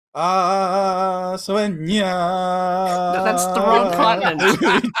No, that's the wrong continent.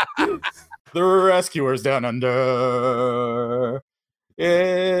 The Rescuers Down Under.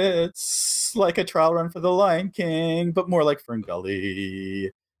 It's like a trial run for the Lion King, but more like FernGully.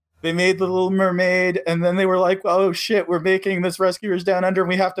 They made The Little Mermaid, and then they were like, oh shit, we're making this Rescuers Down Under, and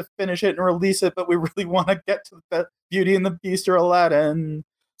we have to finish it and release it, but we really want to get to the Beauty and the Beast or Aladdin.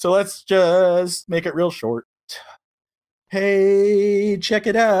 So let's just make it real short. Hey, check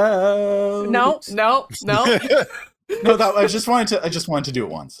it out. No. No, I just wanted to do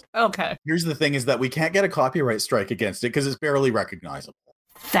it once. Okay. Here's the thing: is that we can't get a copyright strike against it because it's barely recognizable.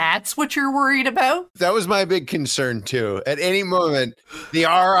 That's what you're worried about? That was my big concern too. At any moment, the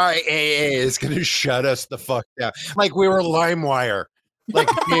RIAA is going to shut us the fuck down, like we were LimeWire. Like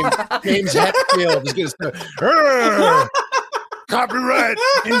James Hetfield is going to say, "Copyright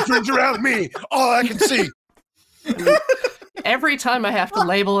infringe around me. All I can see." Every time I have to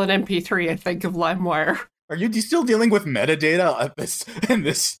label an MP3, I think of LimeWire. Are you still dealing with metadata in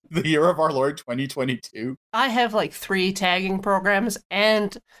the year of our Lord 2022? I have like 3 tagging programs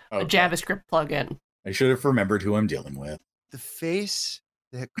and a JavaScript plugin. I should have remembered who I'm dealing with. The face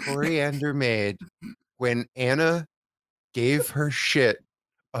that Coriander made when Anna gave her shit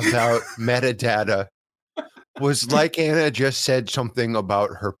about metadata was like Anna just said something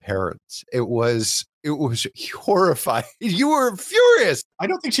about her parents. It was horrifying. You were furious. I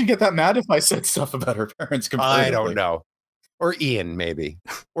don't think she'd get that mad if I said stuff about her parents. I don't know. Or Ian, maybe.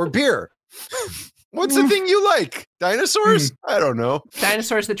 Or beer. What's the thing you like? Dinosaurs? I don't know.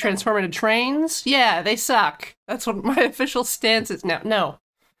 Dinosaurs that transform into trains? Yeah, they suck. That's what my official stance is now. No.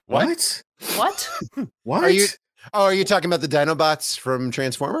 What? What? What? Are you talking about the Dinobots from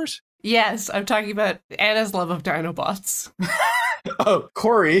Transformers? Yes, I'm talking about Anna's love of Dinobots. Oh,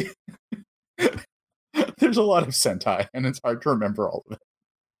 Corey. There's a lot of Sentai, and it's hard to remember all of it.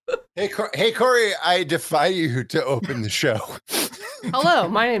 Hey, Corey, I defy you to open the show. Hello,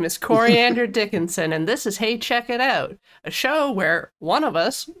 my name is Coriander Dickinson, and this is Hey, Check It Out, a show where one of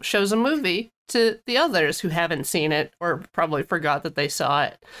us shows a movie to the others who haven't seen it or probably forgot that they saw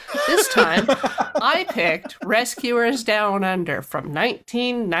it. This time, I picked Rescuers Down Under from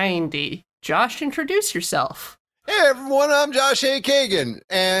 1990. Josh, introduce yourself. Hey everyone, I'm Josh A. Kagan,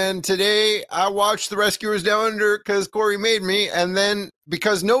 and today I watched The Rescuers Down Under because Corey made me, and then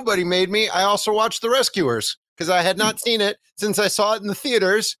because nobody made me, I also watched The Rescuers because I had not seen it since I saw it in the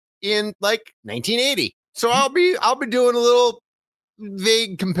theaters in like 1980. So I'll be doing a little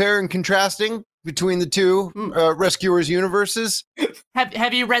vague compare and contrasting between the two Rescuers universes.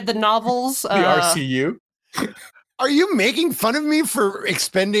 Have you read the novels? The RCU? Are you making fun of me for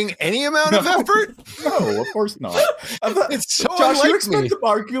expending any amount of effort? No, of course not. It's so Josh, you unlike me. expect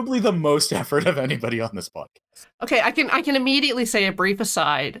arguably the most effort of anybody on this podcast. Okay, I can immediately say a brief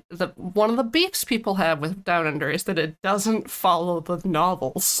aside that one of the beefs people have with Down Under is that it doesn't follow the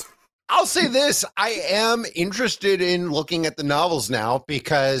novels. I'll say this, I am interested in looking at the novels now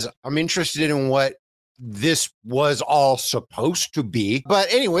because I'm interested in what this was all supposed to be.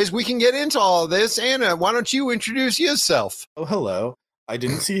 But anyways, we can get into all of this. Anna, why don't you introduce yourself? Oh, hello. I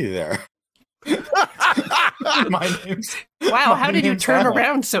didn't see you there. My name's... Wow, how did you turn Anna.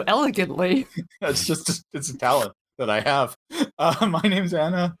 around so elegantly? It's a talent that I have. My name's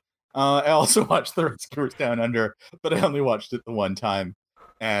Anna. I also watched The Rescuers Down Under, but I only watched it the one time.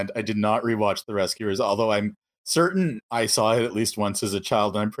 And I did not rewatch The Rescuers, although I'm certain I saw it at least once as a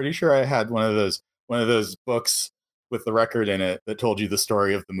child. And I'm pretty sure I had one of those books with the record in it that told you the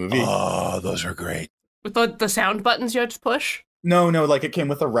story of the movie. Oh, those are great. With the sound buttons you had to push? No, like it came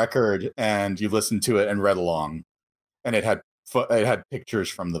with a record and you listened to it and read along. And it had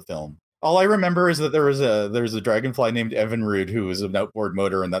pictures from the film. All I remember is that there was a dragonfly named Evinrude who was an outboard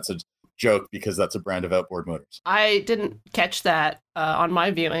motor, and that's a joke because that's a brand of outboard motors. I didn't catch that on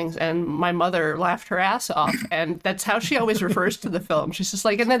my viewings, and my mother laughed her ass off, and that's how she always refers to the film. She's just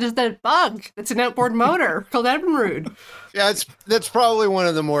like, and that is that bug. It's an outboard motor called Evinrude. Yeah, that's probably one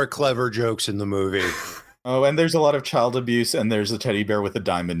of the more clever jokes in the movie. Oh, and there's a lot of child abuse, and there's a teddy bear with a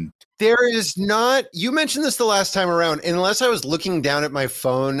diamond. There is not, you mentioned this the last time around, unless I was looking down at my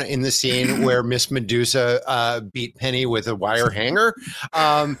phone in the scene where Miss Medusa beat Penny with a wire hanger.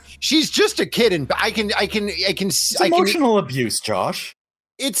 She's just a kid, and I can It's emotional abuse, Josh.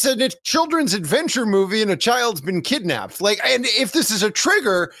 It's a children's adventure movie and a child's been kidnapped. And if this is a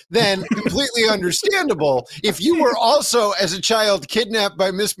trigger, then completely understandable. If you were also, as a child, kidnapped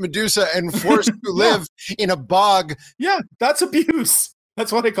by Miss Medusa and forced to live in a bog. Yeah, that's abuse.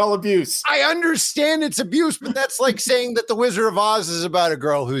 That's what I call abuse. I understand it's abuse, but that's like saying that The Wizard of Oz is about a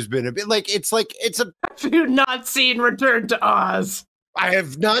girl who's been a bit it's a. Have you not seen Return to Oz? I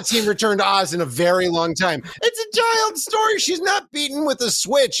have not seen Return to Oz in a very long time. It's a child story. She's not beaten with a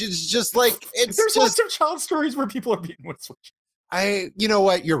switch. It's just like There's lots of child stories where people are beaten with switches. you know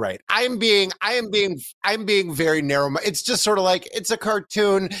what? You're right. I'm being very narrow. It's just sort of like it's a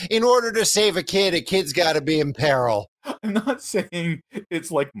cartoon. In order to save a kid's got to be in peril. I'm not saying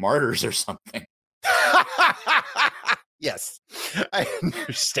it's like Martyrs or something. Yes, I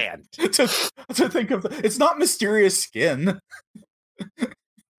understand. to think of, it's not Mysterious Skin.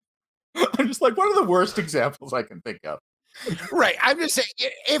 I'm just like, what are the worst examples I can think of? Right. I'm just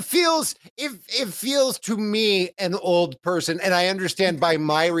saying it feels to me, an old person, and I understand by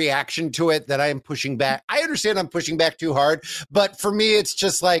my reaction to it that I am pushing back. I understand I'm pushing back too hard, but for me it's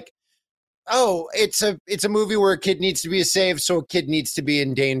just like, oh, it's a movie where a kid needs to be saved, so a kid needs to be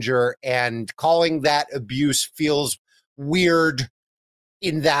in danger, and calling that abuse feels weird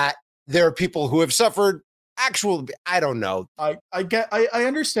in that there are people who have suffered I don't know. I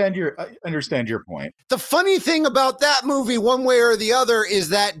understand your point. The funny thing about that movie, one way or the other, is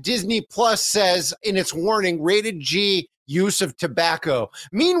that Disney Plus says in its warning, rated G, use of tobacco.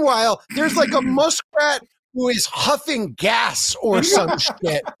 Meanwhile, there's like a muskrat who is huffing gas or some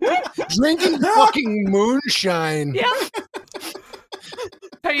shit, drinking fucking moonshine. Yeah.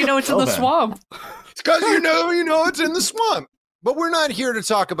 How do you know it's in the swamp? It's because you know it's in the swamp. But we're not here to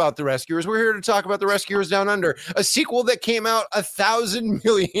talk about The Rescuers. We're here to talk about The Rescuers Down Under, a sequel that came out 1,000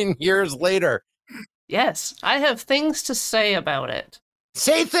 million years later. Yes, I have things to say about it.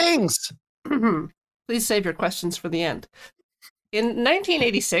 Say things. Please save your questions for the end. In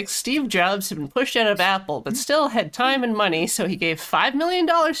 1986, Steve Jobs had been pushed out of Apple, but still had time and money, so he gave $5 million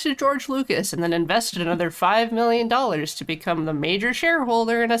to George Lucas and then invested another $5 million to become the major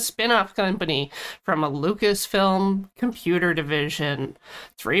shareholder in a spin-off company from a Lucasfilm computer division.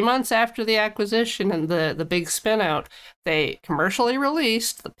 3 months after the acquisition and the big spin-out, they commercially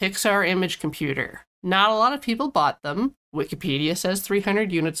released the Pixar Image Computer. Not a lot of people bought them. Wikipedia says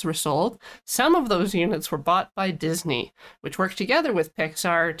 300 units were sold. Some of those units were bought by Disney, which worked together with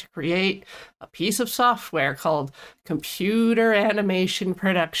Pixar to create a piece of software called Computer Animation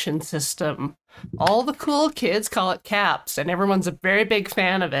Production System. All the cool kids call it CAPS, and everyone's a very big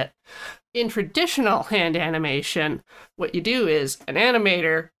fan of it. In traditional hand animation, what you do is an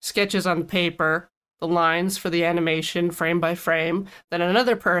animator sketches on paper the lines for the animation frame by frame, then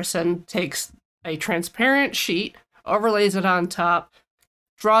another person takes a transparent sheet, overlays it on top,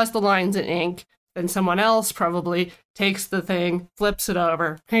 draws the lines in ink, then someone else probably takes the thing, flips it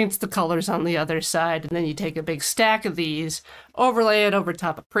over, paints the colors on the other side, and then you take a big stack of these, overlay it over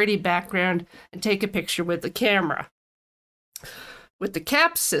top a pretty background, and take a picture with the camera. With the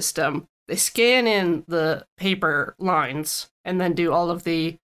CAPS system, they scan in the paper lines and then do all of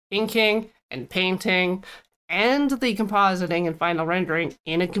the inking and painting and the compositing and final rendering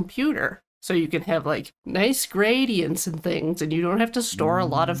in a computer. So you can have like nice gradients and things, and you don't have to store a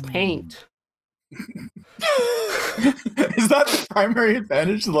lot of paint. Is that the primary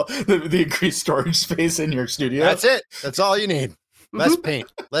advantage? The increased storage space in your studio? That's it. That's all you need. Less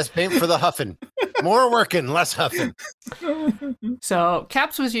paint. Less paint for the huffing. More working, less huffing. So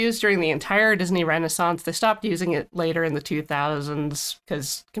CAPS was used during the entire Disney Renaissance. They stopped using it later in the 2000s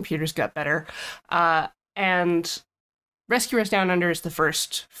because computers got better. And Rescuers Down Under is the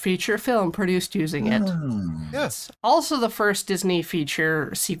first feature film produced using it. Yes. Also the first Disney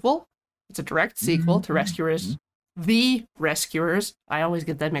feature sequel. It's a direct sequel to Rescuers. The Rescuers. I always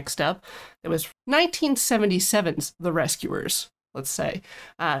get that mixed up. It was 1977's The Rescuers, let's say,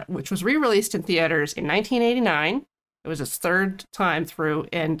 which was re-released in theaters in 1989. It was its third time through,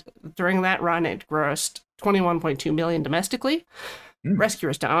 and during that run, it grossed $21.2 million domestically.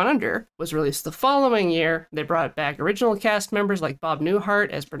 Rescuers Down Under was released the following year. They brought back original cast members like Bob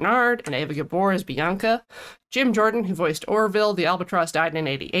Newhart as Bernard and Ava Gabor as Bianca. Jim Jordan, who voiced Orville the Albatross, died in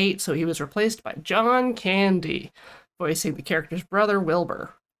 1988, so he was replaced by John Candy, voicing the character's brother,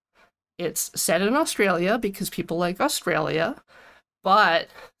 Wilbur. It's set in Australia because people like Australia, but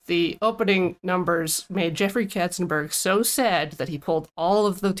the opening numbers made Jeffrey Katzenberg so sad that he pulled all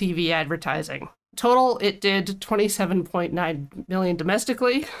of the TV advertising. Total, it did $27.9 million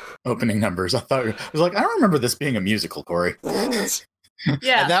domestically. Opening numbers. I was like, I don't remember this being a musical, Corey.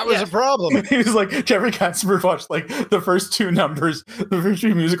 Yeah, And that was a problem. He was like, Jeffrey Katzenberg watched like the first two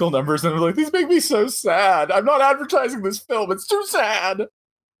musical numbers, and was like, these make me so sad. I'm not advertising this film. It's too sad.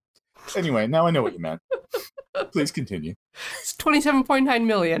 Anyway, now I know what you meant. Please continue. It's $27.9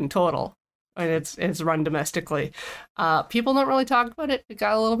 million total. And it's run domestically. People don't really talk about it. It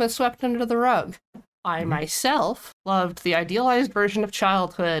got a little bit swept under the rug. I myself loved the idealized version of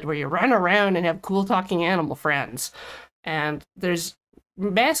childhood where you run around and have cool talking animal friends. And there's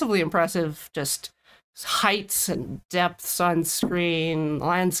massively impressive, just heights and depths on screen,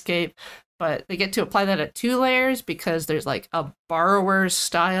 landscape. But they get to apply that at 2 layers because there's like a borrower's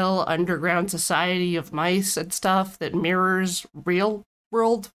style underground society of mice and stuff that mirrors real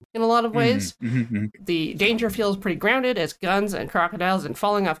world in a lot of ways. The danger feels pretty grounded, as guns and crocodiles and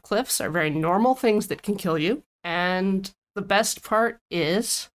falling off cliffs are very normal things that can kill you. And the best part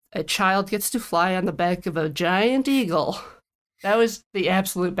is a child gets to fly on the back of a giant eagle. That was the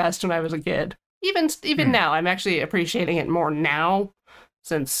absolute best when I was a kid. Even now, I'm actually appreciating it more now,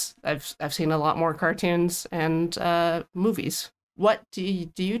 since I've seen a lot more cartoons and movies. What do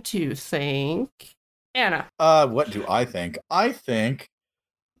you two think? Anna? What do I think? I think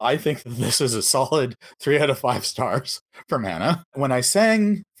that this is a solid 3 out of 5 stars from Anna. When I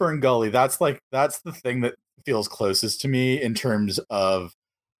sang Ferngully, that's the thing that feels closest to me in terms of,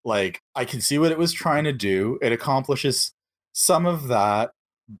 like, I can see what it was trying to do. It accomplishes some of that,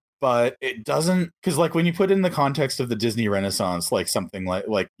 but it doesn't, because, like, when you put in the context of the Disney Renaissance, like something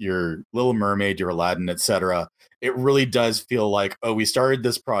like your Little Mermaid, your Aladdin, etc., it really does feel like, oh, we started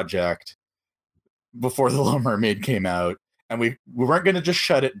this project before the Little Mermaid came out, and we weren't going to just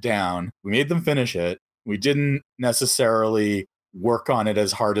shut it down. We made them finish it. We didn't necessarily work on it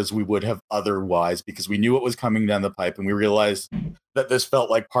as hard as we would have otherwise, because we knew what was coming down the pipe, and we realized that this felt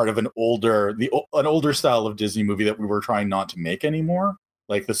like part of an older style of Disney movie that we were trying not to make anymore.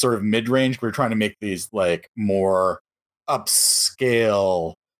 Like the sort of mid-range, we're trying to make these like more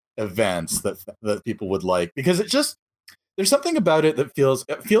upscale events that people would like, because it just, there's something about it that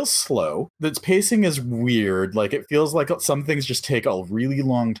feels slow. Its pacing is weird. Like, it feels like some things just take a really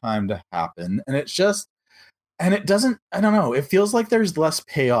long time to happen, and it doesn't, I don't know, it feels like there's less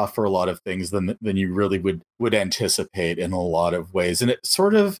payoff for a lot of things than you really would anticipate in a lot of ways, and it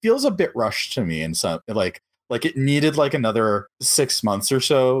sort of feels a bit rushed to me in some, like it needed like another 6 months or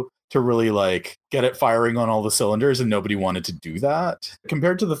so to really like get it firing on all the cylinders, and nobody wanted to do that.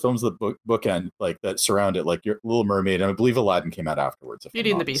 Compared to the films that bookend, like, that surround it, like your Little Mermaid, and I believe Aladdin came out afterwards.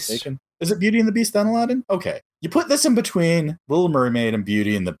 Beauty and the Beast. Mistaken. Is it Beauty and the Beast then Aladdin? Okay. You put this in between Little Mermaid and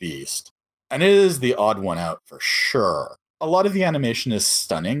Beauty and the Beast, and it is the odd one out for sure. A lot of the animation is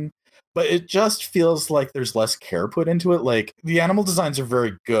stunning, but it just feels like there's less care put into it. Like, the animal designs are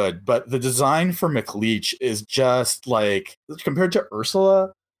very good, but the design for McLeach is just like, compared to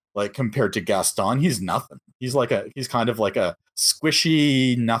Ursula, like compared to Gaston, he's nothing. He's kind of like a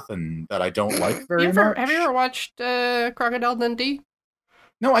squishy nothing that I don't like very much. Have you ever watched Crocodile Dundee?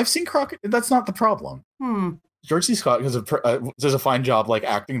 No, I've seen Crocodile. That's not the problem. George C. Scott does a fine job, like,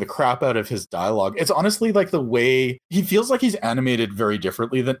 acting the crap out of his dialogue. It's honestly like the way he feels like he's animated very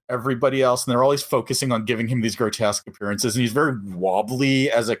differently than everybody else, and they're always focusing on giving him these grotesque appearances, and he's very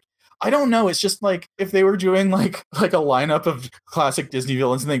wobbly as a, I don't know, it's just like, if they were doing like a lineup of classic Disney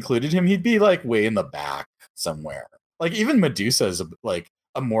villains and they included him, he'd be like way in the back somewhere. Like, even Medusa is like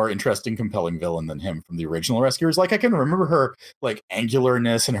a more interesting, compelling villain than him from the original Rescuers. Like, I can remember her like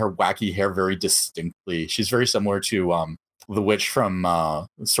angularness and her wacky hair very distinctly. She's very similar to the witch from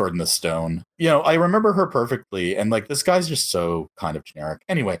Sword in the Stone. You know, I remember her perfectly, and like, this guy's just so kind of generic.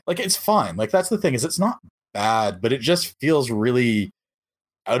 Anyway, like, it's fine. Like, that's the thing, is it's not bad, but it just feels really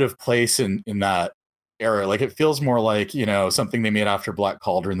out of place in that era. Like, it feels more like, you know, something they made after Black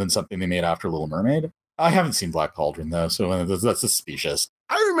Cauldron than something they made after Little Mermaid. I haven't seen Black Cauldron though, so that's suspicious.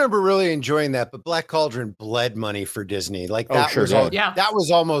 I remember really enjoying that, but Black Cauldron bled money for Disney. Like, that sure was did. that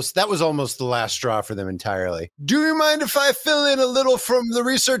was almost the last straw for them entirely. Do you mind if I fill in a little from the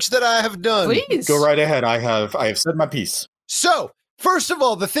research that I have done? Please go right ahead. I have said my piece. So, first of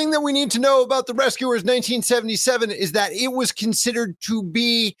all, the thing that we need to know about The Rescuers 1977 is that it was considered to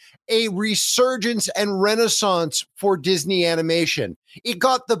be a resurgence and renaissance for Disney animation. It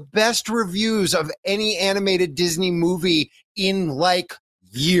got the best reviews of any animated Disney movie in like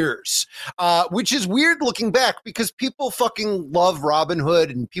years, which is weird looking back, because people fucking love Robin Hood,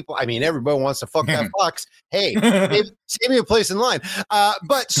 and people, I mean, everybody wants to fuck that fox. Hey, save me a place in line.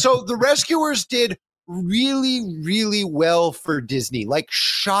 But so The Rescuers did really, really well for Disney, like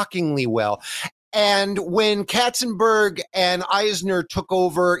shockingly well. And when Katzenberg and Eisner took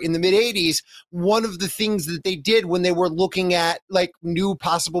over in the mid-'80s, one of the things that they did when they were looking at like new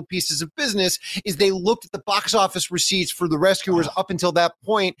possible pieces of business is they looked at the box office receipts for The Rescuers up until that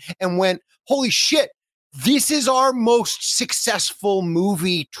point and went, holy shit, this is our most successful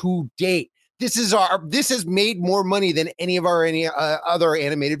movie to date. This has made more money than any other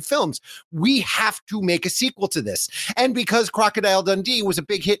animated films. We have to make a sequel to this. And because Crocodile Dundee was a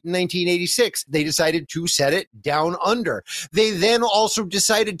big hit in 1986, they decided to set it down under. They then also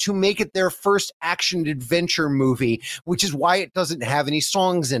decided to make it their first action adventure movie, which is why it doesn't have any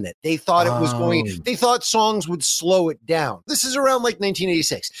songs in it. They thought they thought songs would slow it down. This is around like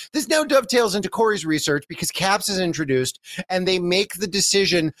 1986. This now dovetails into Corey's research because Caps is introduced and they make the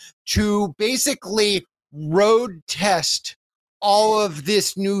decision to basically road test all of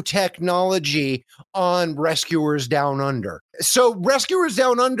this new technology on Rescuers Down Under. So Rescuers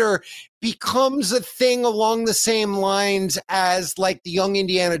Down Under becomes a thing along the same lines as like the Young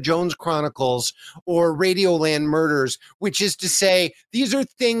Indiana Jones Chronicles or Radioland Murders, which is to say these are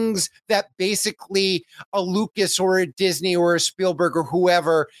things that basically a Lucas or a Disney or a Spielberg or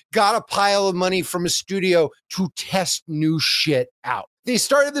whoever got a pile of money from a studio to test new shit out. They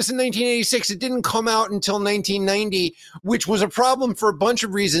started this in 1986. It didn't come out until 1990, which was a problem for a bunch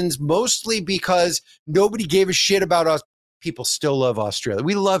of reasons, mostly because nobody gave a shit about us. People still love Australia.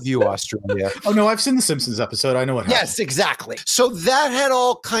 We love you, Australia. Oh, no, I've seen the Simpsons episode. I know what happened. Yes, exactly. So that had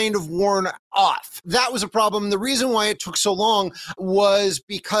all kind of worn off. That was a problem. The reason why it took so long was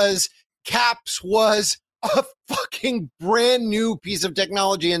because Caps was a fucking brand new piece of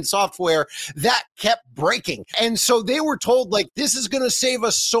technology and software that kept breaking. And so they were told, like, this is going to save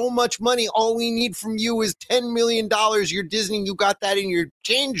us so much money. All we need from you is $10 million. You're Disney. You got that in your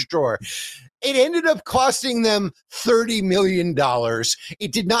change drawer. It ended up costing them $30 million.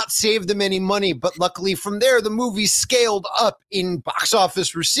 It did not save them any money, but luckily from there, the movie scaled up in box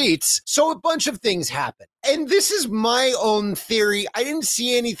office receipts. So a bunch of things happened. And this is my own theory. I didn't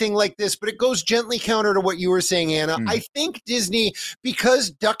see anything like this, but it goes gently counter to what you were saying, Anna. I think Disney,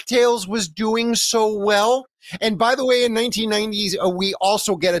 because DuckTales was doing so well, and by the way, in 1990s, we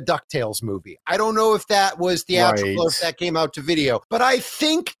also get a DuckTales movie. I don't know if that was theatrical or if that came out to video, but I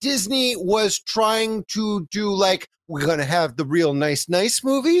think Disney was trying to do like, we're going to have the real nice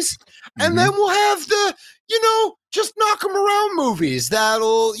movies, and then we'll have the, just knock them around movies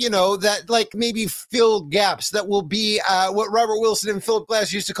that'll, that like maybe fill gaps that will be what Robert Wilson and Philip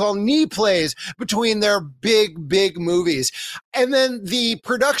Glass used to call knee plays between their big movies. And then the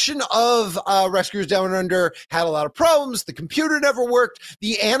production of Rescuers Down Under had a lot of problems. The computer never worked.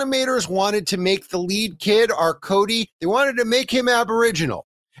 The animators wanted to make the lead kid, our Cody, they wanted to make him Aboriginal.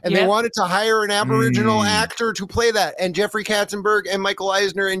 And they wanted to hire an Aboriginal actor to play that. And Jeffrey Katzenberg and Michael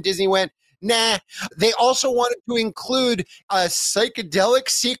Eisner and Disney went, nah. They also wanted to include a psychedelic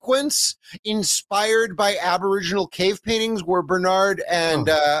sequence inspired by Aboriginal cave paintings where Bernard and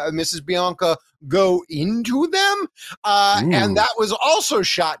Mrs. Bianca go into them. And that was also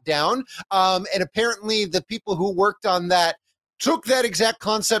shot down. And apparently the people who worked on that took that exact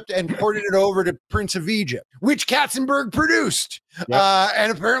concept and ported it over to Prince of Egypt, which Katzenberg produced.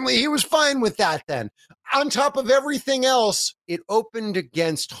 And apparently he was fine with that then. On top of everything else, it opened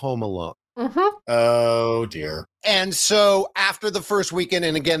against Home Alone. Oh, dear. And so after the first weekend,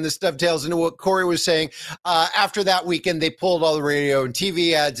 and again, this dovetails into what Corey was saying, after that weekend, they pulled all the radio and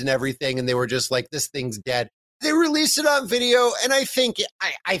TV ads and everything, and they were just like, this thing's dead. They released it on video, and I think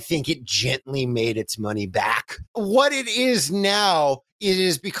it gently made its money back. What it is now, it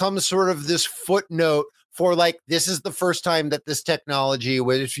has become sort of this footnote for like, this is the first time that this technology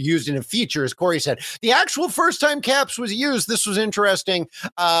was used in a feature, as Corey said. The actual first time Caps was used, this was interesting,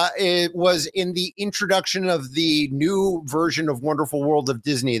 it was in the introduction of the new version of Wonderful World of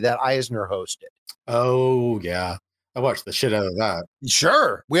Disney that Eisner hosted. Oh, yeah. I watched the shit out of that.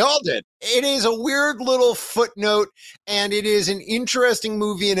 Sure, we all did. It is a weird little footnote, and it is an interesting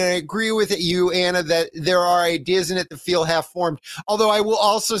movie, and I agree with you, Anna, that there are ideas in it that feel half-formed. Although I will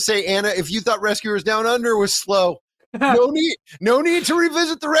also say, Anna, if you thought Rescuers Down Under was slow, no need to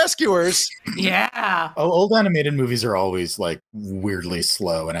revisit The Rescuers. Yeah. Oh, old animated movies are always like weirdly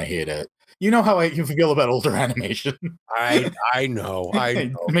slow, and I hate it. You know how you feel about older animation. I know.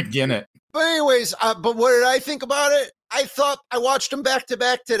 McGinn it. But anyways, but what did I think about it? I thought I watched them back to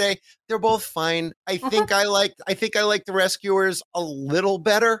back today. They're both fine. I think I like The Rescuers a little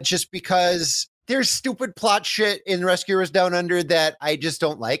better just because there's stupid plot shit in Rescuers Down Under that I just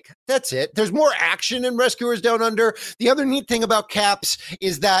don't like. That's it. There's more action in Rescuers Down Under. The other neat thing about Caps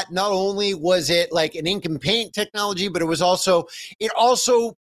is that not only was it like an ink and paint technology, but it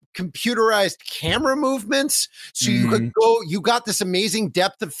also computerized camera movements, so you could you got this amazing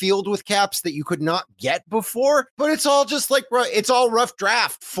depth of field with Caps that you could not get before, but it's all just like it's all rough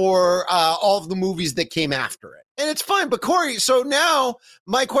draft for all of the movies that came after it, and it's fine. But Corey, so now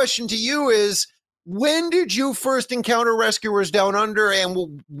my question to you is, When did you first encounter Rescuers Down Under,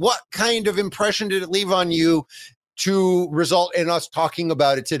 and what kind of impression did it leave on you to result in us talking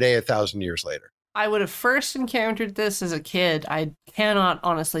about it today 1,000 years later? I would have first encountered this as a kid. I cannot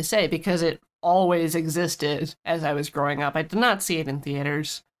honestly say because it always existed as I was growing up. I did not see it in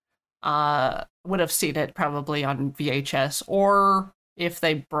theaters. Would have seen it probably on VHS, or if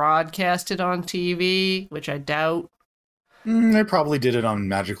they broadcast it on TV, which I doubt. They probably did it on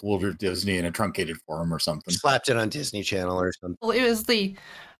Magic World of Disney in a truncated form or something. Slapped it on Disney Channel or something. Well, it was the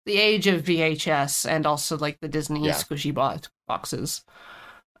age of VHS and also like the Disney squishy boxes.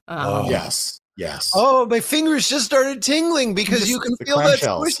 Yes. Oh, my fingers just started tingling because you can feel that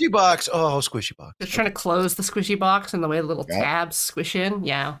squishy box. Oh, squishy box. Just trying to close the squishy box and the way the little tabs squish in.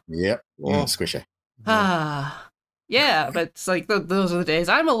 Yeah. Yep. Squishy. Yeah, but it's like those are the days.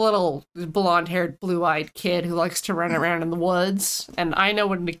 I'm a little blonde-haired, blue-eyed kid who likes to run around in the woods, and I know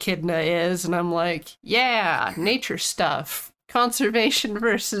what an echidna is, and I'm like, yeah, nature stuff. Conservation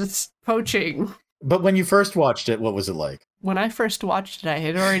versus poaching. But when you first watched it, what was it like? When I first watched it, I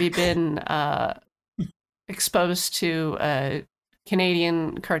had already been exposed to a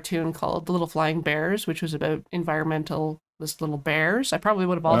Canadian cartoon called The Little Flying Bears, which was about environmentalist little bears. I probably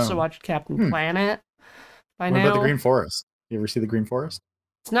would have also watched Captain Planet by now. What about The Green Forest? You ever see The Green Forest?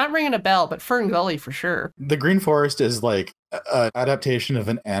 It's not ringing a bell, but Fern Gully for sure. The Green Forest is like an adaptation of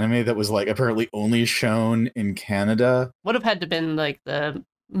an anime that was like apparently only shown in Canada. Would have had to been like the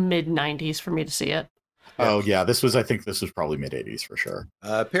mid-90s for me to see it. Oh yeah, I think this was probably mid-80s for sure.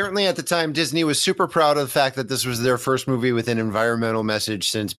 Apparently at the time, Disney was super proud of the fact that this was their first movie with an environmental message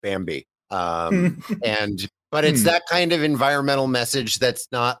since Bambi. But it's that kind of environmental message that's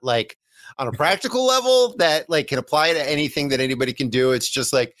not like on a practical level that like can apply to anything that anybody can do. It's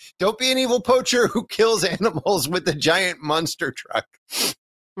just like, don't be an evil poacher who kills animals with a giant monster truck.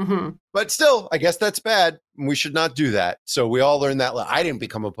 Mm-hmm. But still, I guess that's bad. We should not do that. So we all learned that. I didn't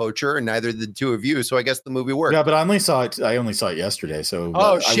become a poacher, and neither did the two of you. So I guess the movie worked. Yeah, but I only saw it yesterday. So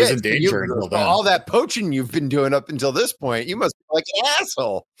I was in danger until then. All that poaching you've been doing up until this point, you must be like an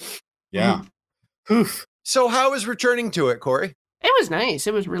asshole. Yeah. Oof. So how is returning to it, Corey? It was nice.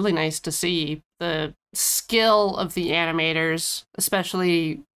 It was really nice to see the skill of the animators,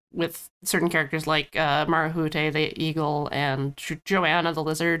 especially with certain characters like Marahute, the eagle, and Joanna, the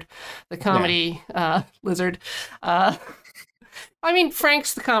lizard, the comedy lizard. I mean,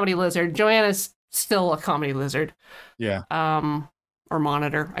 Frank's the comedy lizard. Joanna's still a comedy lizard. Yeah. Or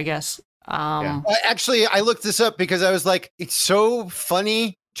monitor, I guess. Actually, I looked this up because I was like, it's so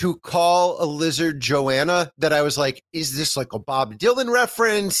funny to call a lizard Joanna that I was like, is this like a Bob Dylan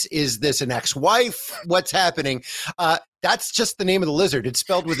reference? Is this an ex-wife? What's happening? That's just the name of the lizard. It's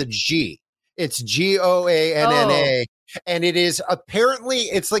spelled with a G. It's Goanna. And it is apparently,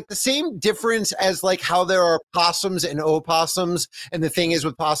 it's like the same difference as like how there are possums and opossums. And the thing is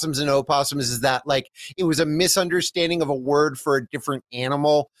with possums and opossums is that like it was a misunderstanding of a word for a different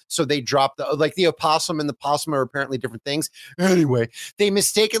animal. So they dropped the opossum and the possum are apparently different things. Anyway, they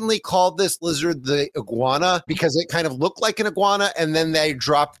mistakenly called this lizard the iguana because it kind of looked like an iguana. And then they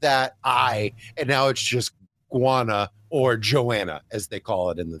dropped that I, and now it's just guana or Joanna as they call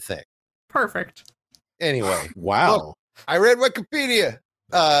it in the thing. Perfect. Anyway. Wow. Look, I read Wikipedia.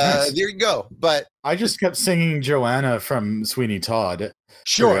 There you go. But I just kept singing Joanna from Sweeney Todd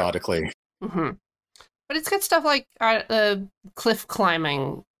periodically. Mm-hmm. But it's got stuff like cliff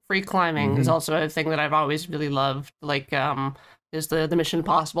climbing, free climbing is also a thing that I've always really loved. Like is the Mission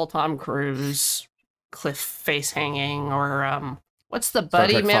Impossible Tom Cruise cliff face hanging, or what's the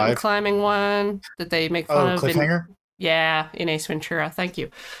buddy mountain climbing one that they make fun of? Cliffhanger? In Ace Ventura. Thank you.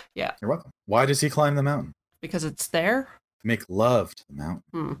 Yeah. You're welcome. Why does he climb the mountain? Because it's there. To make love to the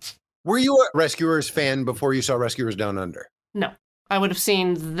mountain. Were you a Rescuers fan before you saw Rescuers Down Under? No. I would have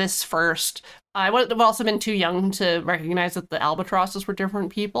seen this first. I would have also been too young to recognize that the albatrosses were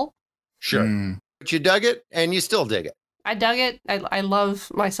different people. Sure. But you dug it, and you still dig it. I dug it. I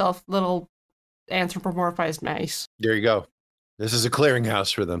love myself little anthropomorphized mice. There you go. This is a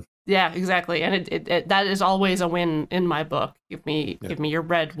clearinghouse for them. Yeah, exactly. And it that is always a win in my book. Give me your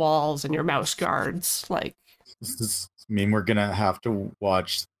red walls and your mouse guards. Like, does this mean we're gonna have to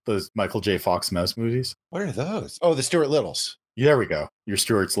watch those Michael J. Fox mouse movies? What are those? Oh, the Stuart Littles. There we go. Your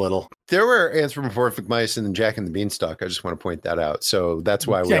Stuart's Little. There were anthropomorphic mice in Jack and the Beanstalk. I just want to point that out. So that's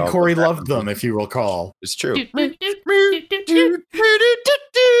why we all Corey loved them, if you recall. It's true.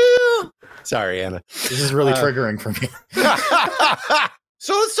 Sorry, Anna. This is really triggering for me.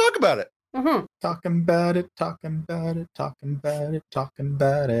 So let's talk about it. Hmm. Talking about it, talking about it, talking about it, talking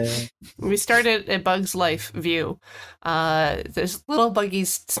about it. We started at Bug's Life view. There's little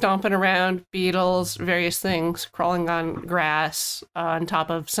buggies stomping around, beetles, various things crawling on grass, on top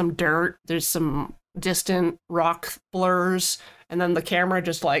of some dirt. There's some distant rock blurs, and then the camera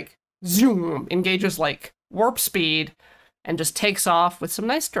just like zoom engages like warp speed and just takes off with some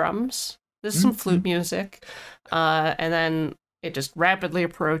nice drums. There's some flute music, and then it just rapidly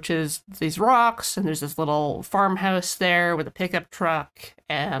approaches these rocks, and there's this little farmhouse there with a pickup truck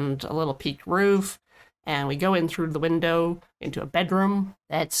and a little peaked roof. And we go in through the window into a bedroom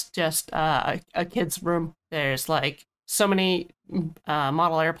that's just a kid's room. There's like so many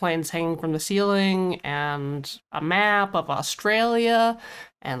model airplanes hanging from the ceiling, and a map of Australia,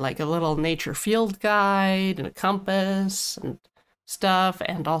 and like a little nature field guide, and a compass, and stuff,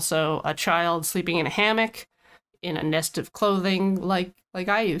 and also a child sleeping in a hammock in a nest of clothing like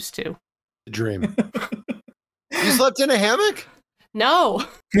I used to. The dream. You slept in a hammock? No,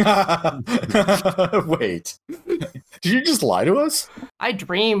 Wait. Did you just lie to us? I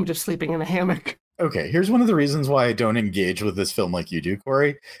dreamed of sleeping in a hammock. Okay, here's one of the reasons why I don't engage with this film like you do,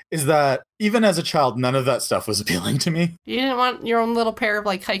 Corey, is that even as a child, none of that stuff was appealing to me. You didn't want your own little pair of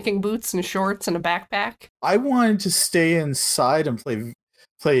like hiking boots and shorts and a backpack? I wanted to stay inside and play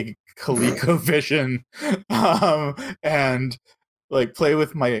ColecoVision, and like play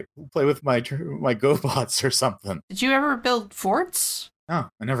with my GoBots or something. Did you ever build forts? No,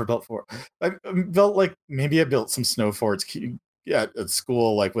 I never built fort. I built like maybe I built some snow forts at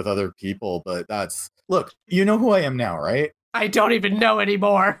school, like with other people. But look, you know who I am now, right? I don't even know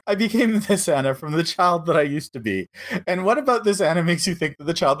anymore. I became this Anna from the child that I used to be. And what about this Anna makes you think that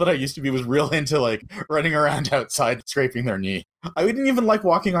the child that I used to be was real into like running around outside scraping their knee? I wouldn't even like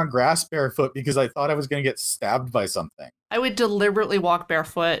walking on grass barefoot because I thought I was going to get stabbed by something. I would deliberately walk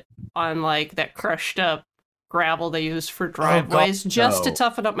barefoot on like that crushed up gravel they use for driveways, just to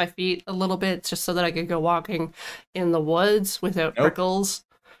toughen up my feet a little bit, just so that I could go walking in the woods without prickles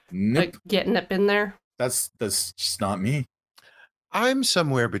like getting up in there. That's just not me. I'm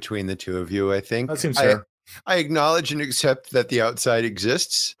somewhere between the two of you, I think. That seems fair. I acknowledge and accept that the outside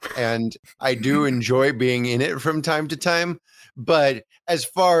exists, and I do enjoy being in it from time to time. But as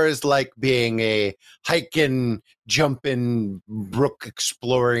far as like being a hiking, jumping, brook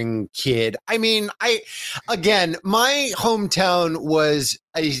exploring kid, I mean, my hometown was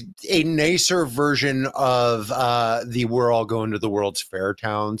a nicer version of the we're all going to the World's Fair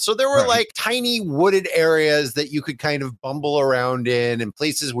town. So there were like tiny wooded areas that you could kind of bumble around in, and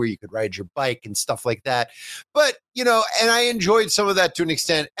places where you could ride your bike and stuff like that. But, you know, and I enjoyed some of that to an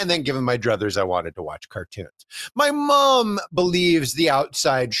extent. And then given my druthers, I wanted to watch cartoons. My mom believes the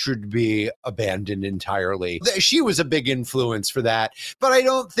outside should be abandoned entirely. She was a big influence for that. But I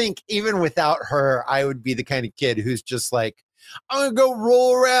don't think even without her, I would be the kind of kid who's just like, I'm going to go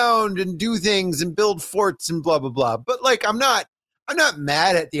roll around and do things and build forts and blah, blah, blah. But like, I'm not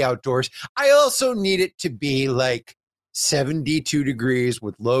mad at the outdoors. I also need it to be like 72 degrees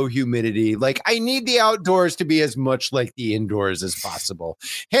with low humidity. Like, I need the outdoors to be as much like the indoors as possible.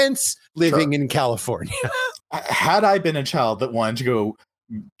 Hence living in California. Had I been a child that wanted to go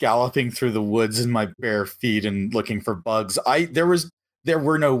galloping through the woods in my bare feet and looking for bugs, there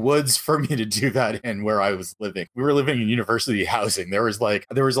were no woods for me to do that in where I was living. We were living in university housing. There was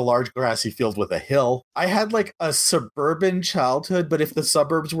a large grassy field with a hill. I had like a suburban childhood, but if the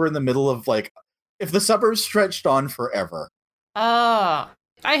suburbs were in the middle of if the suburbs stretched on forever. I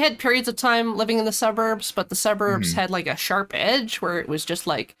had periods of time living in the suburbs, but the suburbs had like a sharp edge where it was just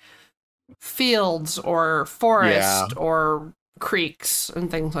like fields or forest or creeks and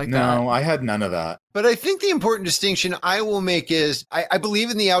things like that. No, I had none of that. But I think the important distinction I will make is I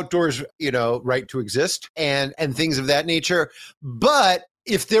believe in the outdoors, right to exist and things of that nature. But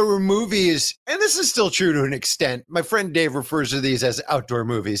if there were movies, and this is still true to an extent, my friend Dave refers to these as outdoor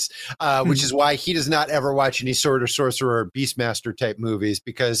movies, which is why he does not ever watch any Sword or Sorcerer or Beastmaster type movies,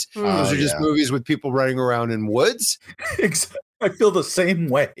 because those are just movies with people running around in woods. I feel the same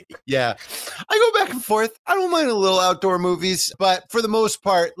way. Yeah. I go back and forth. I don't mind a little outdoor movies, but for the most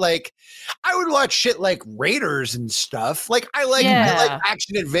part, like, I would watch shit like Raiders and stuff. Like, I like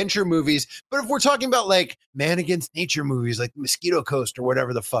action adventure movies, but if we're talking about like man against nature movies, like Mosquito Coast or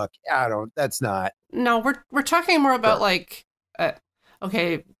whatever the fuck, that's not. No, we're talking more about like,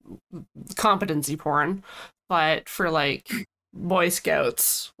 competency porn, but for like Boy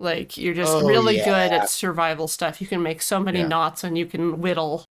Scouts, like you're just really good at survival stuff. You can make so many knots and you can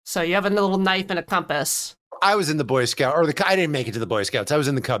whittle. So you have a little knife and a compass. I was in the Boy Scout, I didn't make it to the Boy Scouts. I was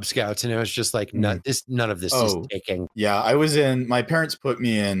in the Cub Scouts, and it was just like none of this is taking. Yeah, my parents put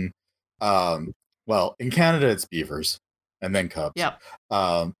me in Well, in Canada, it's beavers and then cubs. Yep.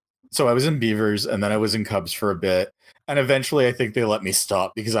 So I was in beavers and then I was in cubs for a bit. And eventually I think they let me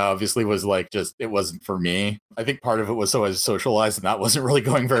stop because I obviously was like, it wasn't for me. I think part of it was so I was socialized and that wasn't really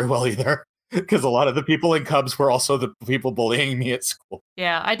going very well either. Because a lot of the people in cubs were also the people bullying me at school.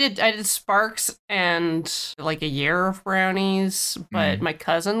 Yeah, I did Sparks and like a year of brownies, but my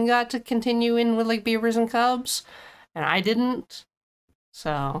cousin got to continue in with like beavers and cubs, and I didn't.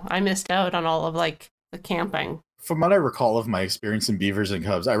 So I missed out on all of like the camping. From what I recall of my experience in beavers and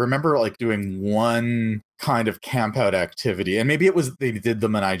cubs, I remember like doing one kind of camp out activity, and maybe it was they did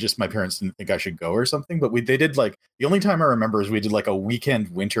them and my parents didn't think I should go or something, but they did like, the only time I remember is we did like a weekend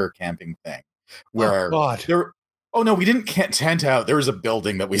winter camping thing where we didn't tent out. There was a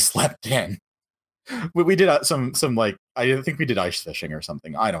building that we slept in. We did some like, I think we did ice fishing or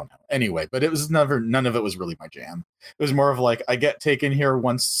something. I don't know. Anyway, but it was none of it was really my jam. It was more of like, I get taken here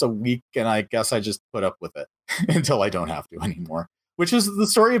once a week and I guess I just put up with it until I don't have to anymore, which is the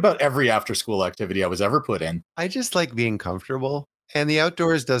story about every after school activity I was ever put in. I just like being comfortable, and the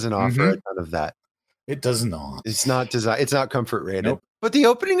outdoors doesn't offer a ton of that. It does not. It's not designed. It's not comfort rated. Nope. But the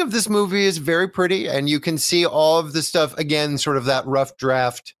opening of this movie is very pretty, and you can see all of the stuff again, sort of that rough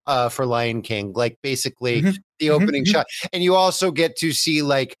draft for Lion King, like basically the opening shot. And you also get to see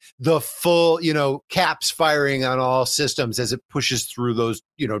like the full, caps firing on all systems as it pushes through those,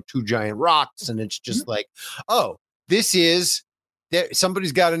 two giant rocks, and it's just like, oh, this is.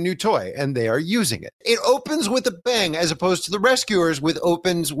 Somebody's got a new toy and they are using it. It opens with a bang, as opposed to The Rescuers,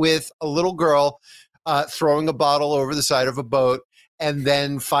 opens with a little girl throwing a bottle over the side of a boat, and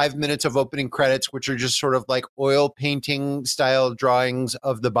then 5 minutes of opening credits, which are just sort of like oil painting style drawings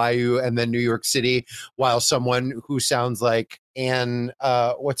of the bayou and then New York City, while someone who sounds like Anne,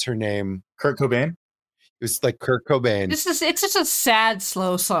 what's her name? Kurt Cobain. It was like Kurt Cobain. It's just a sad,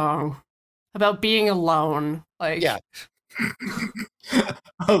 slow song about being alone. Like, yeah.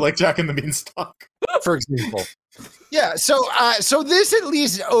 Oh, like Jack and the Beanstalk, for example. Yeah, so this at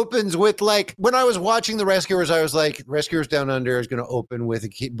least opens with like, when I was watching The Rescuers, I was like, Rescuers Down Under is going to open with a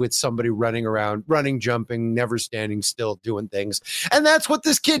kid, with somebody running around, jumping, never standing still, doing things, and that's what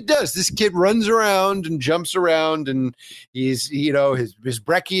this kid does. This kid runs around and jumps around, and he's his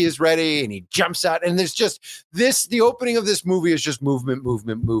brekkie is ready, and he jumps out, and there's just this. The opening of this movie is just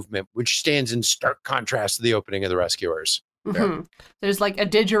movement, which stands in stark contrast to the opening of The Rescuers. Yeah. There's like a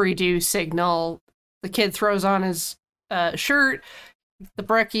didgeridoo signal. The kid throws on his shirt, the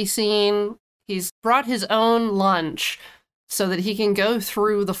brekkie scene. He's brought his own lunch so that he can go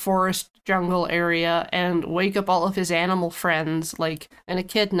through the forest jungle area and wake up all of his animal friends, like an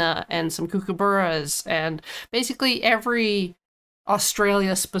echidna and some kookaburras, and basically every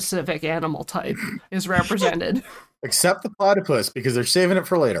Australia-specific animal type is represented. Except the platypus, because they're saving it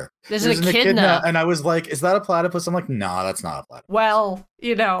for later. There's an echidna. And I was like, is that a platypus? I'm like, nah, that's not a platypus. Well,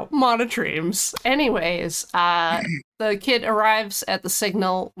 monotremes. Anyways, the kid arrives at the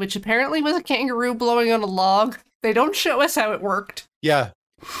signal, which apparently was a kangaroo blowing on a log. They don't show us how it worked. Yeah.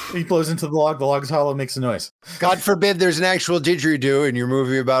 He blows into the log. The log's hollow, makes a noise. God forbid there's an actual didgeridoo in your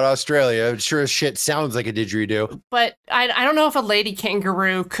movie about Australia. It sure as shit sounds like a didgeridoo. But I don't know if a lady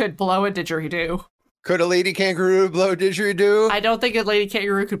kangaroo could blow a didgeridoo. Could a lady kangaroo blow a didgeridoo? I don't think a lady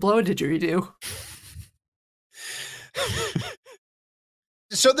kangaroo could blow a didgeridoo.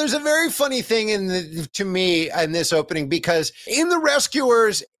 So there's a very funny thing to me in this opening, because in The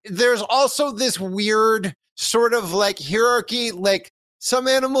Rescuers, there's also this weird sort of like hierarchy. Like, some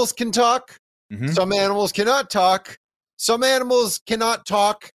animals can talk, some animals cannot talk, some animals cannot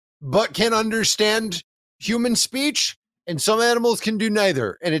talk but can understand human speech, and some animals can do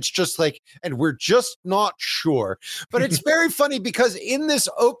neither. And it's just like, and we're just not sure. But it's very funny because in this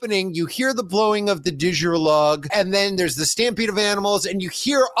opening, you hear the blowing of the didgeridoo, and then there's the stampede of animals, and you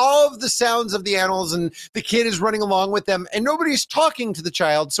hear all of the sounds of the animals, and the kid is running along with them, and nobody's talking to the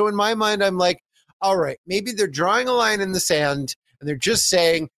child. So in my mind, I'm like, all right, maybe they're drawing a line in the sand, and they're just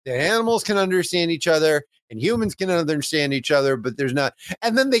saying that animals can understand each other and humans can understand each other, but there's not.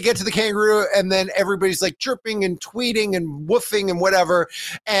 And then they get to the kangaroo, and then everybody's like chirping and tweeting and woofing and whatever.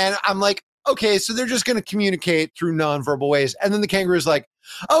 And I'm like, okay, so they're just going to communicate through nonverbal ways. And then the kangaroo's like,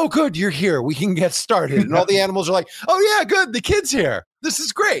 oh, good, you're here. We can get started. And all the animals are like, oh, yeah, good. The kid's here. This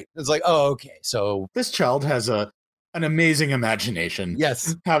is great. It's like, oh, okay. So this child has an amazing imagination.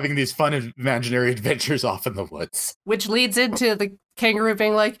 Yes. Having these fun imaginary adventures off in the woods. Which leads into the kangaroo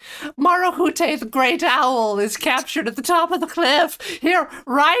being like, Marohute, the great owl, is captured at the top of the cliff. Here,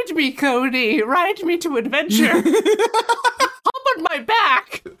 ride me, Cody. Ride me to adventure. Hop on my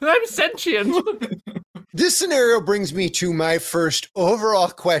back. I'm sentient. This scenario brings me to my first overall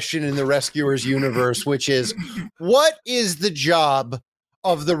question in the Rescuers universe, which is, what is the job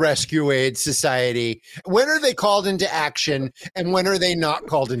of the Rescue Aid Society? When are they called into action, and when are they not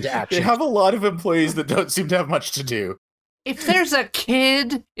called into They action? have a lot of employees that don't seem to have much to do. If there's a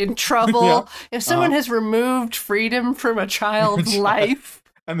kid in trouble, Yeah. if someone has removed freedom from a child's life,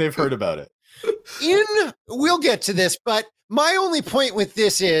 And they've heard about it. We'll get to this, but my only point with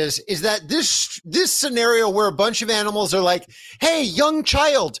this is that this scenario where a bunch of animals are like, hey, young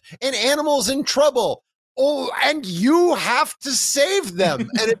child, an animal's in trouble. Oh, and you have to save them.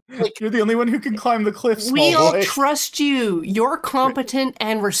 And it's like, You're the only one who can climb the cliff, small we all boy. trust you. You're competent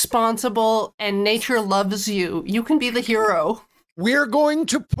and responsible, and nature loves you. You can be the hero. we're going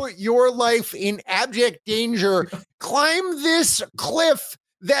to put your life in abject danger. Climb this cliff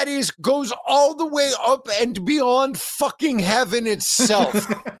that goes all the way up and beyond fucking heaven itself.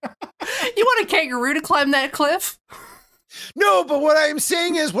 You want a kangaroo to climb that cliff? No, but what I'm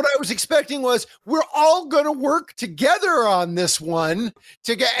saying is, what I was expecting was, we're all going to work together on this one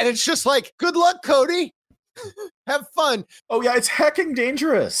and it's just like, good luck, Cody. Have fun. Oh yeah, it's hecking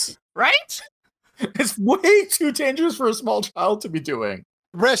dangerous. Right? It's way too dangerous for a small child to be doing.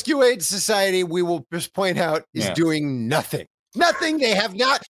 Rescue Aid Society, we will just point out, is Yeah. doing nothing. Nothing. They have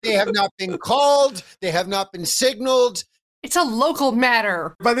not been called. They have not been signaled. It's a local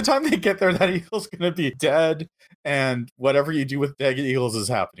matter. By the time they get there, that eagle's going to be dead, and whatever you do with dead eagles is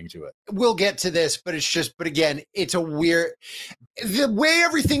happening to it. We'll get to this, but again, it's a weird, the way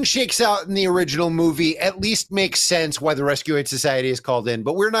everything shakes out in the original movie at least makes sense why the Rescue Aid Society is called in,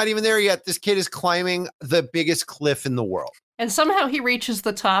 but we're not even there yet. This kid is climbing the biggest cliff in the world. And somehow he reaches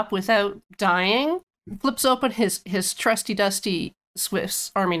the top without dying, flips open his trusty dusty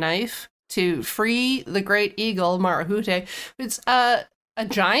Swiss Army knife to free the great eagle, Marahute. It's a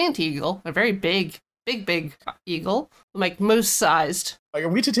giant eagle, a very big eagle, like moose-sized. Like, are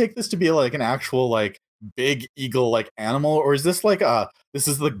we to take this to be like an actual like big eagle like animal, or is this like this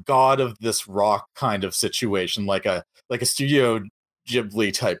is the god of this rock kind of situation, like a Studio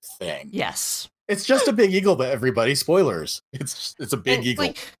Ghibli type thing? Yes. It's just a big eagle, but everybody, spoilers. It's a big And, eagle.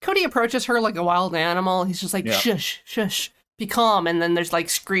 like, Cody approaches her like a wild animal. He's just like, Yeah. shush, shush, be calm. And then there's like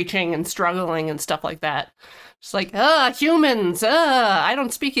screeching and struggling and stuff like that. Just like, humans, I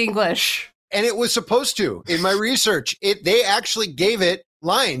don't speak English. And it was supposed to. In my research, they actually gave it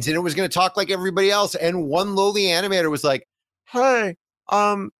lines, and it was going to talk like everybody else. And one lowly animator was like, "Hey,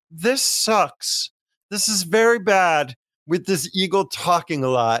 this sucks. This is very bad with this eagle talking a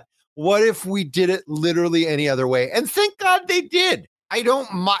lot. What if we did it literally any other way?" And thank God they did. I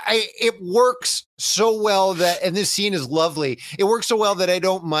don't mind. It works so well and this scene is lovely. It works so well that I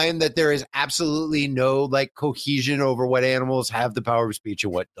don't mind that there is absolutely no like cohesion over what animals have the power of speech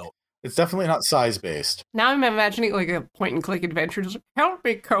and what don't. It's definitely not size based. Now I'm imagining like a point and click adventure. Just like, help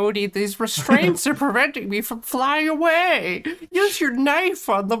me, Cody. These restraints are preventing me from flying away. Use your knife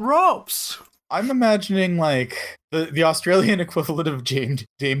on the ropes. I'm imagining like the Australian equivalent of Dame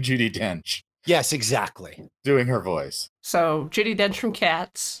Judi Dench Yes, exactly. doing her voice. So Judi Dench from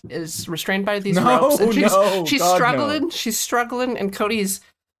Cats is restrained by these No, ropes, and no, she's God, struggling. no. She's struggling, and Cody's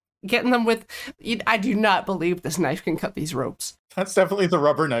getting them with. I do not believe this knife can cut these ropes. That's definitely the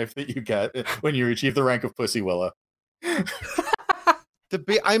rubber knife that you get when you achieve the rank of Pussy Willow.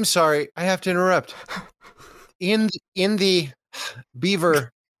 I'm sorry, I have to interrupt. In the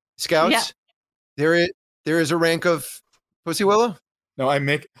Beaver Scouts, there is a rank of Pussy Willow. No,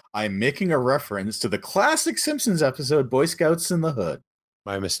 I'm making a reference to the classic Simpsons episode, Boy Scouts in the Hood.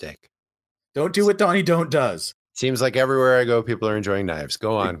 My mistake. Don't do what Donnie Don't does. Seems like everywhere I go, people are enjoying knives.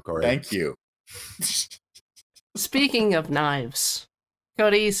 Go on, Corey. Thank you. Speaking of knives,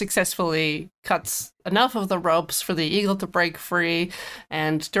 Cody successfully cuts enough of the ropes for the eagle to break free,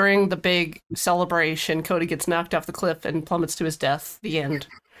 and during the big celebration, Cody gets knocked off the cliff and plummets to his death. The end.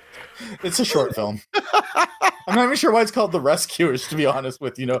 It's a short film. I'm not even sure why it's called The Rescuers, to be honest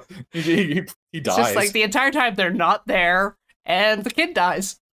with you. Know, he dies. It's just like the entire time they're not there, and the kid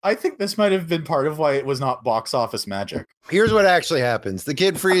dies. I think this might have been part of why it was not box office magic. Here's what actually happens: the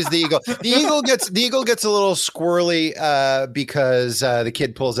kid frees the eagle. The eagle gets a little squirrely because the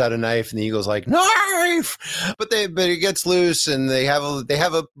kid pulls out a knife, and the eagle's like, "Knife!" But it gets loose, and they have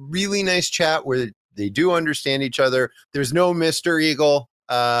a really nice chat where they do understand each other. There's no Mr. Eagle.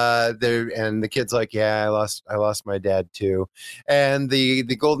 And the kid's like, "Yeah, I lost my dad too." And the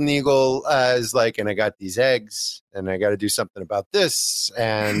golden eagle is like, "And I got these eggs, and I got to do something about this."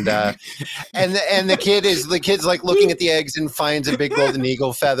 And and the kid's like looking at the eggs and finds a big golden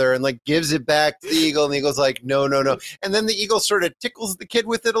eagle feather and like gives it back to the eagle. And the eagle's like, "No, no, no." And then the eagle sort of tickles the kid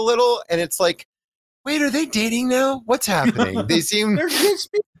with it a little, and it's like, Wait, are they dating now? What's happening? They seem They're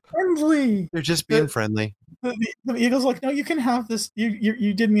just being friendly. they're just being friendly. The eagle's like, no, you can have this.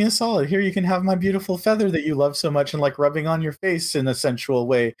 You did me a solid. Here, you can have my beautiful feather that you love so much, and like rubbing on your face in a sensual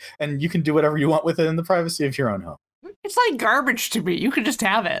way, and you can do whatever you want with it in the privacy of your own home. It's like garbage to me. You could just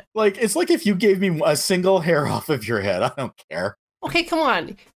have it. Like, it's like if you gave me a single hair off of your head. I don't care. Okay, come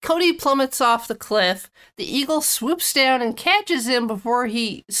on. Cody plummets off the cliff. The eagle swoops down and catches him before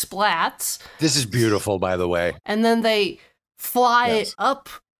he splats. This is beautiful, by the way. And then they fly Yes. up,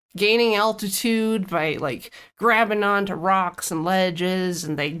 gaining altitude by like grabbing onto rocks and ledges,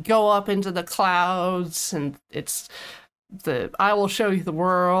 and they go up into the clouds, and it's the I will show you the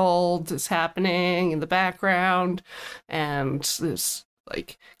world is happening in the background, and this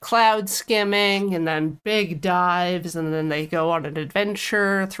like cloud skimming, and then big dives, and then they go on an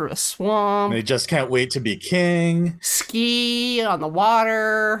adventure through a swamp, They just can't wait to be king. ski on the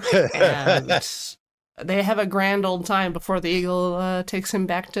water, and they have a grand old time before the eagle takes him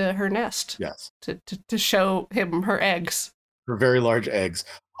back to her nest Yes, to show him her eggs. for very large eggs.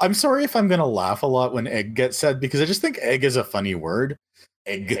 I'm sorry if I'm going to laugh a lot when egg gets said, because I just think egg is a funny word.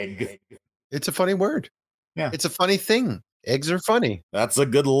 Egg. It's a funny word. Yeah. It's a funny thing. Eggs are funny. That's a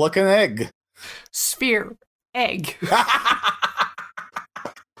good looking egg. Sphere, egg.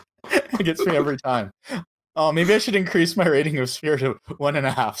 It gets me every time. Oh, maybe I should increase my rating of Sphere to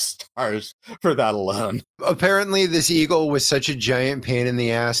 1.5 stars for that alone. Apparently, this eagle was such a giant pain in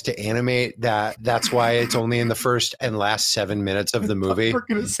the ass to animate that's why it's only in the first and last 7 minutes of the movie. We're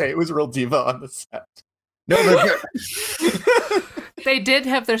going to say it was real diva on the set. No, but They did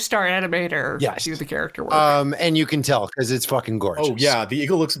have their star animator Yes. do the character work. and you can tell because it's fucking gorgeous. Oh, yeah. The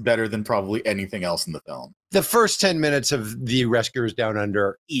eagle looks better than probably anything else in the film. The first 10 minutes of The Rescuers Down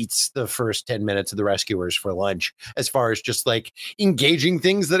Under eats the first 10 minutes of The Rescuers for lunch, as far as just like engaging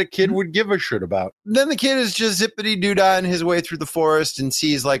things that a kid would give a shit about. Then the kid is just zippity doo-dahing his way through the forest and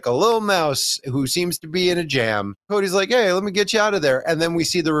sees like a little mouse who seems to be in a jam. Cody's like, hey, let me get you out of there. And then we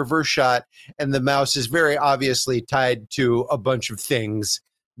see the reverse shot, and the mouse is very obviously tied to a bunch of things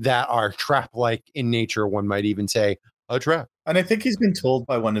that are trap-like in nature. One might even say a trap. And I think he's been told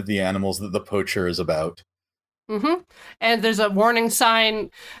by one of the animals that the poacher is about. Mm-hmm. And there's a warning sign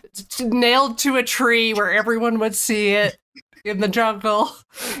nailed to a tree where everyone would see it in the jungle.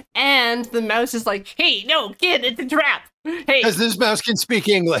 And the mouse is like, hey, no, kid, it's a trap. Hey, Because this mouse can speak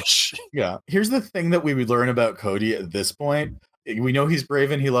English. Yeah. Here's the thing that we would learn about Cody at this point. We know he's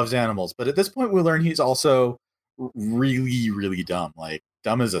brave and he loves animals, but at this point we learn he's also really, really dumb. Like,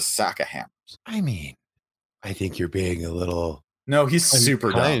 dumb as a sack of hammers. I mean, I think you're being a little No, he's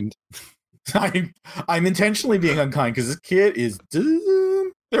super dumb. unkind. I'm intentionally being unkind because this kid is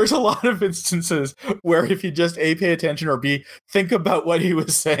dumb. There's a lot of instances where if you just A, pay attention, or B, think about what he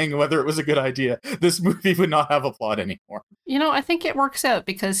was saying, whether it was a good idea, this movie would not have a plot anymore. you know, I think it works out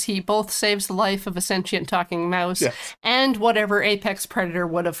because he both saves the life of a sentient talking mouse Yes. and whatever apex predator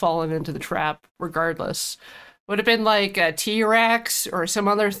would have fallen into the trap regardless. Would have been like a T-Rex or some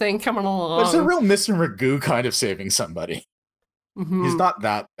other thing coming along. But it's a real Mr. Magoo kind of saving somebody. Mhm. He's not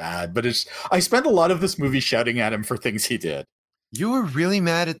that bad, but I spent a lot of this movie shouting at him for things he did. You were really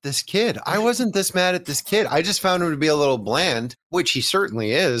mad at this kid. I wasn't this mad at this kid. I just found him to be a little bland, which he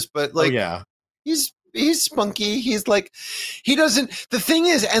certainly is. But like, oh, yeah. he's spunky. He's like, he doesn't. The thing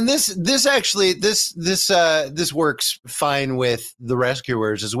is, and this works fine with the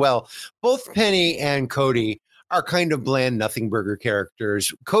Rescuers as well. Both Penny and Cody are kind of bland nothing burger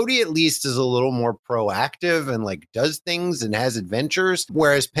characters. Cody at least is a little more proactive and like does things and has adventures,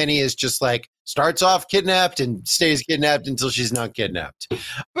 whereas Penny is just like starts off kidnapped and stays kidnapped until she's not kidnapped.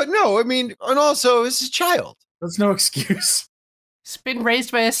 But no, I mean, and also it's a child. That's no excuse. He's been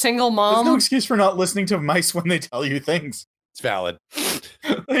raised by a single There's mom. no excuse for not listening to mice when they tell you things. It's valid.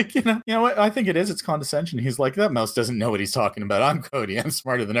 Like, you know what? I think it is. It's condescension. He's like, that mouse doesn't know what he's talking about. I'm Cody. I'm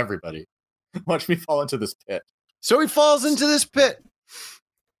smarter than everybody. Watch me fall into this pit. So he falls into this pit.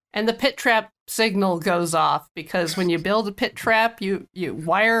 And the pit trap signal goes off because when you build a pit trap, you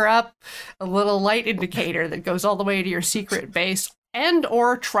wire up a little light indicator that goes all the way to your secret base and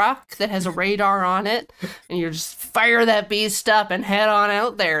or truck that has a radar on it, and you just fire that beast up and head on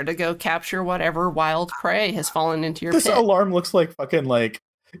out there to go capture whatever wild prey has fallen into your This pit. alarm looks like fucking like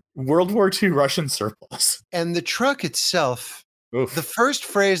World War II Russian surplus. And the truck itself, Oof. the first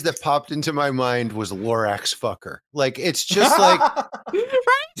phrase that popped into my mind was Lorax fucker. Like, it's just like,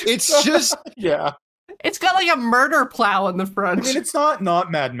 it's just, yeah. It's got like a murder plow in the I front. mean, it's not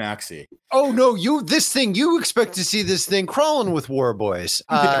Mad Maxy. Oh no, you expect to see this thing crawling with war boys,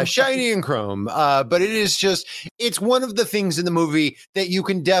 shiny and chrome. But it's one of the things in the movie that you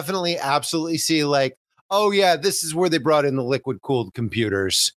can definitely absolutely see like, oh yeah, this is where they brought in the liquid cooled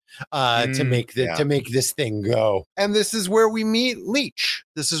computers to make this thing go. And this is where we meet Leech.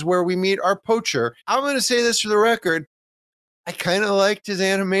 This is where we meet our poacher. I'm going to say this for the record. I kind of liked his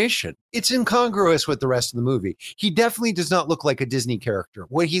animation. It's incongruous with the rest of the movie. He definitely does not look like a Disney character.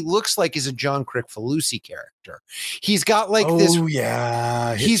 What he looks like is a John Kricfalusi character. He's got like this. Oh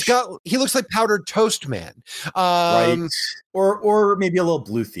yeah, he looks like Powdered Toast Man, right? Or maybe a little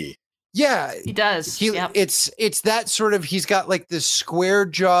Bluethy. Yeah, he does. Yep. It's that sort of. He's got like this square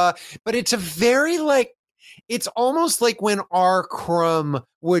jaw, but it's a very like. It's almost like when R. Crumb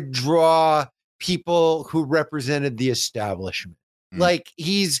would draw people who represented the establishment. Like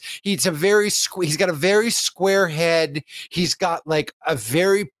he's got a very square head. He's got like a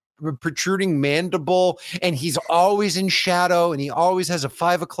very protruding mandible, and he's always in shadow, and he always has a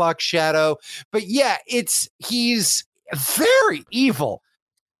 5 o'clock shadow. But yeah, he's very evil.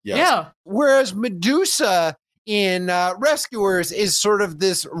 Yes. Yeah. Whereas Medusa in Rescuers is sort of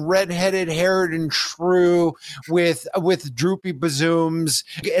this red-headed, haired and shrew with droopy bazooms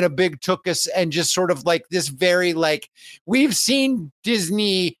and a big tuchus, and just sort of like this very like we've seen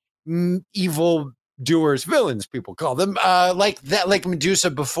Disney evil doers, villains, people call them, like that, like Medusa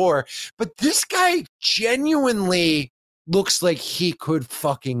before. But this guy genuinely looks like he could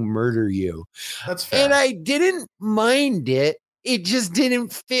fucking murder you. That's fair. And I didn't mind it. It just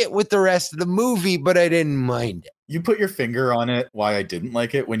didn't fit with the rest of the movie, but I didn't mind it. You put your finger on it why I didn't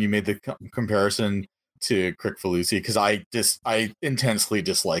like it when you made the comparison to Kricfalusi, because I intensely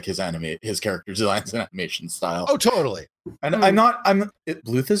dislike his character designs and animation style. Oh, totally. And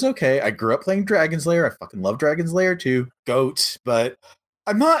Bluth is okay. I grew up playing Dragon's Lair. I fucking love Dragon's Lair too. Goat, but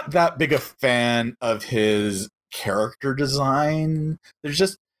I'm not that big a fan of his character design. There's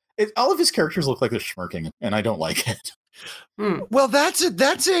just all of his characters look like they're smirking, and I don't like it. Well, that's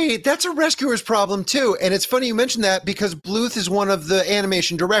a Rescuers problem too, and it's funny you mentioned that because Bluth is one of the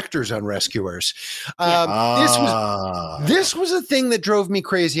animation directors on Rescuers. This was a thing that drove me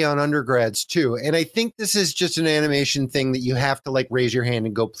crazy on undergrads too, and I think this is just an animation thing that you have to like raise your hand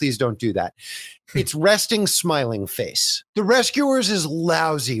and go, please don't do that. It's resting smiling face. The Rescuers is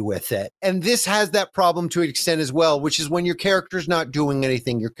lousy with it, and this has that problem to an extent as well, which is when your character's not doing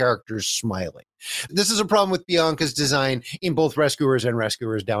anything, your character's smiling. This is a problem with Bianca's design in both Rescuers and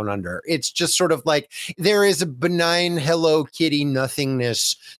Rescuers Down Under. It's just sort of like there is a benign Hello Kitty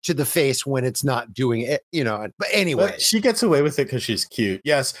nothingness to the face when it's not doing it, you know. But anyway. But she gets away with it because she's cute.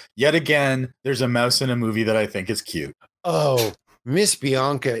 Yes, yet again, there's a mouse in a movie that I think is cute. Oh, Miss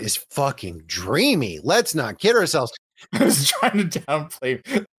Bianca is fucking dreamy. Let's not kid ourselves. I was trying to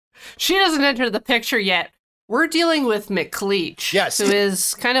downplay. She doesn't enter the picture yet. We're dealing with McLeach, yes, who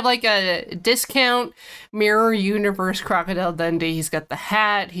is kind of like a discount Mirror Universe Crocodile Dundee. He's got the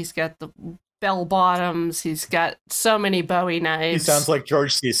hat, he's got the bell bottoms, he's got so many Bowie knives. He sounds like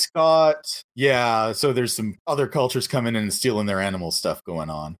George C. Scott. Yeah, so there's some other cultures coming in and stealing their animal stuff going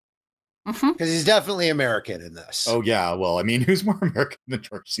on. Because he's definitely American in this. Oh, yeah. Well, I mean, who's more American than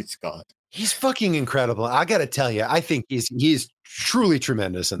George C. Scott? He's fucking incredible. I got to tell you, I think he's truly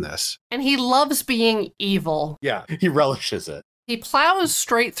tremendous in this. And he loves being evil. Yeah, he relishes it. He plows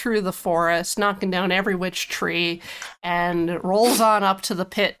straight through the forest, knocking down every witch tree, and rolls on up to the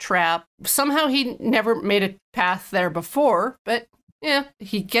pit trap. Somehow he never made a path there before, but yeah,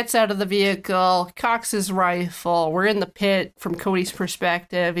 he gets out of the vehicle, cocks his rifle. We're in the pit from Cody's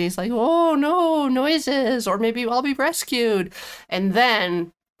perspective. He's like, oh no, noises, or maybe I'll be rescued. And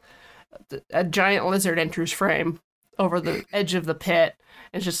then a giant lizard enters frame over the edge of the pit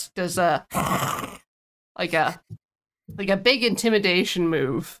and just does a big intimidation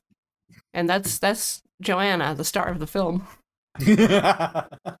move. And that's Joanna, the star of the film.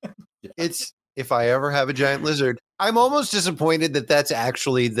 It's if I ever have a giant lizard. I'm almost disappointed that that's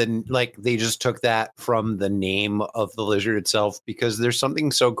actually they just took that from the name of the lizard itself, because there's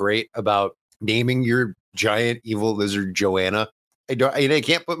something so great about naming your giant evil lizard Joanna. I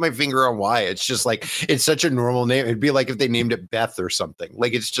can't put my finger on why. It's just like, it's such a normal name. It'd be like if they named it Beth or something.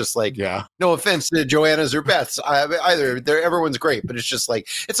 Like, it's just like, yeah. No offense to Joanna's or Beth's either. Everyone's great, but it's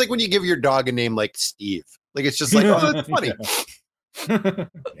like when you give your dog a name like Steve. Like, it's just like, oh, that's funny.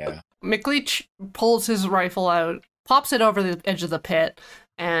 Yeah. McLeach pulls his rifle out, pops it over the edge of the pit,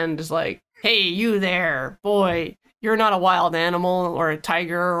 and is like, hey, you there, boy, you're not a wild animal or a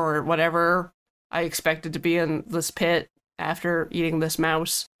tiger or whatever I expected to be in this pit after eating this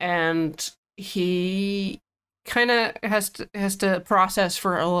mouse. And he kind of has to process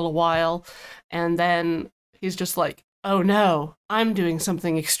for a little while, and then he's just like, oh no, I'm doing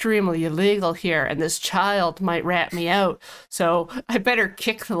something extremely illegal here, and this child might rat me out, so I better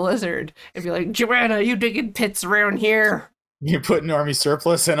kick the lizard and be like, Joanna, you digging pits around here? You putting army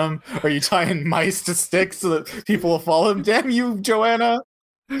surplus in them? Are you tying mice to sticks so that people will follow him? Damn you, Joanna!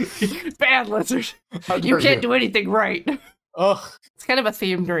 Bad lizard. How You dare can't do anything right. Ugh. It's kind of a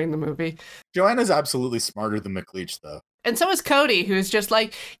theme during the movie. Joanna's absolutely smarter than McLeach, though. And so is Cody, who's just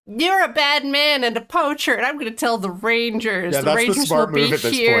like, you're a bad man and a poacher, and I'm going to tell the Rangers. Yeah, the that's Rangers the smart will be move at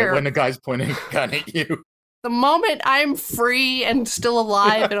this here. point when the guy's pointing a gun at you. The moment I'm free and still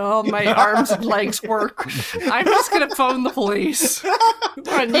alive and all my arms and legs work, I'm just going to phone the police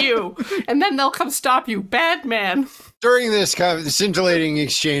on you, and then they'll come stop you. Bad man. During this kind of scintillating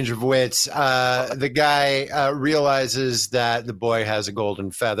exchange of wits, the guy realizes that the boy has a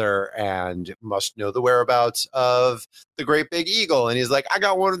golden feather and must know the whereabouts of the great big eagle. And he's like, I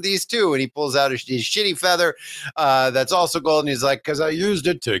got one of these too. And he pulls out his shitty feather that's also golden. He's like, because I used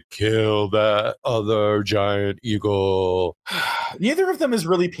it to kill that other giant eagle. Neither of them is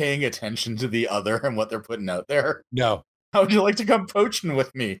really paying attention to the other and what they're putting out there. No. How would you like to come poaching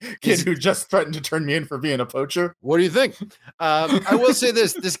with me, kid who just threatened to turn me in for being a poacher? What do you think? I will say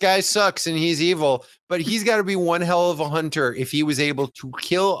this guy sucks and he's evil, but he's got to be one hell of a hunter if he was able to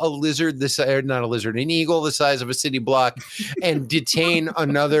kill a lizard, not a lizard, an eagle the size of a city block and detain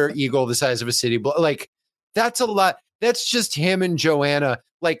another eagle the size of a city block. Like, that's a lot. That's just him and Joanna.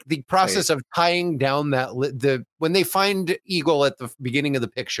 Like, the process of tying down when they find eagle at the beginning of the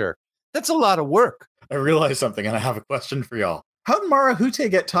picture, that's a lot of work. I realized something, and I have a question for y'all. How'd Marahute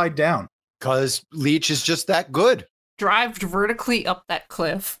get tied down? Because Leach is just that good. Drived vertically up that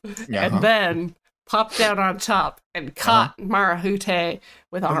cliff, Yeah. and then popped down on top and caught Marahute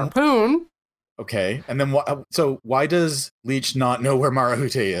with a harpoon. Okay, and then so why does Leach not know where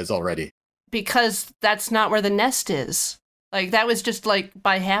Marahute is already? Because that's not where the nest is. Like, that was just like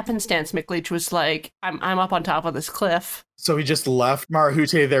by happenstance. McLeach was like, I'm up on top of this cliff. So he just left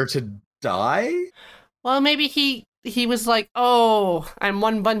Marahute there to die? Well, maybe he was like, oh, I'm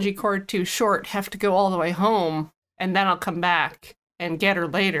one bungee cord too short, have to go all the way home, and then I'll come back and get her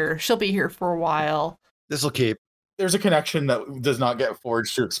later. She'll be here for a while. This'll keep. There's a connection that does not get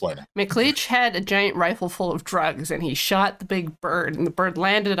forged to explain it. McLeach had a giant rifle full of drugs, and he shot the big bird, and the bird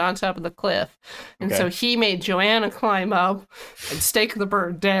landed on top of the cliff. And so he made Joanna climb up and stake the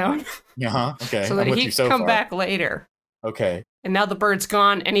bird down. Okay. So that he could come back later. Okay. And now the bird's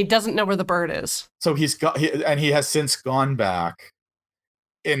gone, and he doesn't know where the bird is. So he has since gone back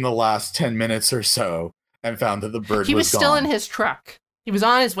in the last 10 minutes or so and found that the bird He was still gone. in his truck. He was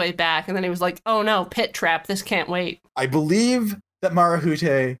on his way back, and then he was like, oh no, pit trap, this can't wait. I believe that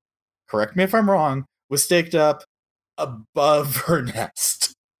Marahute, correct me if I'm wrong, was staked up above her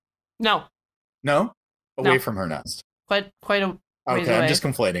nest. No. No? Away No. from her nest. Quite a ways Okay, away. I'm just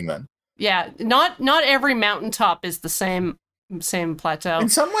conflating then. Yeah, not every mountaintop is the same plateau. In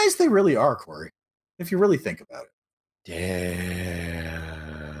some ways, they really are, Corey. If you really think about it.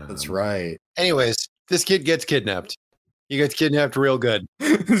 Damn. That's right. Anyways, this kid gets kidnapped. He gets kidnapped real good.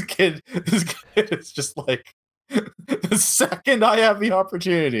 This kid is just like, the second I have the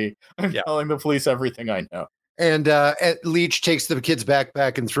opportunity, I'm telling the police everything I know. And Leach takes the kid's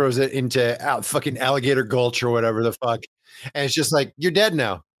backpack and throws it into fucking Alligator Gulch or whatever the fuck. And it's just like, you're dead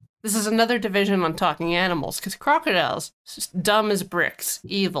now. This is another division on talking animals, because crocodiles, just dumb as bricks,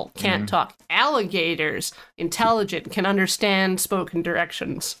 evil, can't talk. Alligators, intelligent, can understand spoken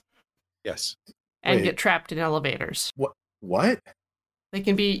directions. Yes. And get trapped in elevators. What? They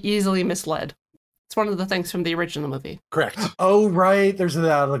can be easily misled. It's one of the things from the original movie. Correct. Oh, right. There's an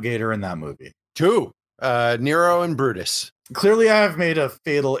alligator in that movie. Two. Nero and Brutus. Clearly, I have made a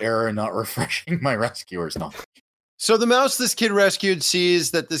fatal error in not refreshing my rescuer's knowledge. So the mouse this kid rescued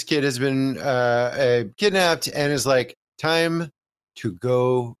sees that this kid has been kidnapped and is like, time to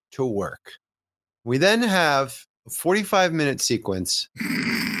go to work. We then have a 45-minute sequence.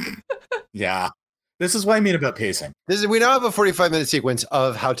 Yeah. This is what I mean about pacing. We now have a 45-minute sequence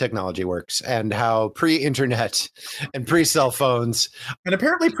of how technology works and how pre-internet and pre-cell phones and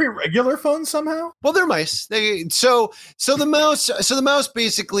apparently pre-regular phones somehow. Well, they're mice. So the mouse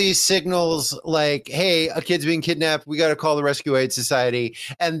basically signals like, "Hey, a kid's being kidnapped. We got to call the Rescue Aid Society,"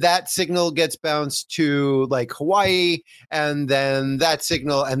 and that signal gets bounced to like Hawaii, and then that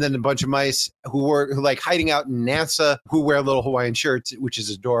signal, and then a bunch of mice who like hiding out in NASA who wear little Hawaiian shirts, which is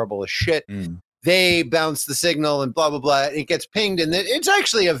adorable as shit. they bounce the signal and blah, blah, blah. And it gets pinged. And it's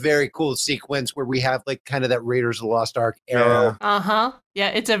actually a very cool sequence where we have like kind of that Raiders of the Lost Ark arrow. Uh-huh. Yeah,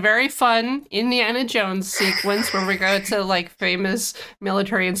 it's a very fun Indiana Jones sequence where we go to like famous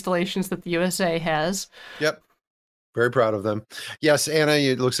military installations that the USA has. Yep. Very proud of them. Yes, Anna,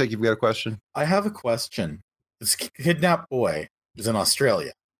 it looks like you've got a question. I have a question. This kidnapped boy is in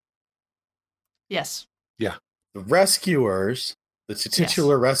Australia. Yes. Yeah. The rescuers, the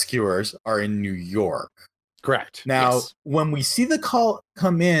titular rescuers, are in New York. Correct. Now, when we see the call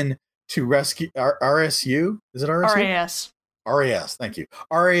come in to rescue RSU, is it RSU? RAS. RAS, thank you.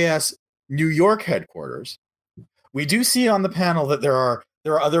 RAS New York headquarters. We do see on the panel that there are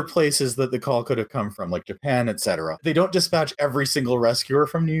other places that the call could have come from, like Japan, etc. They don't dispatch every single rescuer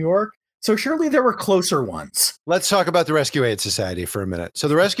from New York, so surely there were closer ones. Let's talk about the Rescue Aid Society for a minute. So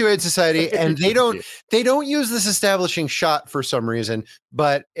the Rescue Aid Society, and they don't use this establishing shot for some reason,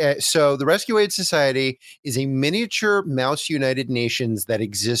 but so the Rescue Aid Society is a miniature Mouse United Nations that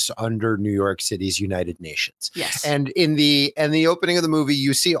exists under New York City's United Nations. Yes. And in the opening of the movie,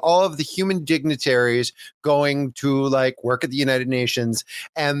 you see all of the human dignitaries going to like work at the United Nations,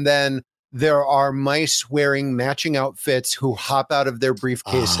 and then there are mice wearing matching outfits who hop out of their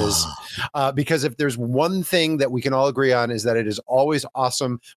briefcases because if there's one thing that we can all agree on is that it is always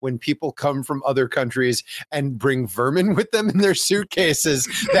awesome when people come from other countries and bring vermin with them in their suitcases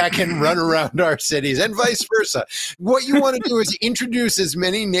that can run around our cities and vice versa. What you want to do is introduce as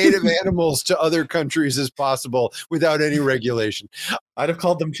many native animals to other countries as possible without any regulation. I'd have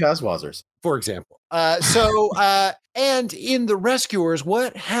called them Chazwazers, for example. And in The Rescuers,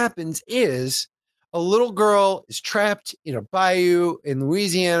 what happens is a little girl is trapped in a bayou in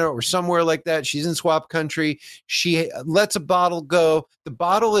Louisiana or somewhere like that. She's in swamp country. She lets a bottle go. The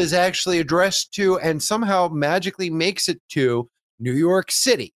bottle is actually addressed to and somehow magically makes it to New York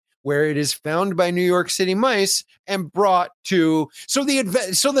City, where it is found by New York City mice and brought to. So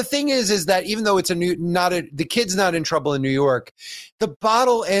the thing is that even though it's the kid's not in trouble in New York, the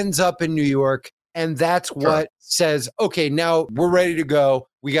bottle ends up in New York. And that's what says, okay, now we're ready to go.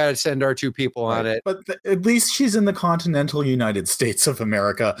 We got to send our two people on it. But at least she's in the continental United States of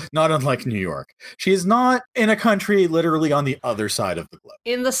America, not unlike New York. She is not in a country literally on the other side of the globe.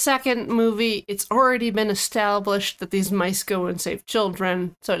 In the second movie, it's already been established that these mice go and save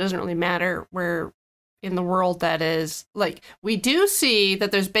children, so it doesn't really matter where in the world that is. Like, we do see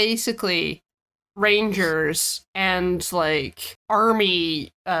that there's basically rangers and like army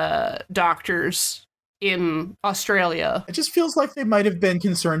doctors in Australia. It just feels like they might have been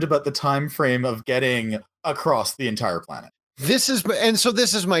concerned about the time frame of getting across the entire planet. This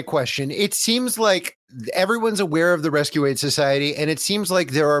is my question. It seems like everyone's aware of the Rescue Aid Society, and it seems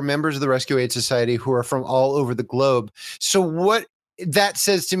like there are members of the Rescue Aid Society who are from all over the globe. So what that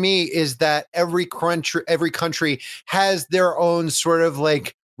says to me is that every country has their own sort of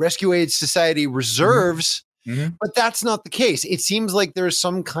like Rescue Aid Society reserves, but that's not the case. It seems like there's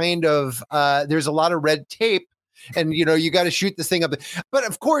some kind of there's a lot of red tape, and you got to shoot this thing up. But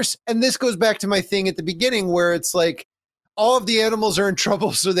of course, and this goes back to my thing at the beginning where it's like all of the animals are in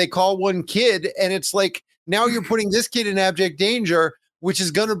trouble, so they call one kid, and it's like now you're putting this kid in abject danger, which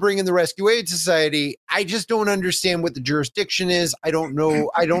is going to bring in the Rescue Aid Society. I just don't understand what the jurisdiction is. I don't know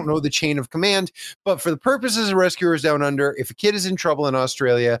the chain of command. But for the purposes of Rescuers Down Under, if a kid is in trouble in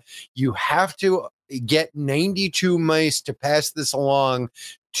Australia, you have to get 92 mice to pass this along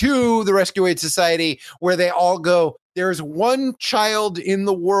to the Rescue Aid Society, where they all go, there's one child in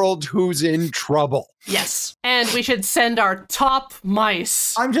the world who's in trouble. Yes. And we should send our top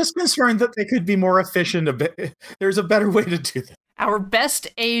mice. I'm just concerned that they could be more efficient a bit. There's a better way to do this. Our best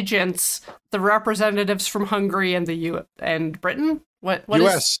agents, the representatives from Hungary and and Britain. What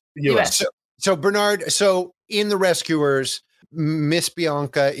US. US. So Bernard. So in the Rescuers, Miss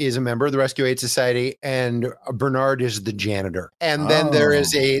Bianca is a member of the Rescue Aid Society, and Bernard is the janitor. And then there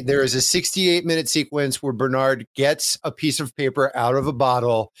is a 68-minute sequence where Bernard gets a piece of paper out of a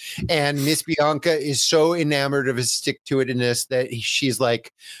bottle, and Miss Bianca is so enamored of his stick-to-itiveness that she's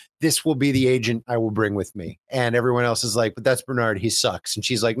like, this will be the agent I will bring with me. And everyone else is like, but that's Bernard. He sucks. And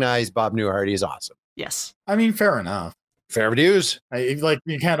she's like, nah, he's Bob Newhart. He's awesome. Yes. I mean, fair enough. Fair dues.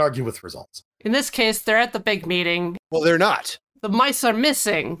 You can't argue with results. In this case, they're at the big meeting. Well, they're not. The mice are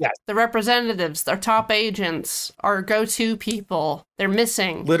missing. Yes. The representatives, our top agents, our go-to people, they're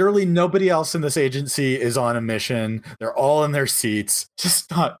missing. Literally nobody else in this agency is on a mission. They're all in their seats. Just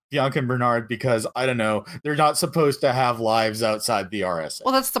not Bianca and Bernard because, I don't know, they're not supposed to have lives outside the RSA.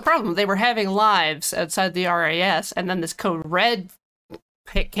 Well, that's the problem. They were having lives outside the RAS, and then this Code Red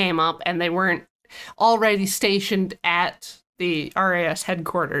came up, and they weren't already stationed at the RAS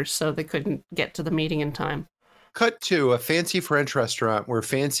headquarters, so they couldn't get to the meeting in time. Cut to a fancy French restaurant where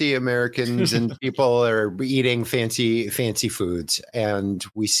fancy Americans and people are eating fancy foods. And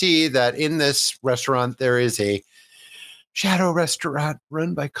we see that in this restaurant, there is a shadow restaurant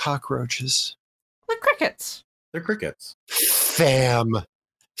run by cockroaches. Like crickets. They're crickets. Fam.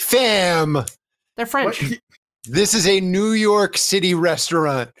 They're French. What? This is a New York City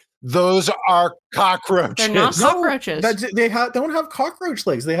restaurant. Those are cockroaches. They're not cockroaches. They don't have cockroach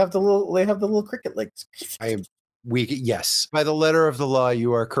legs. They have the little cricket legs. Yes, by the letter of the law,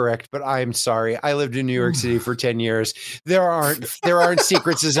 you are correct. But I'm sorry. I lived in New York City for 10 years. There aren't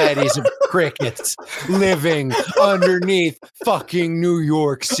secret societies of crickets living underneath fucking New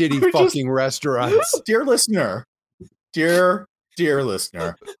York City restaurants. Dear listener,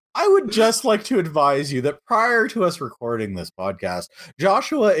 I would just like to advise you that prior to us recording this podcast,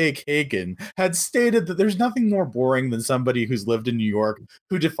 Joshua A. Kagan had stated that there's nothing more boring than somebody who's lived in New York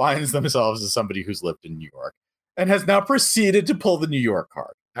who defines themselves as somebody who's lived in New York, and has now proceeded to pull the New York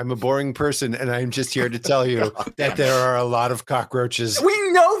card. I'm a boring person, and I'm just here to tell you that there are a lot of cockroaches.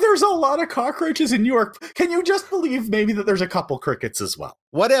 We know there's a lot of cockroaches in New York. Can you just believe maybe that there's a couple crickets as well?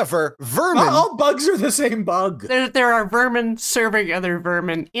 Whatever. Vermin. Not all bugs are the same bug. There are vermin serving other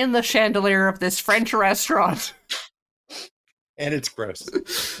vermin in the chandelier of this French restaurant. And it's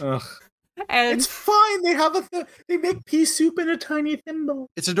gross. Ugh. And It's fine. They make pea soup in a tiny thimble.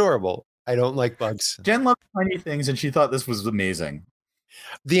 It's adorable. I don't like bugs. Jen loves tiny things, and she thought this was amazing.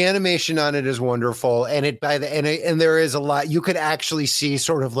 The animation on it is wonderful, and there is a lot. You could actually see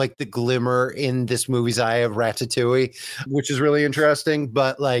sort of like the glimmer in this movie's eye of Ratatouille, which is really interesting.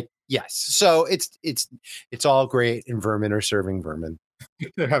 But like, yes, so it's all great, and vermin are serving vermin.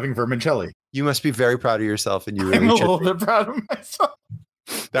 They're having vermicelli. You must be very proud of yourself, and you I'm a really little bit proud of myself.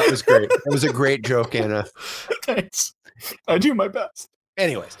 That was great. That was a great joke, Anna. Thanks. I do my best.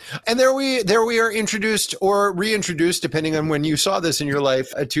 Anyways, and there we are introduced or reintroduced, depending on when you saw this in your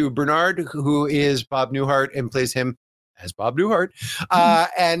life, to Bernard, who is Bob Newhart and plays him as Bob Newhart,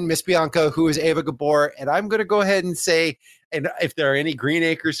 and Miss Bianca, who is Ava Gabor. And I'm going to go ahead and say, and if there are any Green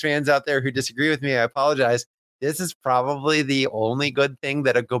Acres fans out there who disagree with me, I apologize. This is probably the only good thing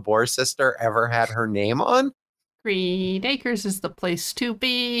that a Gabor sister ever had her name on. Green Acres is the place to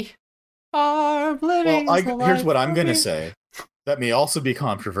be. Farm living. Well, here's what I'm going to say. That may also be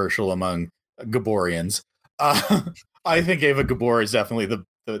controversial among Gaborians. I think Ava Gabor is definitely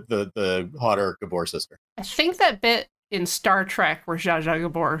the hotter Gabor sister. I think that bit in Star Trek where Zsa Zsa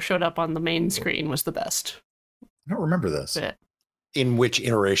Gabor showed up on the main screen was the best I don't remember this. bit. In which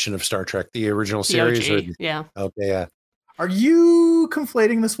iteration of Star Trek? The original series? The OG, yeah. Okay, yeah. Are you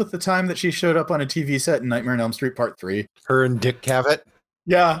conflating this with the time that she showed up on a TV set in Nightmare on Elm Street Part 3? Her and Dick Cavett.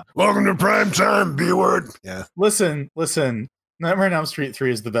 Yeah. Welcome to prime time, B-word. Yeah. Listen. Nightmare on Elm Street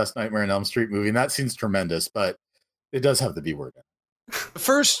 3 is the best Nightmare on Elm Street movie, and that seems tremendous, but it does have the B word in it.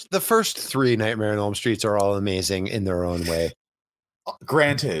 The first three Nightmare on Elm Streets are all amazing in their own way.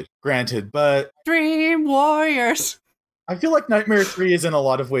 Granted, but Dream Warriors. I feel like Nightmare 3 is in a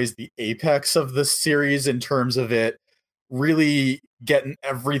lot of ways the apex of the series in terms of it really getting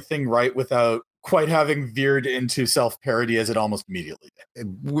everything right without quite having veered into self-parody as it almost immediately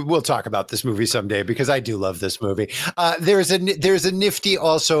did. We'll talk about this movie someday because I do love this movie. There's a nifty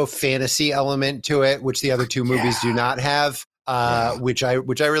also fantasy element to it, which the other two movies do not have. Which I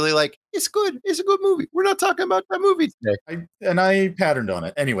really like. It's good. It's a good movie. We're not talking about that movie today. I patterned on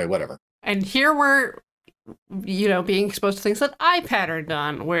it. Anyway, whatever. And here we're, being exposed to things that I patterned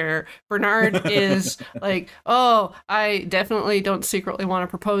on, where Bernard is like, oh, I definitely don't secretly want to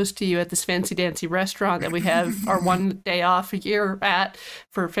propose to you at this fancy dancy restaurant that we have our one day off a year at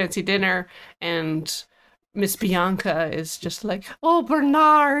for fancy dinner. And Miss Bianca is just like, oh,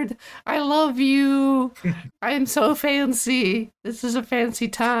 Bernard, I love you. I am so fancy. This is a fancy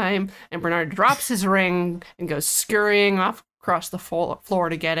time. And Bernard drops his ring and goes scurrying off across the floor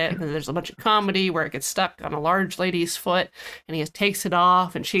to get it. And then there's a bunch of comedy where it gets stuck on a large lady's foot and he takes it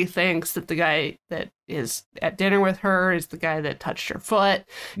off, and she thinks that the guy that is at dinner with her is the guy that touched her foot.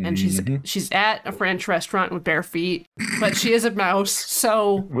 And she's at a French restaurant with bare feet, but she is a mouse,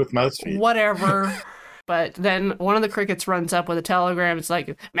 so with mouse feet. Whatever. But then one of the crickets runs up with a telegram. It's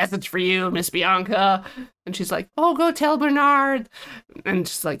like, message for you, Miss Bianca. And she's like, oh, go tell Bernard. And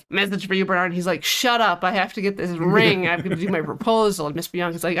she's like, message for you, Bernard. And he's like, shut up. I have to get this ring. I'm going to do my proposal. And Miss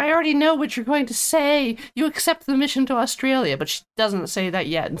Bianca's like, I already know what you're going to say. You accept the mission to Australia. But she doesn't say that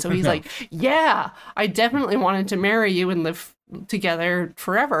yet. And so he's like, yeah, I definitely wanted to marry you and live together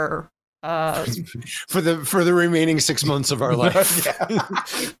forever. For the remaining 6 months of our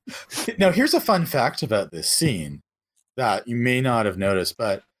life. Now, here's a fun fact about this scene that you may not have noticed,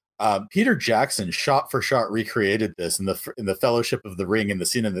 but Peter Jackson shot for shot recreated this in the Fellowship of the Ring in the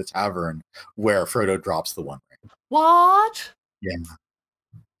scene in the tavern where Frodo drops the One Ring. What? Yeah,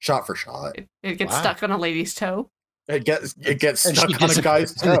 shot for shot. It gets stuck on a lady's toe. It gets stuck on a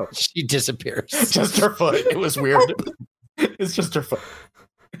guy's toe. She disappears. Just her foot. It was weird. It's just her foot.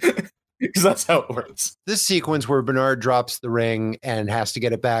 Because that's how it works. This sequence where Bernard drops the ring and has to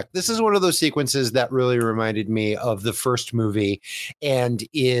get it back. This is one of those sequences that really reminded me of the first movie and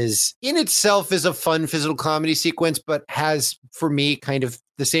is in itself is a fun physical comedy sequence, but has for me kind of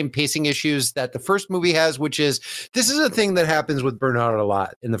the same pacing issues that the first movie has, which is this is a thing that happens with Bernard a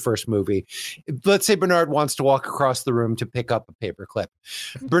lot in the first movie. Let's say Bernard wants to walk across the room to pick up a paperclip.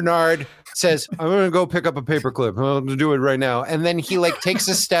 Bernard says, I'm going to go pick up a paperclip. I'm going to do it right now. And then he like takes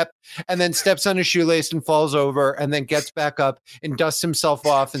a step and then steps on his shoelace and falls over and then gets back up and dusts himself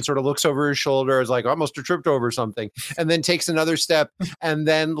off and sort of looks over his shoulder as like, I must have tripped over something. And then takes another step and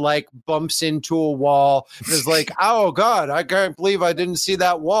then like bumps into a wall and is like, oh God, I can't believe I didn't see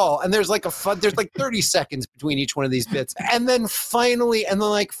that wall. And there's like there's like 30 seconds between each one of these bits. And then finally, and then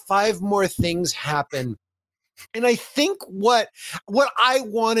like 5 more things happen. And I think what I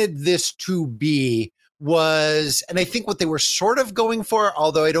wanted this to be was, and I think what they were sort of going for,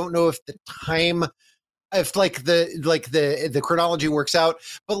 although I don't know if the time, if the chronology works out,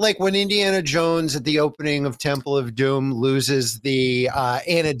 but like when Indiana Jones at the opening of Temple of Doom loses the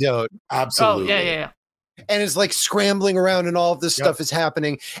antidote. Absolutely. Oh, yeah. And is like scrambling around and all of this stuff is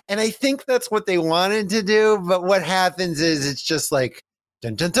happening. And I think that's what they wanted to do. But what happens is it's just like,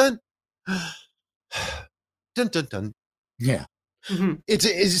 dun, dun, dun, dun, dun, dun. Yeah. Mm-hmm.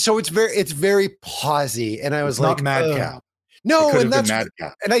 It's very pausy. And I was it's like, not madcap. No, and that's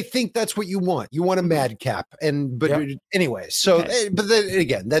and I think that's what you want. You want a madcap, anyway. So, but then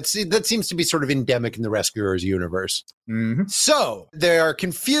again, that seems to be sort of endemic in the Rescuers universe. Mm-hmm. So they are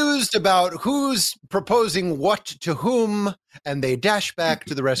confused about who's proposing what to whom, and they dash back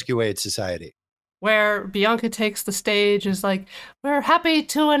to the Rescue Aid Society, where Bianca takes the stage is like, we're happy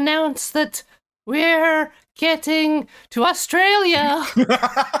to announce that we're getting to Australia.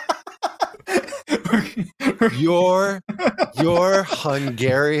 Your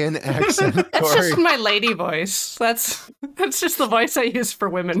Hungarian accent. That's just my lady voice. That's just the voice I use for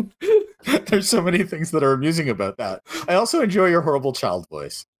women. There's so many things that are amusing about that. I also enjoy your horrible child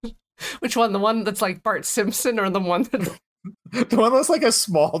voice. Which one? The one that's like Bart Simpson, or the one that... The one that's like a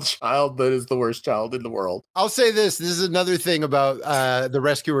small child that is the worst child in the world. I'll say this. This is another thing about The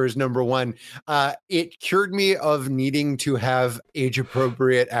Rescuers #1. It cured me of needing to have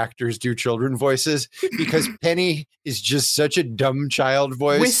age-appropriate actors do children voices because Penny is just such a dumb child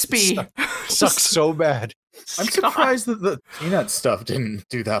voice. Wispy. Sucks so bad. I'm surprised that the Peanut stuff didn't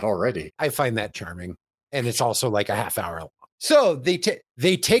do that already. I find that charming. And it's also like a half hour long. So they take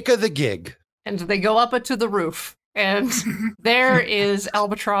the gig. And they go up to the roof. And there is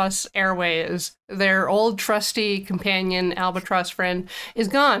Albatross Airways. Their old trusty companion, Albatross friend, is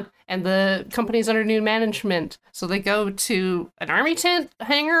gone. And the company's under new management. So they go to an army tent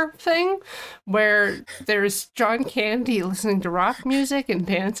hangar thing where there's John Candy listening to rock music and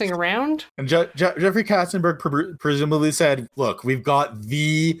dancing around. And Jeffrey Katzenberg presumably said, look, we've got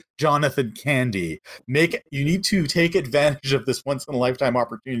the Jonathan Candy. You need to take advantage of this once-in-a-lifetime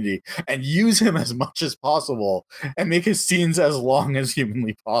opportunity and use him as much as possible and make his scenes as long as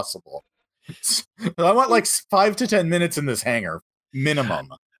humanly possible. I want like 5 to 10 minutes in this hangar,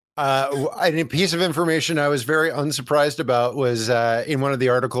 minimum. A piece of information I was very unsurprised about was in one of the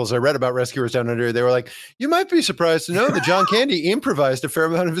articles I read about Rescuers Down Under. They were like, you might be surprised to know that John Candy improvised a fair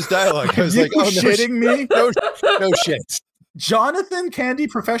amount of his dialogue. I was like, oh, shitting me? No shit. Jonathan Candy,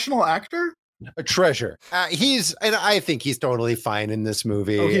 professional actor? A treasure. I think he's totally fine in this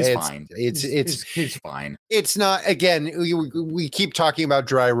movie. Oh, he's fine. He's fine. It's not, again, we keep talking about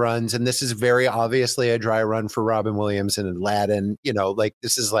dry runs, and this is very obviously a dry run for Robin Williams and Aladdin. You know, like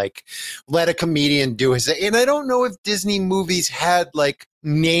this is like, let a comedian do his, and I don't know if Disney movies had like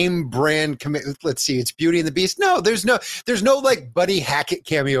name brand let's see, it's Beauty and the Beast. No, there's no like Buddy Hackett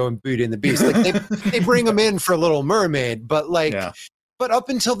cameo in Beauty and the Beast. Like they bring him in for Little Mermaid, but like, but up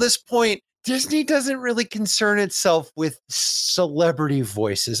until this point, Disney doesn't really concern itself with celebrity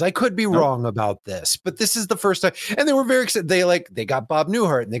voices. I could be wrong about this, but this is the first time, and they were very excited. They got Bob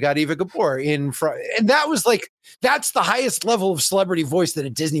Newhart and they got Eva Gabor in front, and that was like, that's the highest level of celebrity voice that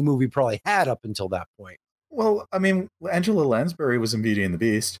a Disney movie probably had up until that point. Well, I mean, Angela Lansbury was in Beauty and the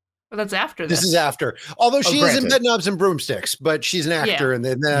Beast. But that's after this. This is after. Although she is in Bedknobs and Broomsticks, but she's an actor, and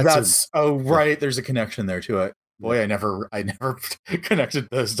then that's right. There's a connection there to it. Boy, I never connected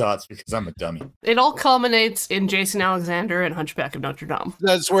those dots because I'm a dummy. It all culminates in Jason Alexander and Hunchback of Notre Dame.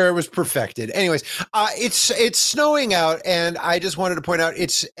 That's where it was perfected. Anyways, it's snowing out, and I just wanted to point out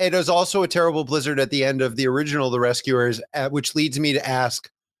it is also a terrible blizzard at the end of the original The Rescuers, which leads me to ask,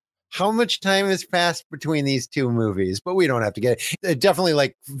 how much time has passed between these two movies? But we don't have to get it. Definitely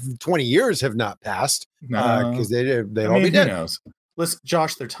like 20 years have not passed because they'd all be dead. Who knows?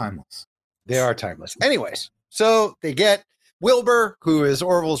 Josh, they're timeless. They are timeless. Anyways, so they get Wilbur, who is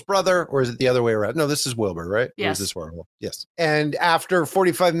Orville's brother, or is it the other way around? No, this is Wilbur, right? Yes. Or is this Orville? Yes. And after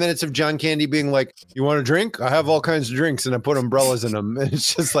 45 minutes of John Candy being like, "You want a drink? I have all kinds of drinks, and I put umbrellas in them." And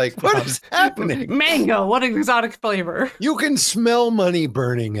it's just like, what is happening? Mango, what an exotic flavor. You can smell money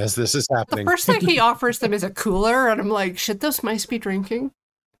burning as this is The happening. first thing he offers them is a cooler, and I'm like, should those mice be drinking?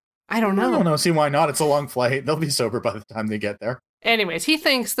 I don't know. I don't know. See, why not? It's a long flight. They'll be sober by the time they get there. Anyways, he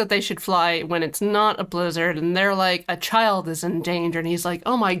thinks that they should fly when it's not a blizzard, and they're like, a child is in danger, and he's like,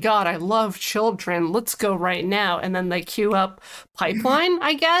 oh my god, I love children, let's go right now. And then they queue up Pipeline,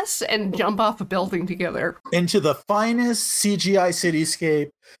 I guess, and jump off a building together. Into the finest CGI cityscape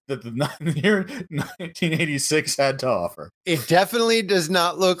that the year 1986 had to offer. It definitely does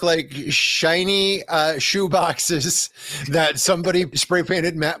not look like shiny shoe boxes that somebody spray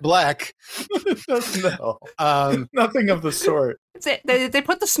painted matte black. No, nothing of the sort. They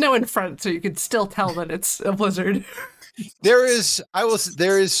put the snow in front so you can still tell that it's a blizzard. There is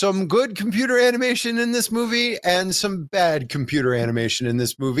some good computer animation in this movie and some bad computer animation in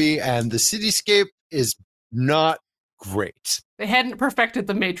this movie, and the cityscape is not great. They hadn't perfected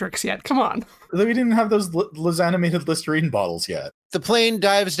the Matrix yet. Come on. We didn't have those animated Listerine bottles yet. The plane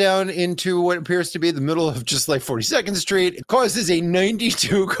dives down into what appears to be the middle of just like 42nd Street. It causes a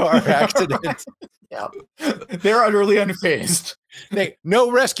 92 car accident. Yeah, they're utterly unfazed.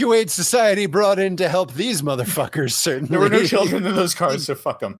 No rescue aid society brought in to help these motherfuckers, certainly. There were no children in those cars, so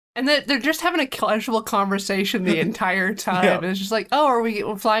fuck them. And they're just having a casual conversation the entire time. Yeah. It's just like, oh, are we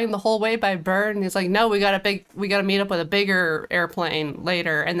flying the whole way by bird? And he's like, no, we got to meet up with a bigger airplane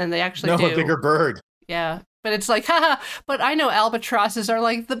later. And then they actually do. A bigger bird. Yeah. But it's like, haha, but I know albatrosses are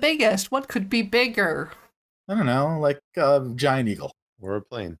like the biggest. What could be bigger? I don't know, like a giant eagle. Or a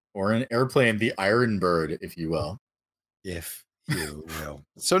plane. Or an airplane, the Iron Bird, if you will. If you will.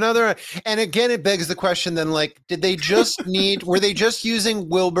 So now and again, it begs the question then, like, were they just using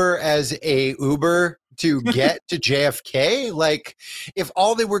Wilbur as a Uber to get to JFK? Like, if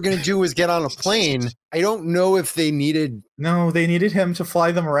all they were going to do was get on a plane, I don't know if they needed... No, they needed him to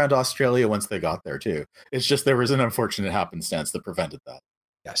fly them around Australia once they got there, too. It's just there was an unfortunate happenstance that prevented that.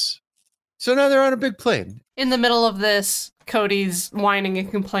 Yes. So now they're on a big plane. In the middle of this, Cody's whining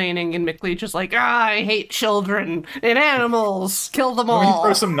and complaining, and McLeach is like, I hate children and animals. Kill them all. Let me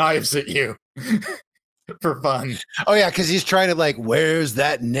throw some knives at you. For fun. Oh, yeah, because he's trying to, like, where's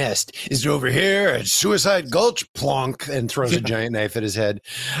that nest? Is it over here at Suicide Gulch? Plonk, and throws a giant knife at his head.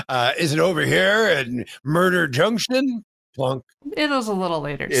 Is it over here at Murder Junction? Plonk. It was a little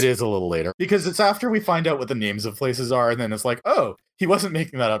later. It is a little later. Because it's after we find out what the names of places are, and then it's like, oh, he wasn't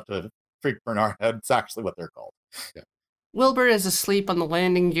making that up to freak Bernard. It's actually what they're called. Yeah. Wilbur is asleep on the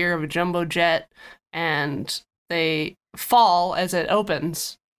landing gear of a jumbo jet, and they fall as it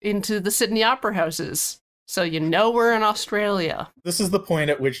opens into the Sydney Opera Houses. So you know we're in Australia. This is the point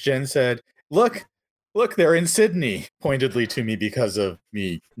at which Jen said, look, they're in Sydney, pointedly to me because of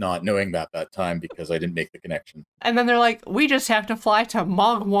me not knowing that time because I didn't make the connection. And then they're like, we just have to fly to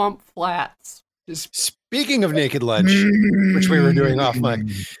Mugwump Flats. Speaking of Naked Lunch, which we were doing off mic,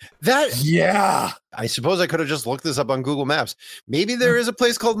 yeah, I suppose I could have just looked this up on Google Maps. Maybe there is a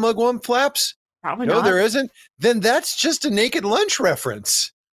place called Mugwump Flaps. Probably no, not. there isn't. Then that's just a Naked Lunch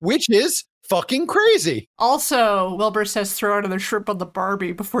reference, which is fucking crazy. Also, Wilbur says throw another shrimp on the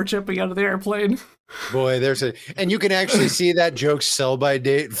Barbie before jumping out of the airplane. Boy, and you can actually see that joke's sell-by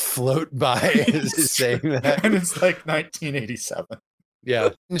date float by as he's saying that. And it's like 1987. Yeah.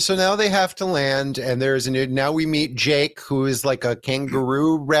 So now they have to land, and now we meet Jake, who is like a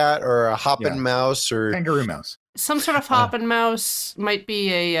kangaroo rat or a hopping mouse or kangaroo mouse. Some sort of hopping mouse, might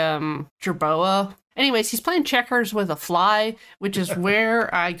be a jerboa. Anyways, he's playing checkers with a fly, which is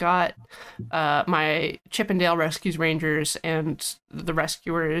where I got my Chippendale Rescues Rangers and the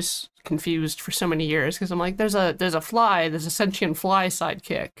Rescuers confused for so many years, because I'm like, there's a fly, there's a sentient fly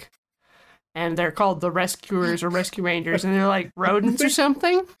sidekick. And they're called the Rescuers or Rescue Rangers, and they're like rodents or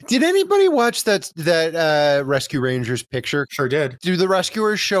something. Did anybody watch that Rescue Rangers picture? Sure did. Do the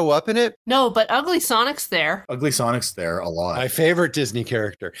Rescuers show up in it? No, but Ugly Sonic's there. Ugly Sonic's there a lot. My favorite Disney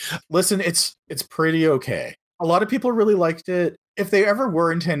character. Listen, it's pretty okay. A lot of people really liked it. if they ever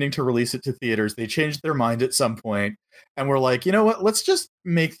were intending to release it to theaters, they changed their mind at some point and were like, you know what? Let's just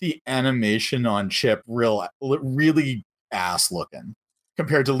make the animation on Chip really ass looking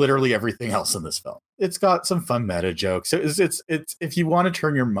compared to literally everything else in this film. It's got some fun meta jokes. It's if you want to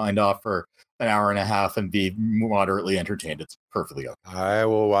turn your mind off for an hour and a half and be moderately entertained, it's perfectly okay. I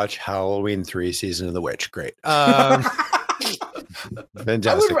will watch Halloween 3 Season of the Witch. Great.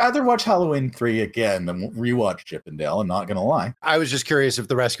 Fantastic. I would rather watch Halloween 3 again than rewatch Chip and Dale. I'm not going to lie. I was just curious if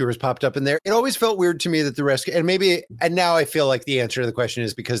the Rescuers popped up in there. It always felt weird to me that the Rescue, and now I feel like the answer to the question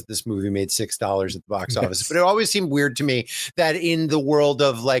is because this movie made $6 at the box office. But it always seemed weird to me that in the world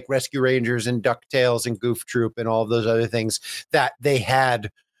of like Rescue Rangers and DuckTales and Goof Troop and all of those other things, that they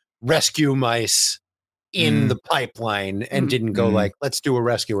had rescue mice in the pipeline and didn't go like, let's do a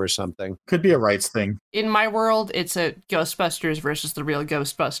rescue or something. Could be a rights thing. In my world, it's a Ghostbusters versus the real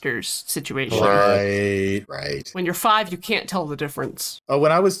Ghostbusters situation. Right. When you're 5, you can't tell the difference.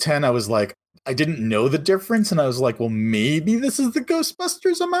 When I was 10, I was like, I didn't know the difference. And I was like, well, maybe this is the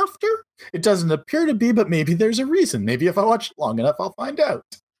Ghostbusters I'm after. It doesn't appear to be, but maybe there's a reason. Maybe if I watch it long enough, I'll find out.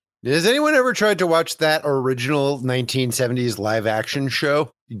 Has anyone ever tried to watch that original 1970s live action show?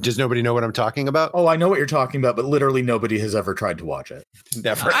 Does nobody know what I'm talking about? Oh, I know what you're talking about, but literally nobody has ever tried to watch it.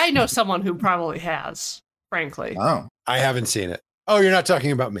 Never. I know someone who probably has, frankly. Oh. I haven't seen it. Oh, you're not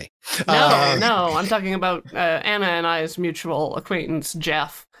talking about me. No, I'm talking about Anna and I's mutual acquaintance,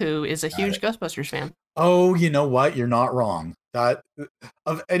 Jeff, who is a huge Ghostbusters fan. Oh, you know what? You're not wrong. That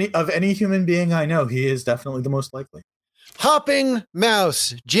of any human being I know, he is definitely the most likely. Hopping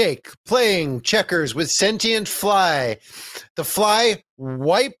mouse, Jake, playing checkers with sentient fly. The fly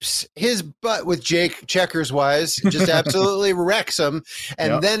wipes his butt with Jake checkers wise, just absolutely wrecks him.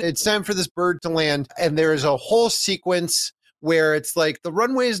 And then it's time for this bird to land. And there is a whole sequence where it's like the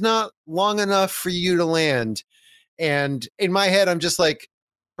runway is not long enough for you to land. And in my head, I'm just like,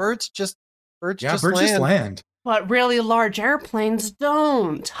 birds just land. But really large airplanes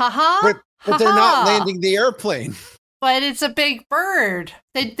don't. Haha. But they're not landing the airplane. But it's a big bird.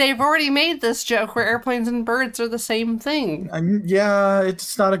 They've already made this joke where airplanes and birds are the same thing. Yeah,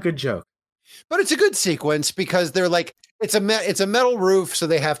 it's not a good joke. But it's a good sequence because they're like, it's a metal roof, so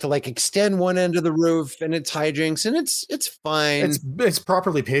they have to like extend one end of the roof, and it's hijinks, and it's fine. It's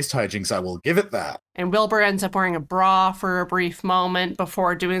properly paced hijinks, I will give it that. And Wilbur ends up wearing a bra for a brief moment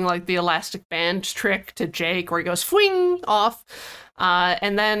before doing like the elastic band trick to Jake, where he goes fwing off,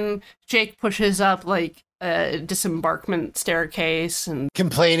 and then Jake pushes up like a disembarkment staircase and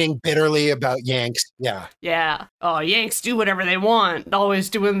complaining bitterly about Yanks. Yeah. Oh, Yanks do whatever they want, always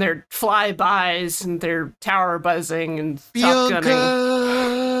doing their flybys and their tower buzzing and top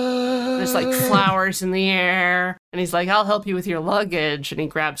gunning. There's like flowers in the air, and he's like, I'll help you with your luggage, and he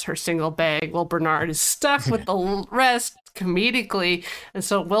grabs her single bag. Well, Bernard is stuck with the rest comedically, and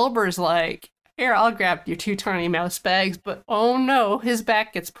so Wilbur's like, here, I'll grab your 2 tiny mouse bags, but oh no, his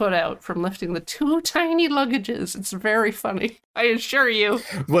back gets put out from lifting the 2 tiny luggages. It's very funny, I assure you.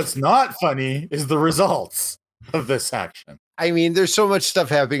 What's not funny is the results of this action. I mean, there's so much stuff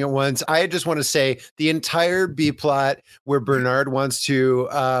happening at once. I just want to say the entire B plot where Bernard wants to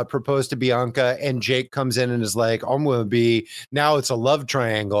propose to Bianca and Jake comes in and is like, I'm going to be, now it's a love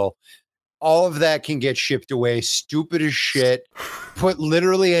triangle. All of that can get shipped away. Stupid as shit. Put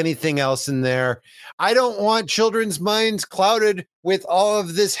literally anything else in there. I don't want children's minds clouded with all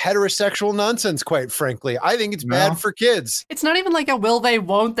of this heterosexual nonsense, quite frankly. I think it's bad for kids. It's not even like a will they,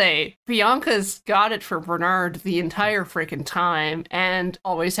 won't they. Bianca's got it for Bernard the entire freaking time and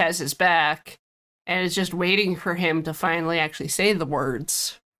always has his back and is just waiting for him to finally actually say the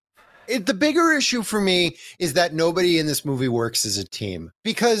words. The bigger issue for me is that nobody in this movie works as a team,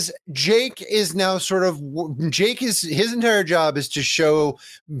 because Jake is now his entire job is to show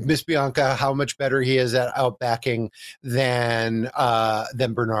Miss Bianca how much better he is at outbacking than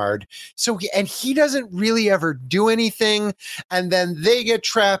Bernard. So he doesn't really ever do anything. And then they get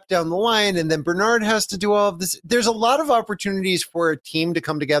trapped down the line, and then Bernard has to do all of this. There's a lot of opportunities for a team to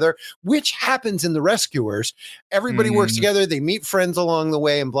come together, which happens in The Rescuers. Everybody works together. They meet friends along the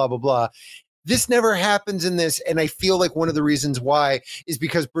way and blah, blah, blah. This never happens in this, and I feel like one of the reasons why is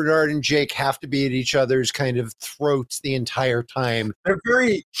because Bernard and Jake have to be at each other's kind of throats the entire time. They're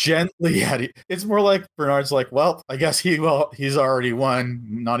very gently at it. It's more like Bernard's like, well, I guess he's already won.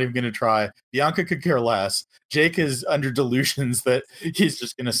 Not even going to try. Bianca could care less. Jake is under delusions that he's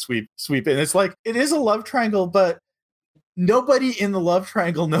just going to sweep in. It's like, it is a love triangle, but nobody in the love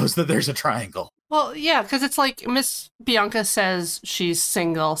triangle knows that there's a triangle. Well, yeah, because it's like Miss Bianca says she's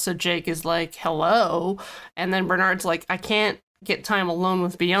single, so Jake is like, hello. And then Bernard's like, I can't get time alone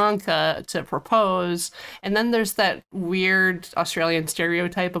with Bianca to propose. And then there's that weird Australian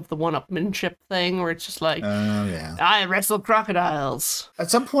stereotype of the one-upmanship thing where it's just like, Oh yeah. I wrestle crocodiles. At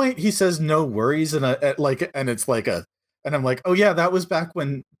some point, he says no worries, and it's like and I'm like, oh yeah, that was back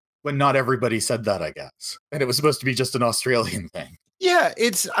when not everybody said that, I guess, and it was supposed to be just an Australian thing. Yeah,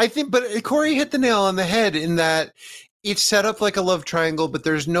 I think, but Corey hit the nail on the head in that it's set up like a love triangle, but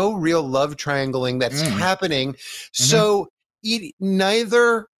there's no real love triangling that's happening. So it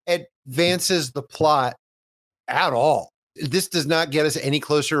neither advances the plot at all. This does not get us any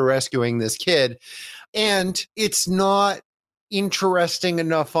closer to rescuing this kid. And it's not interesting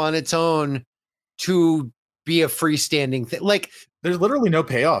enough on its own to be a freestanding thing. Like, there's literally no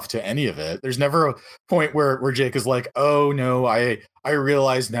payoff to any of it. There's never a point where Jake is like, oh no, I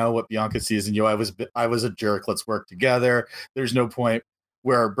realize now what Bianca sees in you. I was a jerk. Let's work together. There's no point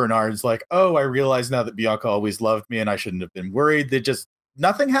where Bernard's like, oh, I realize now that Bianca always loved me and I shouldn't have been worried.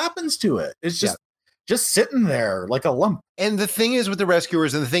 Nothing happens to it. It's just sitting there like a lump. And the thing is with the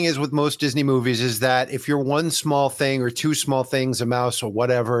Rescuers, and the thing is with most Disney movies, is that if you're one small thing or two small things, a mouse or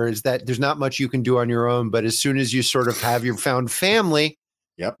whatever, is that there's not much you can do on your own. But as soon as you sort of have your found family,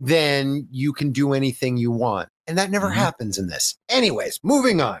 then you can do anything you want. And that never happens in this. Anyways,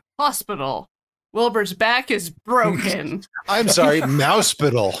 moving on. Hospital. Wilbur's back is broken. I'm sorry,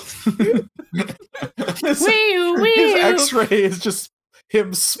 Mousepital. His X-ray is just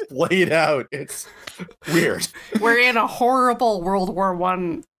him splayed out. It's weird. We're in a horrible World War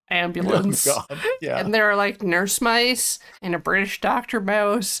I ambulance. Oh, God. Yeah. And there are like nurse mice and a British doctor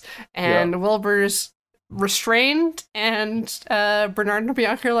mouse, and Wilbur's restrained, and Bernard and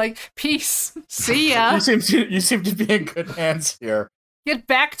Bianca are like, peace, see ya. You seem to be in good hands here. Get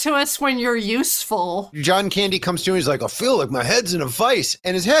back to us when you're useful. John Candy comes to him. He's like, I feel like my head's in a vice.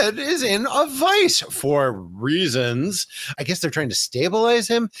 And his head is in a vice for reasons. I guess they're trying to stabilize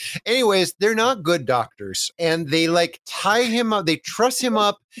him. Anyways, they're not good doctors. And they like tie him up. They truss him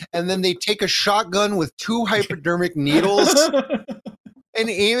up. And then they take a shotgun with 2 hypodermic needles and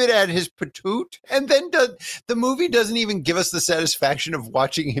aim it at his patoot. And then the movie doesn't even give us the satisfaction of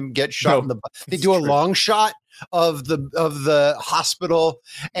watching him get shot in the butt. They do a long shot of the hospital,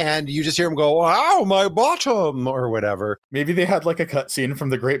 and you just hear him go, "Ow, my bottom," or whatever. Maybe they had like a cut scene from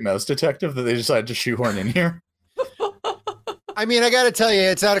The Great Mouse Detective that they decided to shoehorn in here. I mean, I got to tell you,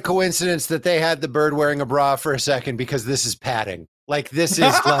 it's not a coincidence that they had the bird wearing a bra for a second, because this is padding. Like, this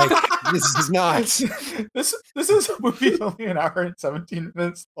is like, this is not. This is a movie only an hour and 17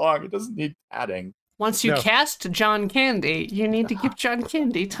 minutes long. It doesn't need padding. Once you cast John Candy, you need to give John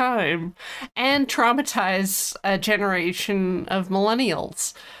Candy time and traumatize a generation of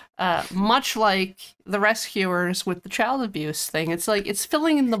millennials. Much like the Rescuers with the child abuse thing. It's like, it's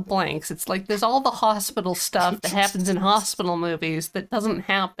filling in the blanks. It's like there's all the hospital stuff that happens in hospital movies that doesn't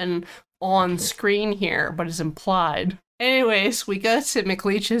happen on screen here, but is implied. Anyways, we go to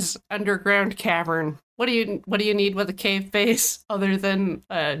McLeach's underground cavern. What do you need with a cave base other than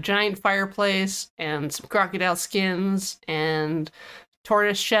a giant fireplace and some crocodile skins and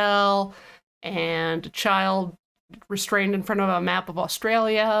tortoise shell and a child restrained in front of a map of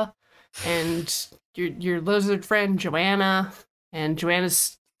Australia and your lizard friend Joanna, and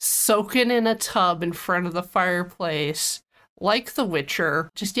Joanna's soaking in a tub in front of the fireplace like The Witcher.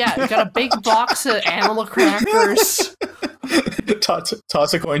 Just you got a big box of animal crackers.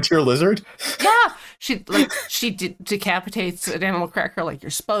 Toss a coin to your lizard. Yeah, she decapitates an animal cracker like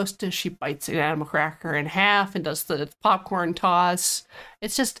you're supposed to. She bites an animal cracker in half and does the popcorn toss.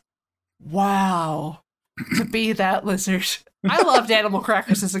 It's just, wow, to be that lizard. I loved animal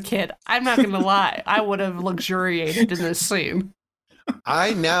crackers as a kid. I'm not gonna lie, I would have luxuriated in this scene.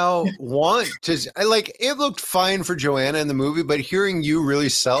 I now want to, it looked fine for Joanna in the movie, but hearing you really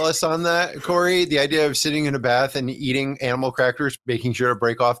sell us on that, Corey, the idea of sitting in a bath and eating animal crackers, making sure to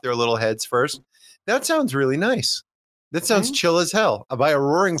break off their little heads first, that sounds really nice. That sounds chill as hell. By a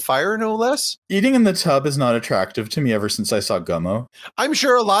roaring fire, no less. Eating in the tub is not attractive to me ever since I saw Gummo. I'm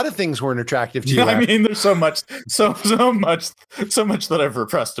sure a lot of things weren't attractive to you. I mean, there's so much that I've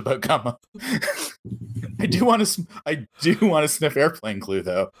repressed about Gummo. I do want to sniff airplane glue,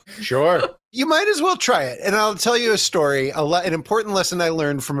 though. Sure. You might as well try it. And I'll tell you a story, an important lesson I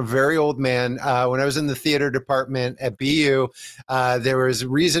learned from a very old man. When I was in the theater department at BU, there was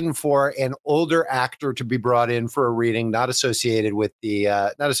reason for an older actor to be brought in for a reading, not associated with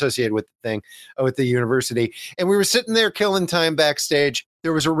the university. And we were sitting there killing time backstage.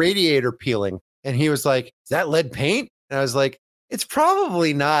 There was a radiator peeling, and he was like, "Is that lead paint?" And I was like, "It's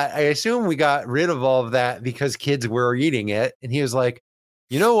probably not. I assume we got rid of all of that because kids were eating it." And he was like,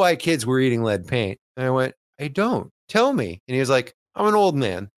 "You know why kids were eating lead paint?" And I went, "I don't. tell me. And he was like, I'm an old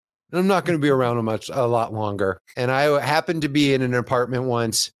man and I'm not going to be around a lot longer. And I happened to be in an apartment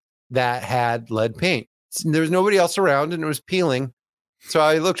once that had lead paint. There was nobody else around and it was peeling. So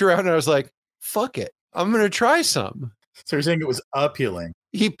I looked around and I was like, fuck it. I'm going to try some. So you're saying it was appealing?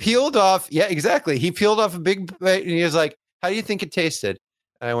 He peeled off. Yeah, exactly. He peeled off a big bite and he was like, how do you think it tasted?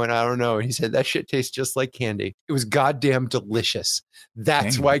 And I went, I don't know. And he said, that shit tastes just like candy. It was goddamn delicious.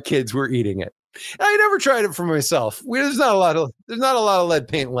 That's why kids were eating it. I never tried it for myself. There's not a lot of lead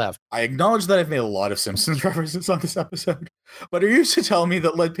paint left. I acknowledge that I've made a lot of Simpsons references on this episode, but are you to tell me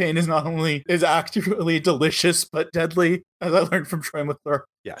that lead paint is actually delicious but deadly, as I learned from Troy McClure?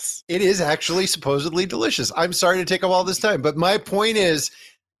 Yes, it is actually supposedly delicious. I'm sorry to take up all this time, but my point is,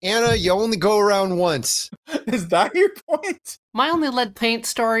 Anna, you only go around once. Is that your point? My only lead paint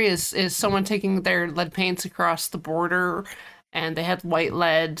story is someone taking their lead paints across the border, and they had white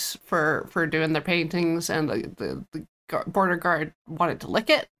lead for doing their paintings, and the border guard wanted to lick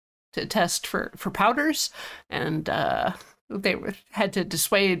it to test for powders, and they had to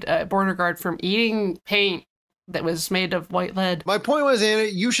dissuade a border guard from eating paint that was made of white lead. My point was, Anna,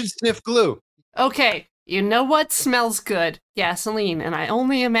 you should sniff glue. Okay, you know what smells good? Gasoline, and I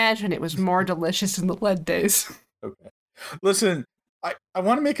only imagine it was more delicious in the lead days. Okay. Listen, I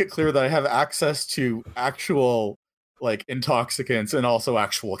want to make it clear that I have access to actual intoxicants and also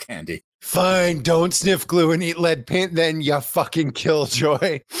actual candy. Fine, don't sniff glue and eat lead paint, then you fucking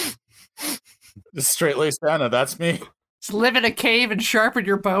killjoy. Just straight-laced Anna, that's me. Just live in a cave and sharpen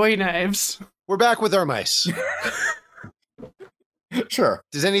your Bowie knives. We're back with our mice. Sure.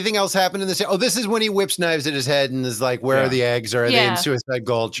 Does anything else happen in this? Oh, this is when he whips knives at his head and is like, where are the eggs? Or are they in Suicide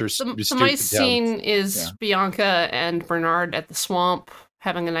Gulch? Or the mice scene is Bianca and Bernard at the swamp,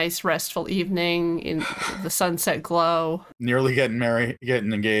 having a nice restful evening in the sunset glow. Nearly getting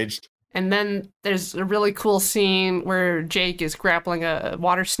engaged. And then there's a really cool scene where Jake is grappling a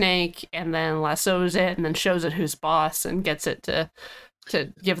water snake and then lassos it and then shows it who's boss and gets it to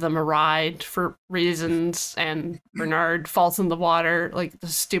give them a ride for reasons, and Bernard falls in the water like the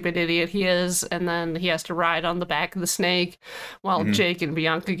stupid idiot he is, and then he has to ride on the back of the snake while Jake and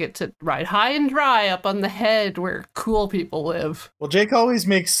Bianca get to ride high and dry up on the head where cool people live. Well, Jake always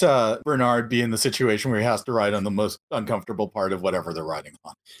makes Bernard be in the situation where he has to ride on the most uncomfortable part of whatever they're riding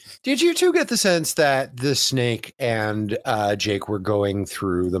on. Did you two get the sense that the snake and Jake were going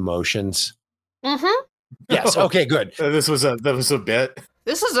through the motions? Mm-hmm. Yes. Okay, good. That was a bit.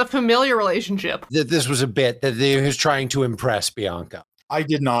 This is a familiar relationship. That this was a bit that he was trying to impress Bianca. I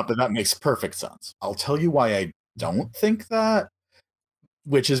did not, but that makes perfect sense. I'll tell you why I don't think that,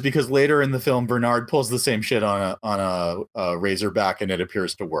 which is because later in the film, Bernard pulls the same shit on a razorback, and it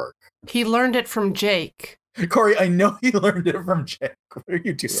appears to work. He learned it from Jake. Corey, I know he learned it from Jake. What are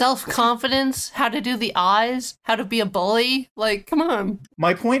you doing? Self-confidence, how to do the eyes, how to be a bully. Like, come on.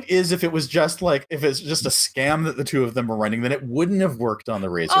 My point is, if it's just a scam that the two of them are running, then it wouldn't have worked on the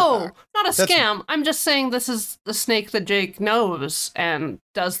razorback. Oh, not a scam. I'm just saying this is the snake that Jake knows and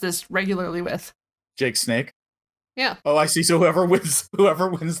does this regularly with. Jake Snake? Yeah. Oh, I see. So whoever wins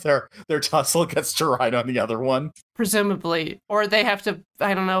their tussle gets to ride on the other one. Presumably. Or they have to,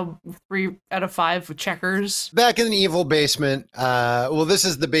 I don't know, 3 out of 5 with checkers. Back in the evil basement. Well, this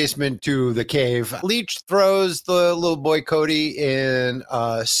is the basement to the cave. Leech throws the little boy Cody in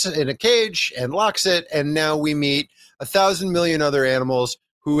a cage and locks it. And now we meet 1,000 million other animals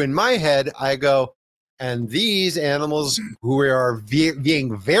who, in my head, I go, and these animals who we are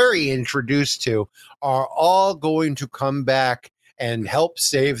being very introduced to are all going to come back and help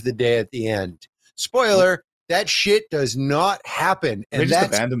save the day at the end. Spoiler, that shit does not happen. And they just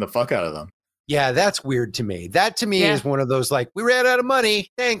abandon the fuck out of them. Yeah, that's weird to me. That to me is one of those we ran out of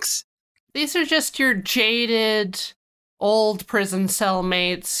money. Thanks. These are just your jaded old prison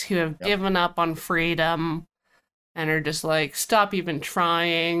cellmates who have given up on freedom and are just like, stop even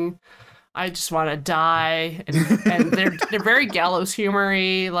trying. I just want to die, and they're very gallows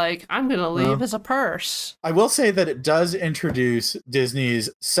humory. Like, I'm gonna leave as a purse. I will say that it does introduce Disney's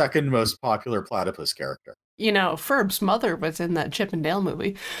second most popular platypus character. You know, Ferb's mother was in that Chip and Dale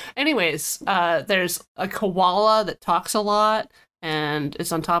movie. Anyways, there's a koala that talks a lot and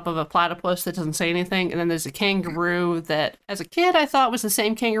is on top of a platypus that doesn't say anything. And then there's a kangaroo that, as a kid, I thought was the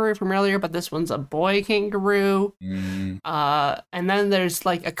same kangaroo from earlier, but this one's a boy kangaroo. And then there's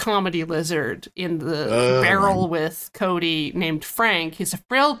a comedy lizard in the barrel with Cody named Frank. He's a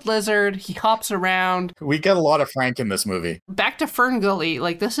frilled lizard. He hops around. We get a lot of Frank in this movie. Back to Fern Gully.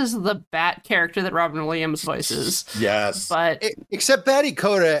 This is the bat character that Robin Williams voices. Yes. But except Batty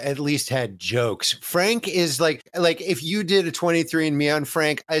Coda at least had jokes. Frank is like if you did a 23 23andMe on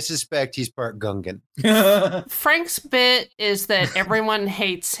Frank. I suspect he's part Gungan. Frank's bit is that everyone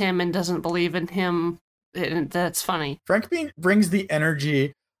hates him and doesn't believe in him. And that's funny. Frank brings the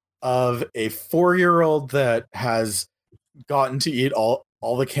energy of a 4-year-old that has gotten to eat all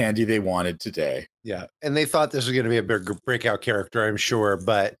the candy they wanted today. Yeah, and they thought this was going to be a big breakout character, I'm sure,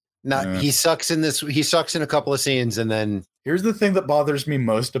 but not. He sucks in this. He sucks in a couple of scenes, and then here's the thing that bothers me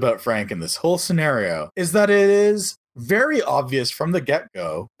most about Frank in this whole scenario is that it is very obvious from the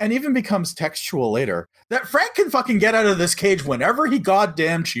get-go, and even becomes textual later, that Frank can fucking get out of this cage whenever he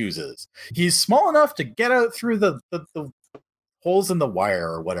goddamn chooses. He's small enough to get out through the holes in the wire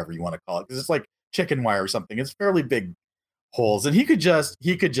or whatever you want to call it, because it's like chicken wire or something. It's fairly big holes, and he could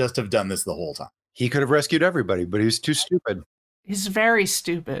just have done this the whole time. He could have rescued everybody, but he was too stupid. He's very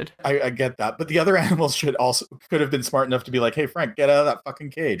stupid. I get that, but the other animals could have been smart enough to be like, hey, Frank, get out of that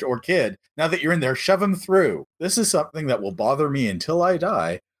fucking cage. Or kid, now that you're in there, shove him through. This is something that will bother me until I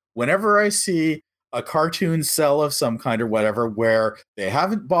die. Whenever I see a cartoon cell of some kind or whatever, where they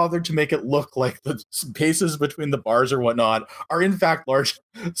haven't bothered to make it look like the spaces between the bars or whatnot are in fact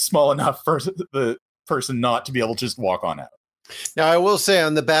small enough for the person not to be able to just walk on out. Now, I will say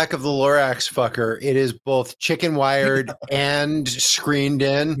on the back of the Lorax fucker, it is both chicken wired and screened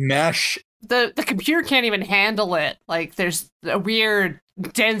in. Mesh. The computer can't even handle it. Like, there's a weird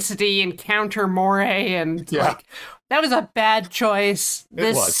density and counter moire, and like, that was a bad choice.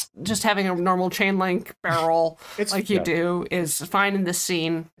 Just having a normal chain link barrel you do is fine in this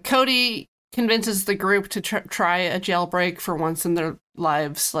scene. Cody convinces the group to try a jailbreak for once in their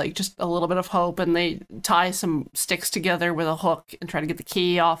lives, like just a little bit of hope, and they tie some sticks together with a hook and try to get the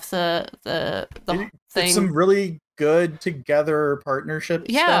key off the thing. It's some really good together partnership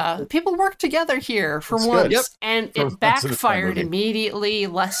stuff. People work together here for once, and it backfired immediately.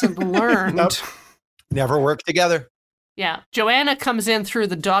 Lesson learned. Never work together. Yeah. Joanna comes in through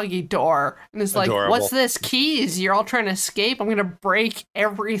the doggy door and is like, what's this? Keys? You're all trying to escape? I'm going to break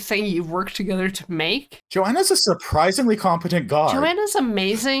everything you've worked together to make. Joanna's a surprisingly competent guard. Joanna's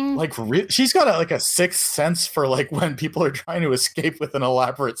amazing. Like, she's got a sixth sense for like when people are trying to escape with an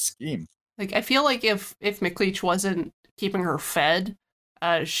elaborate scheme. Like, I feel like if McLeach wasn't keeping her fed,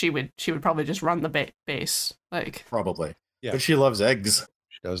 she would probably just run the base. Like, probably. Yeah. But she loves eggs.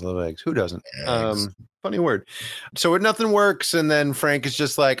 She does love eggs. Who doesn't? Eggs. Funny word. So nothing works, and then Frank is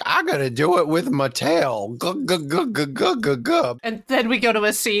just like, I gotta do it with my tail. And then we go to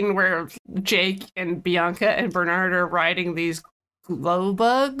a scene where Jake and Bianca and Bernard are riding these glow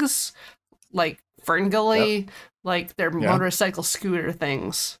bugs, like Ferngully, like they're motorcycle scooter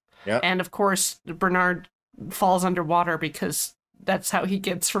things. Yep. And of course, Bernard falls underwater because that's how he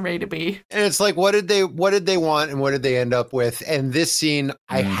gets from A to B. And it's like, what did they want and what did they end up with? And this scene,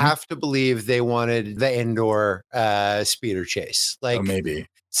 I have to believe they wanted the indoor speeder chase. Like, maybe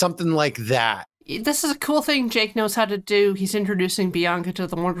something like that. This is a cool thing Jake knows how to do. He's introducing Bianca to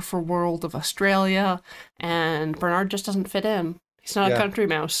the wonderful world of Australia, and Bernard just doesn't fit in. He's not a country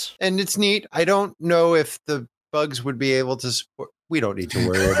mouse. And it's neat. I don't know if the bugs would be able to support. We don't need to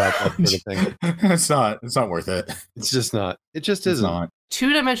worry about that sort of thing. It's not worth it. It's just not. It just isn't. Not.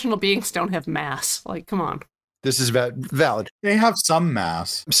 Two-dimensional beings don't have mass. Like, come on. This is valid. They have some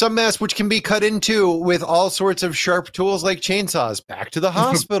mass. Some mass which can be cut into with all sorts of sharp tools like chainsaws. Back to the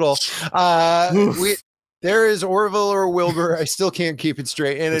hospital. There is Orville or Wilbur. I still can't keep it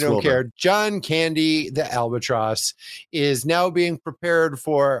straight, and I don't care. John Candy, the albatross, is now being prepared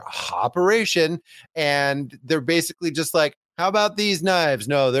for operation, and they're basically just like, how about these knives?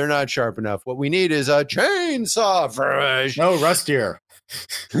 No, they're not sharp enough. What we need is a chainsaw fresh. No, rustier.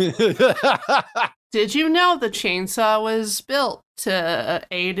 Did you know the chainsaw was built to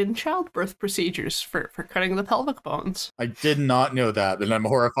aid in childbirth procedures for cutting the pelvic bones? I did not know that, and I'm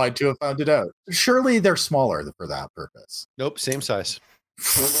horrified to have found it out. Surely they're smaller for that purpose. Nope, same size.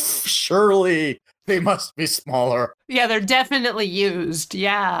 Surely they must be smaller. Yeah, they're definitely used.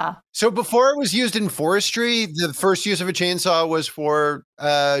 Yeah. So before it was used in forestry, the first use of a chainsaw was for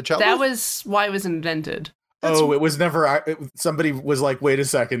childbirth? That was why it was invented. It was never. Somebody was like, wait a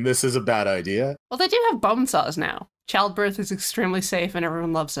second, this is a bad idea. Well, they do have bone saws now. Childbirth is extremely safe and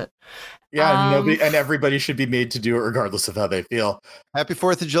everyone loves it. Yeah, and everybody should be made to do it regardless of how they feel. Happy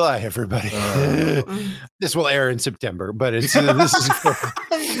 4th of July, everybody. This will air in September, but it's this is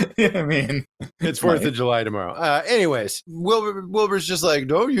I mean, it's 4th of July tomorrow. Anyways, Wilbur's just like,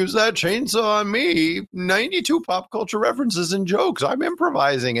 don't use that chainsaw on me. 92 pop culture references and jokes. I'm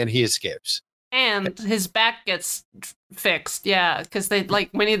improvising, and he escapes. And his back gets fixed, because they, like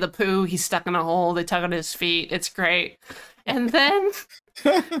Winnie the Pooh, he's stuck in a hole, they tug on his feet, it's great. And then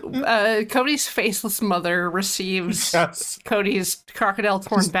Cody's faceless mother receives Yes. Cody's crocodile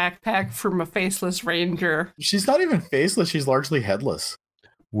torn backpack from a faceless ranger. She's not even faceless. She's largely headless.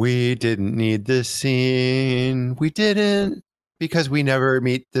 We didn't need this scene. We didn't, because we never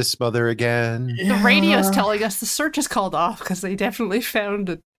meet this mother again. The radio's telling us the search is called off because they definitely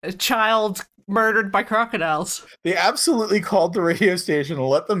found a child murdered by crocodiles. They absolutely called the radio station to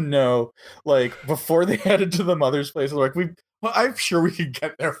let them know, like, before they headed to the mother's place. They're like, I'm sure we could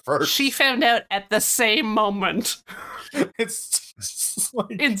get there first. She found out at the same moment It's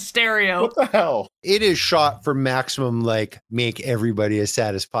like, in stereo. what the hell? It is shot for maximum, like, make everybody as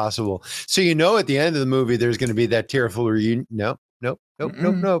sad as possible. So you know at the end of the movie there's going to be that tearful reunion. Nope.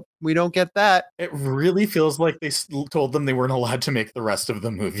 We don't get that. It really feels like they told them they weren't allowed to make the rest of the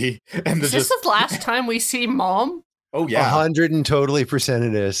movie. And Is this the last time we see Mom? oh yeah, 100 and totally percent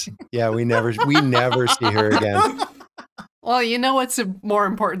it is. Yeah, we never see her again. Well, you know what's more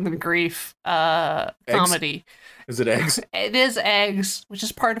important than grief? Comedy. Is it eggs? It is eggs, which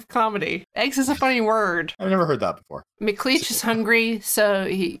is part of comedy. Eggs is a funny word. I've never heard that before. McLeach is hungry, so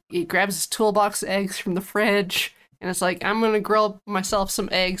he grabs his toolbox of eggs from the fridge, and it's like, I'm going to grill myself some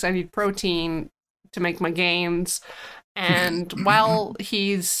eggs. I need protein to make my gains. And while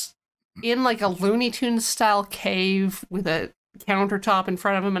he's in like a Looney Tunes style cave with a countertop in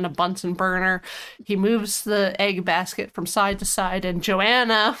front of him and a Bunsen burner, he moves the egg basket from side to side, and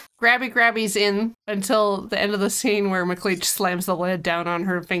Joanna grabby's in until the end of the scene where McLeach slams the lid down on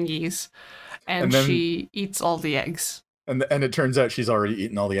her fingies, and then she eats all the eggs. And it turns out she's already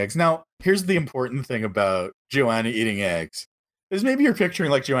eaten all the eggs. Now, here's the important thing about Joanna eating eggs. Is maybe you're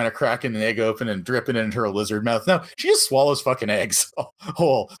picturing like Joanna cracking an egg open and dripping it into her lizard mouth. No, she just swallows fucking eggs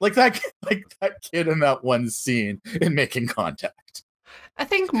whole. Like that kid in that one scene in Making Contact. I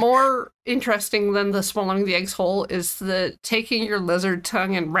think more interesting than the swallowing the eggs whole is the taking your lizard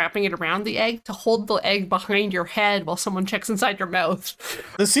tongue and wrapping it around the egg to hold the egg behind your head while someone checks inside your mouth.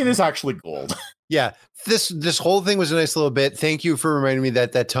 This scene is actually gold. Yeah, this whole thing was a nice little bit. Thank you for reminding me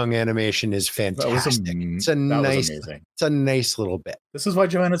that tongue animation is fantastic. It's a nice little bit. This is why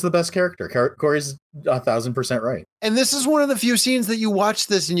Joanna's the best character. Corey's 1,000% right. And this is one of the few scenes that you watch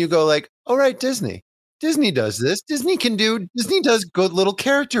this and you go like, "All right, Disney does this. Disney does good little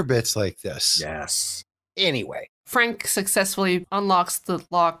character bits like this." Yes. Anyway, Frank successfully unlocks the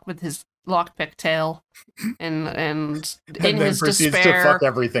lock with his lockpick tail, and in then his proceeds despair, to fuck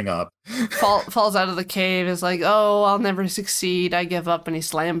everything up. falls out of the cave. Is like, "Oh, I'll never succeed. I give up." And he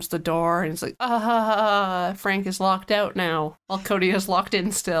slams the door, and he's like, Frank is locked out now, while Cody is locked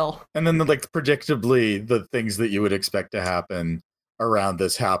in still. And then, like, predictably, the things that you would expect to happen around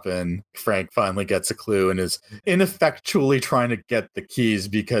this happen. Frank finally gets a clue and is ineffectually trying to get the keys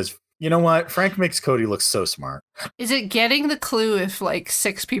because, you know what? Frank makes Cody look so smart. Is it getting the clue if like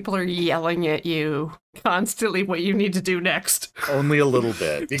 6 people are yelling at you constantly what you need to do next? Only a little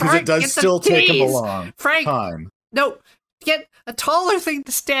bit, because Frank, it does get the still take him a keys! long Frank, time. no, get a taller thing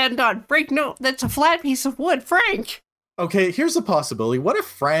to stand on. Frank, no, that's a flat piece of wood. Frank! Okay, here's a possibility. What if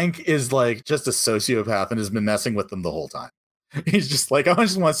Frank is like just a sociopath and has been messing with them the whole time? He's just like, I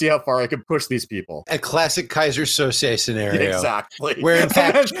just want to see how far I can push these people. a classic Kaiser Sose scenario. Exactly. Where in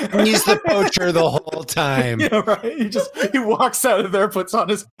fact he's the poacher the whole time. Yeah, right. He walks out of there, puts on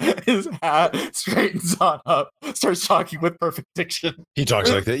his hat, straightens on up, starts talking with perfect diction. He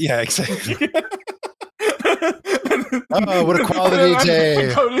talks like that. Yeah, exactly. Oh, what a quality day.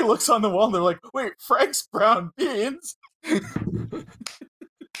 And Cody looks on the wall and they're like, wait, Frank's brown beans?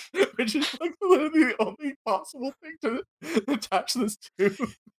 Which is like literally the only possible thing to attach this to.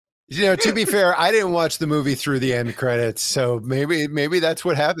 You know, to be fair, I didn't watch the movie through the end credits, so maybe that's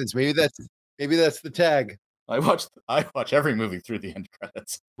what happens. Maybe that's the tag. I watch every movie through the end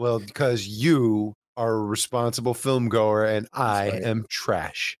credits. Well, because you are a responsible film goer and I am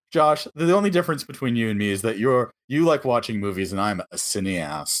trash. Josh, the only difference between you and me is that you like watching movies and I'm a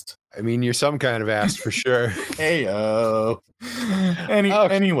cineast. I mean, you're some kind of ass for sure. Heyo.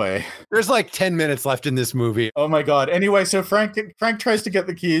 Anyway. There's like 10 minutes left in this movie. Oh my god. Anyway, so Frank tries to get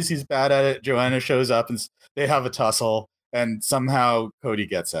the keys. He's bad at it. Joanna shows up and they have a tussle and somehow Cody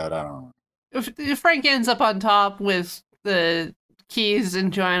gets out. I don't know. If Frank ends up on top with the keys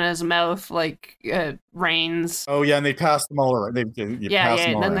in Joanna's mouth, like reins. Oh yeah, and they pass them all around. Pass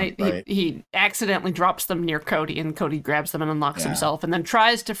them all and then around, right? he accidentally drops them near Cody, and Cody grabs them and unlocks himself, and then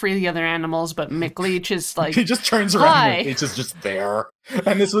tries to free the other animals, but McLeach is like, he just turns around and McLeach is just there.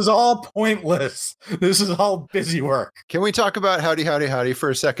 And this was all pointless. This is all busy work. Can we talk about Howdy Howdy Howdy for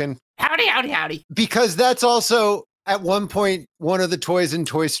a second? Howdy Howdy Howdy. Because that's also, At one point, one of the toys in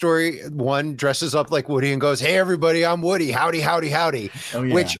Toy Story 1 dresses up like Woody and goes, "Hey, everybody, I'm Woody. Howdy, howdy, howdy." Oh,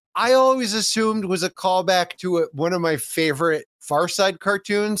 yeah. Which I always assumed was a callback to one of my favorite Far Side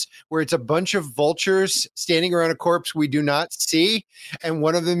cartoons, where it's a bunch of vultures standing around a corpse we do not see. And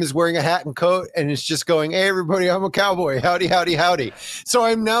one of them is wearing a hat and coat and it's just going, "Hey, everybody, I'm a cowboy. Howdy, howdy, howdy." So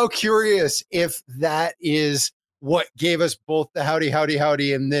I'm now curious if that is what gave us both the howdy, howdy,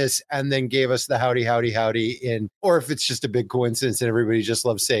 howdy in this, and then gave us the howdy, howdy, howdy in, or if it's just a big coincidence and everybody just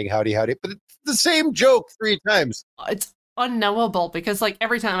loves saying howdy, howdy, but it's the same joke 3 times. It's unknowable because like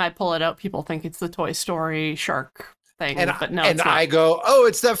every time I pull it out, people think it's the Toy Story shark thing, but no, it's not. I go, "Oh,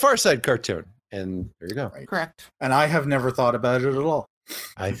 it's that Far Side cartoon." And there you go. Right. Correct. And I have never thought about it at all.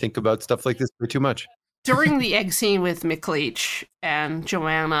 I think about stuff like this way too much. During the egg scene with McLeach and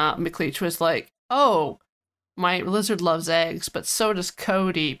Joanna, McLeach was like, "Oh, my lizard loves eggs, but so does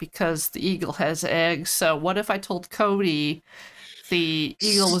Cody because the eagle has eggs. So what if I told Cody the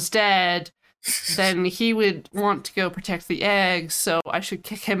eagle was dead? Then he would want to go protect the eggs, so I should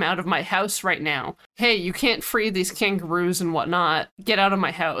kick him out of my house right now. Hey, you can't free these kangaroos and whatnot. Get out of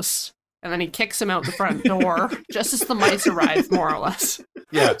my house." And then he kicks him out the front door just as the mice arrive, more or less.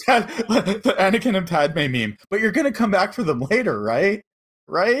 Yeah. The Anakin and Padme meme. But you're going to come back for them later, right?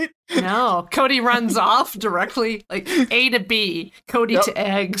 Right? No, Cody runs off directly, like A to B, Cody to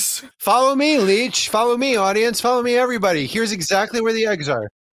eggs. Follow me, Leech. Follow me, audience. Follow me, everybody. Here's exactly where the eggs are.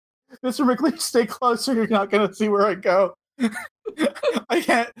 Mr. McLeach, stay closer. You're not going to see where I go. I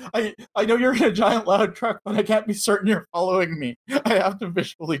can't. I know you're in a giant loud truck, but I can't be certain you're following me. I have to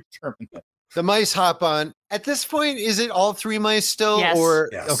visually determine it. The mice hop on. At this point, is it all 3 mice still? Yes. Or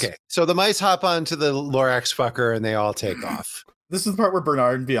Yes. Okay, so the mice hop on to the Lorax fucker and they all take off. This is the part where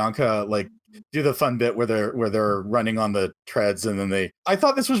Bernard and Bianca like do the fun bit where they're running on the treads, and then I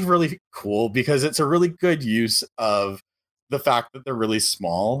thought this was really cool because it's a really good use of the fact that they're really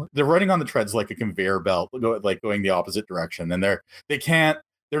small. They're running on the treads like a conveyor belt, like going the opposite direction, and they're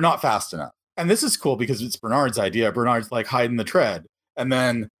not fast enough. And this is cool because it's Bernard's idea. Bernard's like hide in the tread, and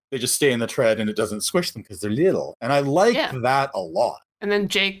then they just stay in the tread and it doesn't squish them because they're little. And I like that a lot. And then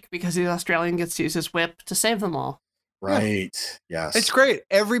Jake, because he's Australian, gets to use his whip to save them all. Right. Yes. It's great.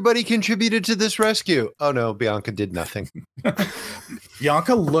 Everybody contributed to this rescue. Oh no, Bianca did nothing.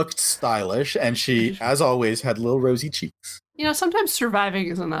 Bianca looked stylish, and she, as always, had little rosy cheeks. You know, sometimes surviving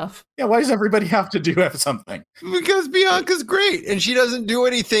is enough. Yeah, why does everybody have to have something? Because Bianca's great, and she doesn't do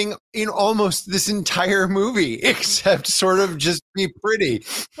anything in almost this entire movie except sort of just be pretty.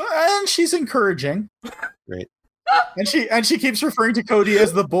 And she's encouraging. Great. And she keeps referring to Cody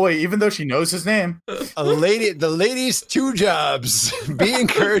as the boy, even though she knows his name. The lady's 2 jobs: be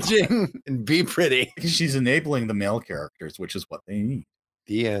encouraging and be pretty. She's enabling the male characters, which is what they need.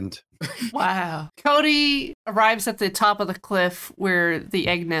 The end. Wow. Cody arrives at the top of the cliff where the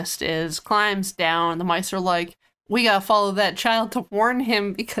egg nest is, climbs down. The mice are like, "We gotta follow that child to warn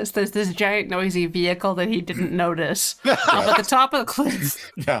him because there's this giant noisy vehicle that he didn't notice up at the top of the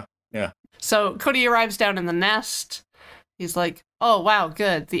cliff." Yeah. So Cody arrives down in the nest. He's like, "Oh, wow,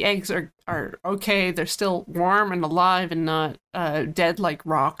 good. The eggs are okay. They're still warm and alive and not dead like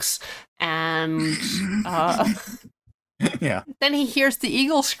rocks." And Yeah. then he hears the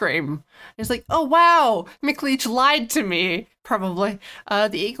eagle scream. He's like, "Oh, wow, McLeach lied to me, probably. The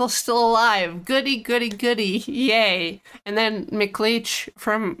eagle's still alive. Goody, goody, goody. Yay." And then McLeach,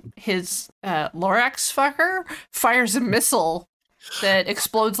 from his Lorax fucker, fires a missile that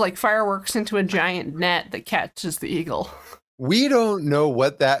explodes like fireworks into a giant net that catches the eagle. We don't know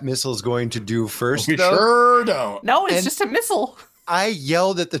what that missile is going to do first, We though. sure don't. No, it's And- just a missile. I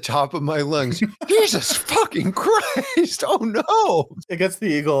yelled at the top of my lungs, "Jesus fucking Christ! Oh no!" It gets the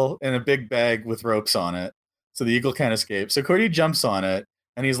eagle in a big bag with ropes on it, so the eagle can't escape. So Cody jumps on it,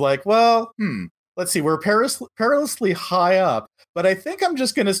 and he's like, "Well, let's see, we're perilously high up, but I think I'm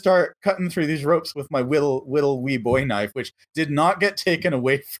just going to start cutting through these ropes with my whittle wee boy knife, which did not get taken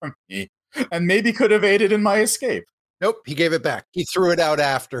away from me, and maybe could have aided in my escape." Nope, he gave it back. He threw it out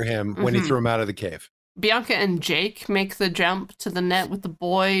after him when he threw him out of the cave. Bianca and Jake make the jump to the net with the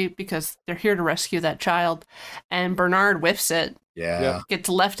boy because they're here to rescue that child. And Bernard whiffs it, Yeah. gets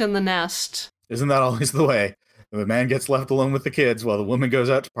left in the nest. Isn't that always the way? The man gets left alone with the kids while the woman goes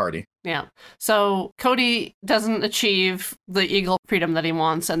out to party. Yeah. So Cody doesn't achieve the eagle freedom that he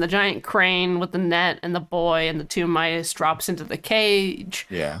wants, and the giant crane with the net and the boy and the 2 mice drops into the cage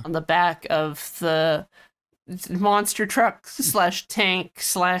on the back of the monster truck / tank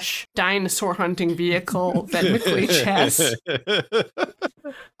 / dinosaur hunting vehicle that McLeach has.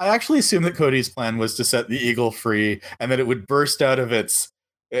 I actually assume that Cody's plan was to set the eagle free and that it would burst out of its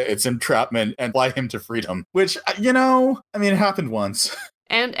its entrapment and fly him to freedom. Which, it happened once.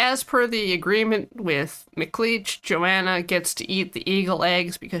 And as per the agreement with McLeach, Joanna gets to eat the eagle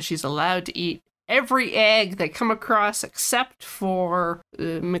eggs because she's allowed to eat every egg they come across except for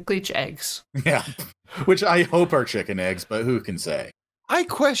McLeach eggs. Yeah, which I hope are chicken eggs, but who can say? I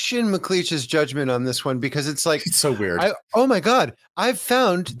question McLeach's judgment on this one because it's like, it's so weird. Oh my God, I've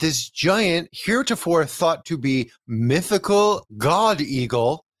found this giant, heretofore thought to be mythical god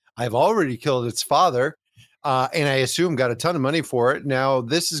eagle. I've already killed its father, and I assume got a ton of money for it. Now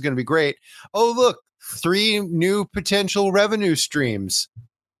this is going to be great. Oh, look, 3 new potential revenue streams.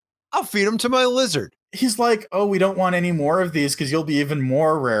 I'll feed them to my lizard. He's like, oh, we don't want any more of these because you'll be even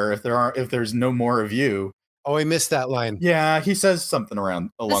more rare if there's no more of you. Oh, I missed that line. Yeah, he says something along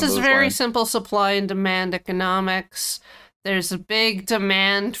those lines. This is very simple supply and demand economics. There's a big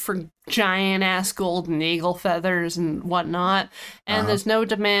demand for giant-ass golden eagle feathers and whatnot, and there's no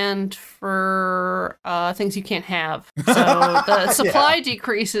demand for things you can't have. So the supply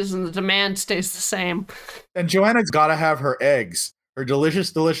decreases and the demand stays the same. And Joanna's got to have her eggs. Her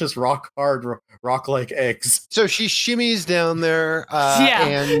delicious, delicious rock-hard, rock-like eggs. So she shimmies down there.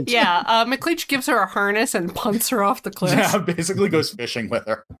 McLeach gives her a harness and punts her off the cliff. Yeah, basically goes fishing with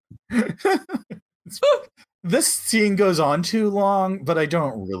her. This scene goes on too long, but I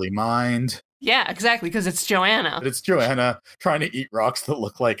don't really mind. Yeah, exactly, because it's Joanna. But it's Joanna trying to eat rocks that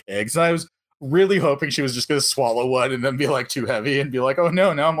look like eggs. And I was really hoping she was just going to swallow one and then be like too heavy and be like, oh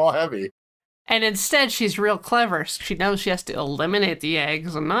no, now I'm all heavy. And instead, she's real clever. She knows she has to eliminate the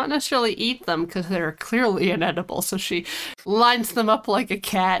eggs and not necessarily eat them because they're clearly inedible. So she lines them up like a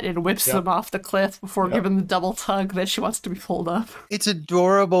cat and whips them off the cliff before giving the double tug that she wants to be pulled up. It's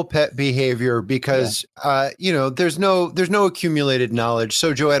adorable pet behavior because, there's no accumulated knowledge.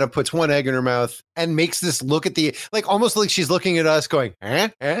 So Joanna puts one egg in her mouth and makes this look at almost like she's looking at us going,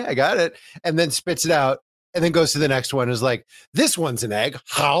 I got it. And then spits it out. And then goes to the next one is like, this one's an egg.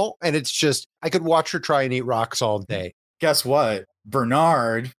 How? And it's just, I could watch her try and eat rocks all day. Guess what?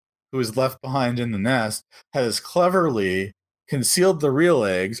 Bernard, who was left behind in the nest, has cleverly concealed the real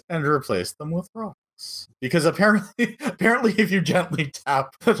eggs and replaced them with rocks. Because apparently, if you gently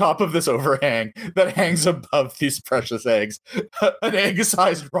tap the top of this overhang that hangs above these precious eggs, an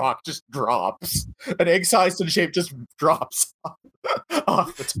egg-sized rock just drops. An egg-sized in shape just drops off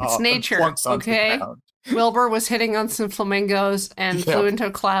the top. It's nature, okay? Wilbur was hitting on some flamingos and flew into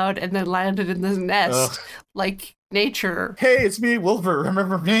a cloud and then landed in the nest like nature. Hey, it's me, Wilbur.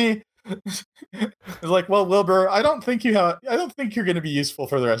 Remember me? It's like, well, Wilbur, I don't think you're going to be useful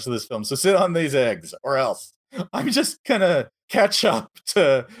for the rest of this film. So sit on these eggs, or else I'm just gonna catch up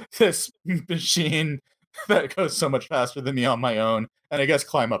to this machine that goes so much faster than me on my own, and I guess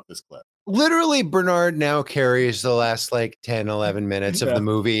climb up this cliff. Literally, Bernard now carries the last 10, 11 minutes of the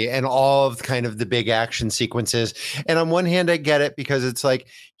movie and all of kind of the big action sequences. And on one hand, I get it because it's like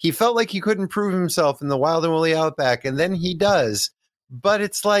he felt like he couldn't prove himself in the wild and woolly outback, and then he does. But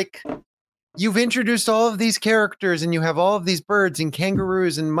it's like you've introduced all of these characters and you have all of these birds and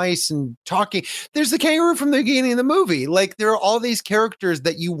kangaroos and mice and talking. There's the kangaroo from the beginning of the movie. Like, there are all these characters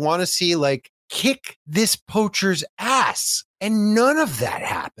that you want to see kick this poacher's ass. And none of that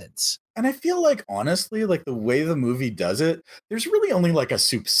happens. And I feel like, honestly, the way the movie does it, there's really only a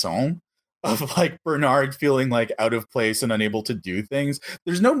soupçon of Bernard feeling out of place and unable to do things.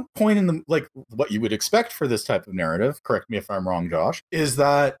 There's no point in the what you would expect for this type of narrative, correct me if I'm wrong, Josh, is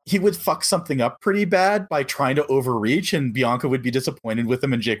that he would fuck something up pretty bad by trying to overreach, and Bianca would be disappointed with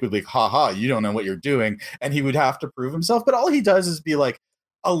him, and Jake would be like, haha, you don't know what you're doing, and he would have to prove himself. But all he does is be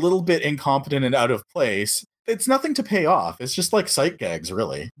a little bit incompetent and out of place. It's nothing to pay off. It's just sight gags,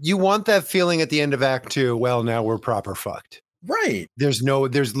 really. You want that feeling at the end of Act 2, well, now we're proper fucked. Right. There's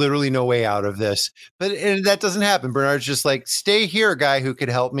literally no way out of this. But that doesn't happen. Bernard's just stay here, guy who could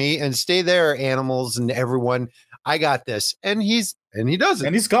help me, and stay there, animals and everyone. I got this. And he does it.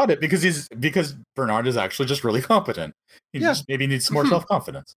 And he's got it because Bernard is actually just really competent. He just maybe needs some more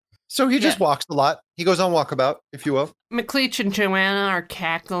self-confidence. So he just walks a lot. He goes on walkabout, if you will. McLeach and Joanna are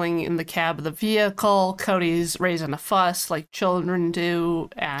cackling in the cab of the vehicle. Cody's raising a fuss like children do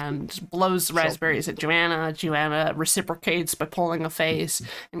and blows the raspberries at Joanna. Joanna reciprocates by pulling a face,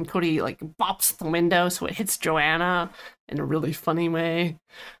 and Cody bops the window so it hits Joanna in a really funny way.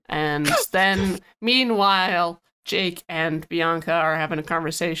 And then, meanwhile, Jake and Bianca are having a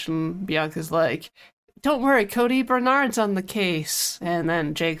conversation. Bianca's like, don't worry, Cody, Bernard's on the case. And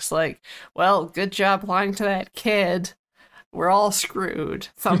then Jake's like, well, good job lying to that kid. We're all screwed.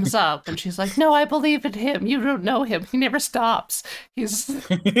 Thumbs up. And she's like, no, I believe in him. You don't know him. He never stops. He's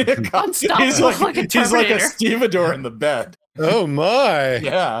unstoppable like a Terminator. He's like a stevedore in the bed. Oh my.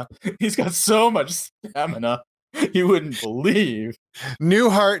 Yeah, he's got so much stamina. You wouldn't believe. New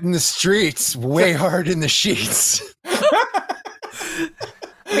heart in the streets, way hard in the sheets.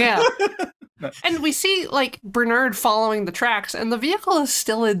 Yeah. And we see, like, Bernard following the tracks, and the vehicle is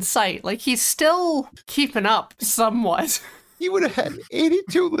still in sight. Like, he's still keeping up somewhat. He would have had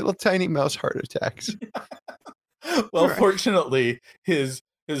 82 little tiny mouse heart attacks. Well, Right. fortunately, he's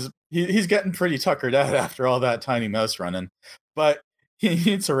getting pretty tuckered out after all that tiny mouse running. But he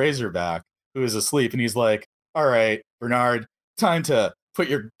meets a Razorback who is asleep, and he's like, "All right, Bernard, time to put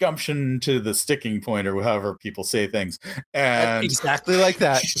your gumption to the sticking point," or however people say things. And Exactly like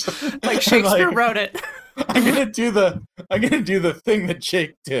that. Like Shakespeare like, wrote it. I'm gonna do the thing that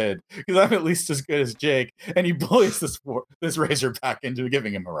Jake did, because I'm at least as good as Jake. And he bullies this Razorback into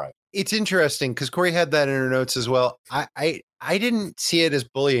giving him a ride. It's interesting because Corey had that in her notes as well. I didn't see it as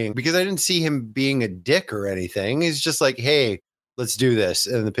bullying because I didn't see him being a dick or anything. He's just like, hey, let's do this.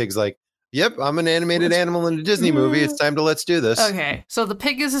 And the pig's like, yep, I'm an animated animal in a Disney movie. It's time to let's do this. Okay, so the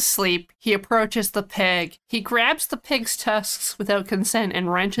pig is asleep. He approaches the pig. He grabs the pig's tusks without consent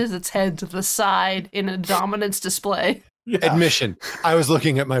and wrenches its head to the side in a dominance display. Yeah. Admission. I was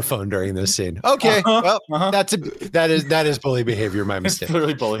looking at my phone during this scene. Okay, Uh-huh, well, that is bully behavior. My It's mistake.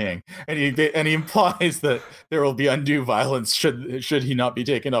 clearly bullying, and he implies that there will be undue violence should he not be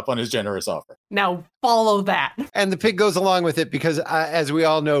taken up on his generous offer. Now follow that. And the pig goes along with it because, as we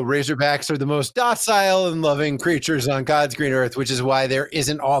all know, Razorbacks are the most docile and loving creatures on God's green earth, which is why there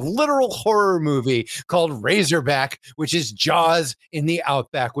isn't a literal horror movie called Razorback, which is Jaws in the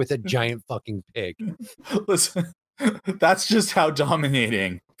outback with a giant fucking pig. Listen, that's just how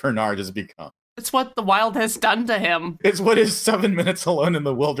dominating Bernard has become. It's what the wild has done to him. It's what his 7 minutes alone in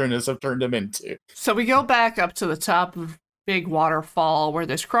the wilderness have turned him into. So we go back up to the top of Big Waterfall where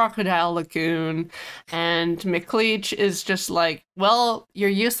there's Crocodile Lagoon, and McLeach is just like, well, you're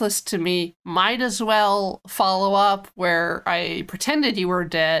useless to me. Might as well follow up where I pretended you were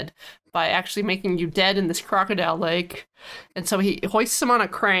dead by actually making you dead in this crocodile lake. And so he hoists him on a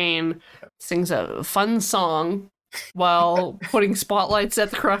crane, sings a fun song while putting spotlights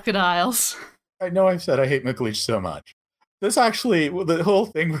at the crocodiles. I know I've said I hate McLeach so much. This actually, the whole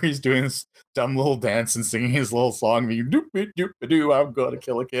thing where he's doing this dumb little dance and singing his little song, being doop-a-doop-a-doo, I'm gonna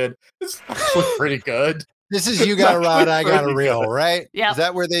kill a kid, it's actually pretty good. This is You Got a Rod, I Got a Reel, right? Yep. Is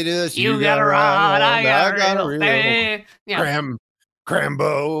that where they do this? You got a rod, I got a reel. reel. Yeah.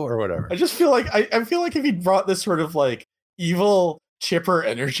 Crambo or whatever. I just feel like I feel like if he brought this sort of like evil chipper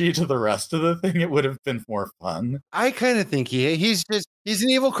energy to the rest of the thing, it would have been more fun. I kind of think he's an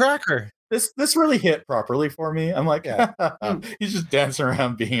evil cracker. This really hit properly for me. I'm like, Yeah. he's just dancing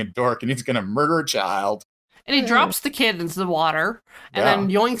around being a dork, and he's gonna murder a child. And he drops the kid into the water and then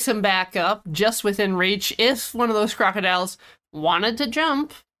yoinks him back up just within reach. If one of those crocodiles wanted to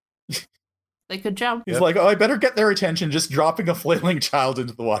jump, they could jump. He's like, oh, I better get their attention. Just dropping a flailing child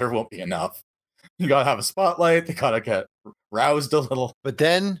into the water won't be enough. You gotta have a spotlight. They gotta get roused a little. But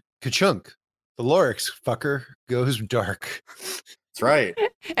then, ka-chunk, the Lorix fucker goes dark. That's right.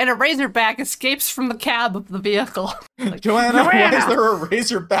 And a razorback escapes from the cab of the vehicle. Like, Joanna, why is there a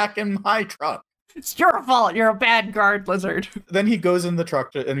razorback in my truck? It's your fault. You're a bad guard lizard. Then he goes in the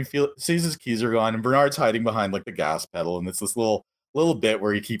truck and he sees his keys are gone, and Bernard's hiding behind like the gas pedal, and it's this little bit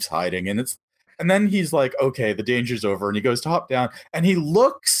where he keeps hiding, and then he's like, okay, the danger's over, and he goes to hop down, and he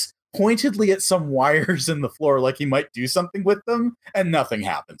looks pointedly at some wires in the floor like he might do something with them, and nothing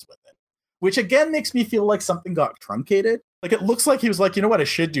happens with it. Which again makes me feel like something got truncated. Like it looks like he was like, you know what I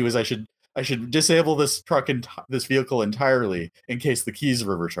should do is I should disable this truck and this vehicle entirely in case the keys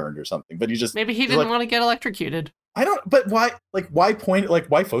were returned or something. But maybe he didn't want to get electrocuted. I don't. But why? Like why point? Like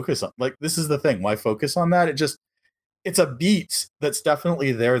why focus on? Like this is the thing. Why focus on that? It's a beat that's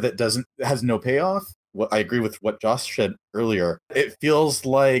definitely there that has no payoff. I agree with what Josh said earlier. It feels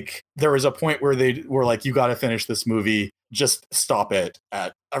like there was a point where they were like, you got to finish this movie. Just stop it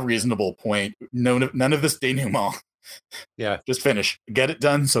at a reasonable point. None of this denouement. Yeah. Just finish. Get it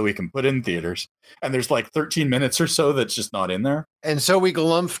done so we can put it in theaters. And there's like 13 minutes or so that's just not in there. And so we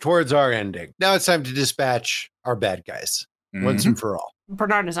glump towards our ending. Now it's time to dispatch our bad guys once and for all.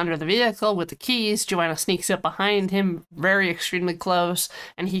 Bernard is under the vehicle with the keys. Joanna sneaks up behind him, very extremely close,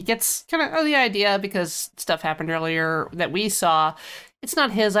 and he gets kind of the idea, because stuff happened earlier that we saw. It's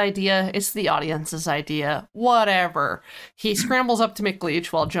not his idea, it's the audience's idea. Whatever. He scrambles up to McLeach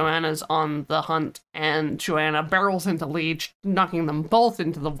while Joanna's on the hunt, and Joanna barrels into Leach, knocking them both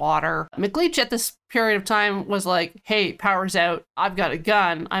into the water. McLeach at this period of time was like, hey, power's out, I've got a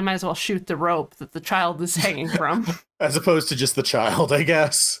gun, I might as well shoot the rope that the child is hanging from. As opposed to just the child, I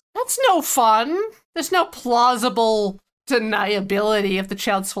guess. That's no fun. There's no plausible deniability if the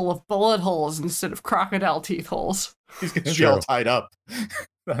child's full of bullet holes instead of crocodile teeth holes. He's going to be True. all tied up.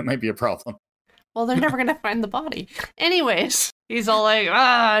 That might be a problem. Well, they're never going to find the body. Anyways, he's all like,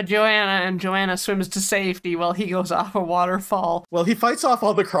 Joanna, and Joanna swims to safety while he goes off a waterfall. Well, he fights off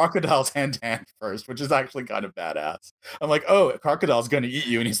all the crocodiles hand-to-hand first, which is actually kind of badass. I'm like, oh, a crocodile's going to eat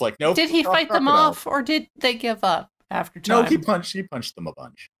you. And he's like, nope. Did he fight them off, or did they give up after time? No, he punched them a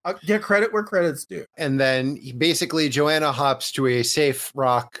bunch. Get credit where credit's due. And then basically Joanna hops to a safe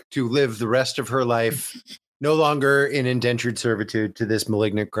rock to live the rest of her life, no longer in indentured servitude to this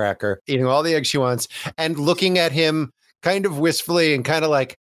malignant cracker, eating all the eggs she wants and looking at him kind of wistfully and kind of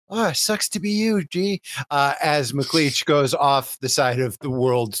like, oh, it sucks to be you, G, as McLeach goes off the side of the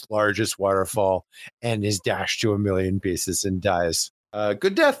world's largest waterfall and is dashed to a million pieces and dies.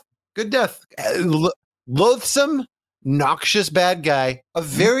 Good death. Good death. Loathsome, noxious bad guy, a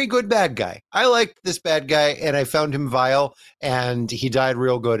very good bad guy. I liked this bad guy and I found him vile and he died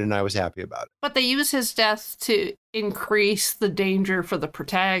real good and I was happy about it. But they use his death to increase the danger for the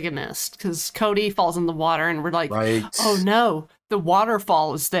protagonist, because Cody falls in the water and we're like, Right. oh no, the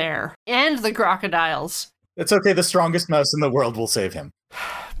waterfall is there. And the crocodiles. It's okay. The strongest mouse in the world will save him.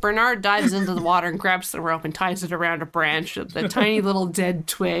 Bernard dives into the water and grabs the rope and ties it around a branch of the tiny little dead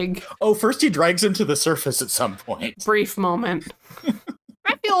twig. Oh, first he drags him to the surface at some point. Brief moment.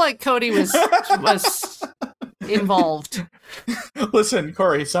 I feel like Cody was involved. Listen,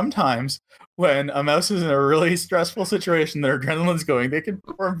 Corey, sometimes when a mouse is in a really stressful situation, their adrenaline's going, they can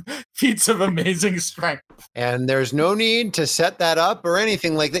perform feats of amazing strength. And there's no need to set that up or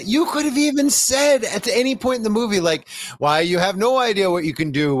anything like that. You could have even said at any point in the movie, like, why you have no idea what you can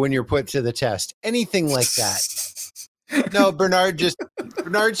do when you're put to the test. Anything like that. No, Bernard's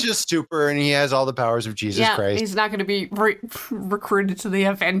just super and he has all the powers of Jesus Christ. He's not going to be recruited to the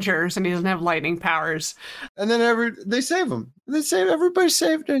Avengers and he doesn't have lightning powers. And then they save him. Everybody's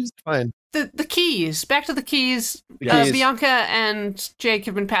saved and it's fine. The keys. Back to the keys. Yes. Bianca and Jake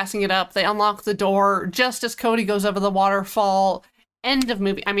have been passing it up. They unlock the door just as Cody goes over the waterfall. End of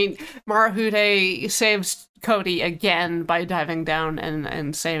movie. I mean, Marahude saves Cody again by diving down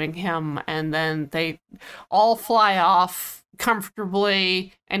and saving him. And then they all fly off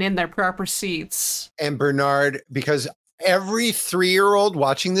comfortably and in their proper seats. And Bernard, because every 3-year-old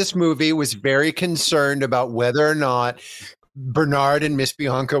watching this movie was very concerned about whether or not Bernard and Miss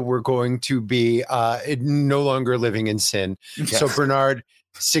Bianca were going to be no longer living in sin. Yes. So Bernard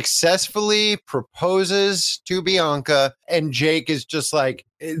successfully proposes to Bianca and Jake is just like,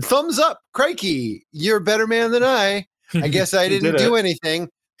 thumbs up, crikey, you're a better man than I guess I didn't do anything,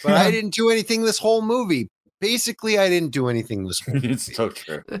 but I didn't do anything this whole movie. Basically, I didn't do anything this whole movie. It's so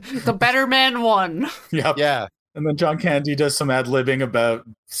true. The better man won. Yep. Yeah. And then John Candy does some ad-libbing about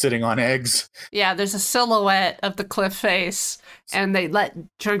sitting on eggs. Yeah, there's a silhouette of the cliff face, and they let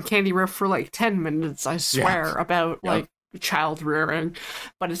John Candy riff for like 10 minutes, I swear, about like child rearing,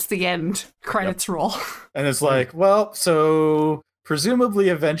 but it's the end. Credits roll. And it's like, well, so presumably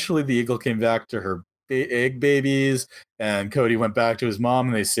eventually the eagle came back to her egg babies, and Cody went back to his mom,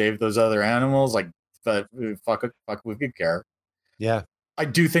 and they saved those other animals. Like, but fuck, we could care. Yeah. I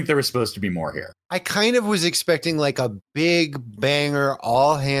do think there was supposed to be more here. I kind of was expecting like a big banger,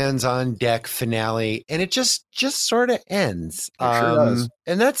 all hands on deck finale, and it just sort of ends. It sure does.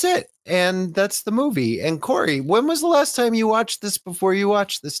 And that's it. And that's the movie. And Corey, when was the last time you watched this before you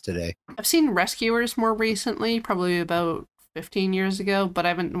watched this today? I've seen Rescuers more recently, probably about 15 years ago, but I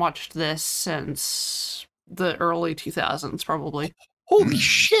haven't watched this since the early 2000s, probably. Holy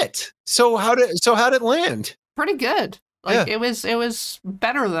shit. So how did it land? Pretty good. Like it was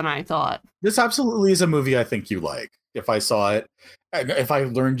better than I thought. This absolutely is a movie I think you like. If I saw it, and if I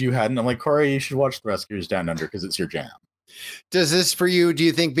learned you hadn't, I'm like, Corey, you should watch The Rescuers Down Under because it's your jam. Does this for you, do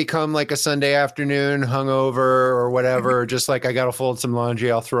you think, become like a Sunday afternoon hungover or whatever? Just like I got to fold some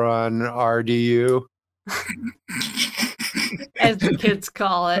laundry, I'll throw on RDU? As the kids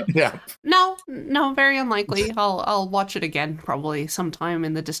call it. Yeah. No, very unlikely. I'll watch it again probably sometime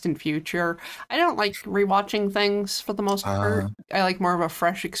in the distant future. I don't like rewatching things for the most part. I like more of a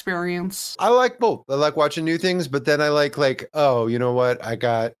fresh experience. I like both. I like watching new things, but then I like, oh, you know what?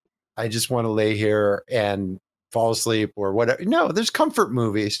 I just want to lay here and fall asleep or whatever. No, there's comfort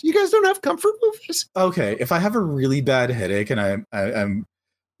movies. You guys don't have comfort movies? Okay. If I have a really bad headache and I'm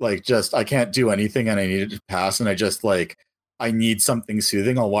like, just, I can't do anything and I need it to pass and I just like, I need something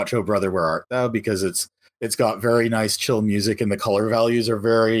soothing, I'll watch Oh Brother, Where Art Thou? Because it's got very nice chill music and the color values are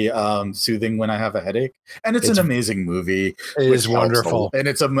very soothing when I have a headache. And it's an amazing movie. It is wonderful. And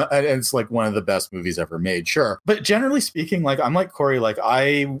it's like one of the best movies ever made, sure. But generally speaking, like I'm like Corey, like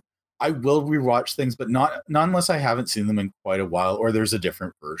I I will rewatch things, but not unless I haven't seen them in quite a while, or there's a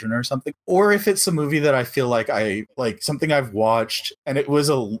different version or something, or if it's a movie that I feel like I like something I've watched and it was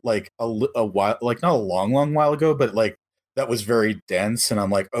a while, like not a long while ago, but like that was very dense, and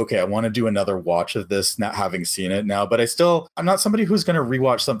I'm like, okay, I want to do another watch of this, not having seen it now. But I'm not somebody who's going to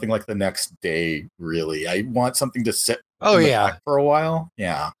rewatch something like the next day. Really, I want something to sit. Back for a while.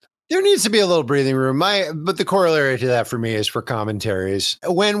 Yeah. There needs to be a little breathing room. But the corollary to that for me is for commentaries.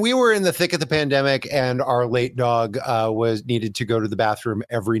 When we were in the thick of the pandemic and our late dog needed to go to the bathroom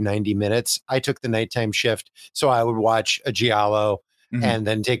every 90 minutes, I took the nighttime shift. So I would watch a Giallo and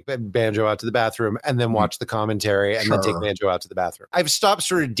then take Banjo out to the bathroom and then watch the commentary and then take Banjo out to the bathroom. I've stopped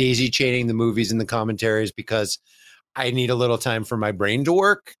sort of daisy chaining the movies and the commentaries because I need a little time for my brain to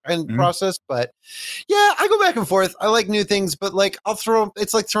work and process. But yeah, I go back and forth. I like new things, but like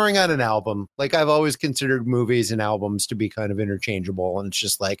it's like throwing out an album. Like I've always considered movies and albums to be kind of interchangeable. And it's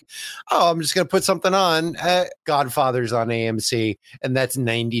just like, oh, I'm just going to put something on. Godfather's on AMC, and that's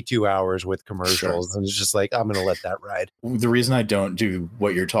 92 hours with commercials. And it's just like, I'm going to let that ride. The reason I don't do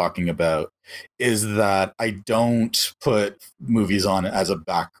what you're talking about is that I don't put movies on as a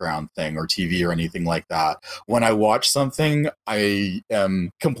background thing or TV or anything like that. When I watch something, I am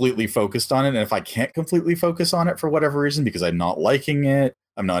completely focused on it. And if I can't completely focus on it for whatever reason, because I'm not liking it,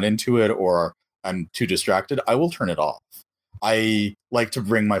 I'm not into it, or I'm too distracted, I will turn it off. I like to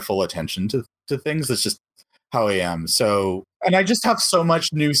bring my full attention to things. That's just how I am. So, and I just have so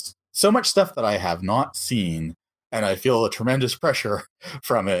much stuff that I have not seen, and I feel a tremendous pressure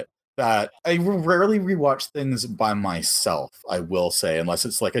from it, that I rarely rewatch things by myself, I will say, unless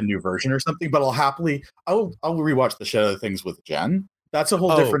it's like a new version or something. But I'll rewatch the Shadow Things with Jen. That's a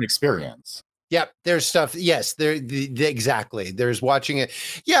whole different experience. Yep, there's stuff. Yes, exactly. There's watching it.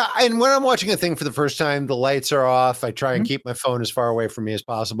 Yeah, and when I'm watching a thing for the first time, the lights are off. I try and keep my phone as far away from me as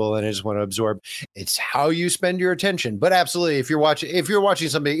possible, and I just want to absorb. It's how you spend your attention. But absolutely, if you're watching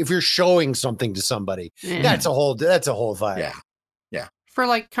something, if you're showing something to somebody, that's a whole vibe. Yeah. For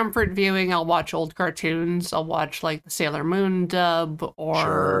like comfort viewing, I'll watch old cartoons. I'll watch like the Sailor Moon dub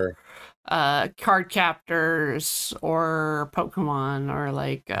or Card Captors or Pokemon or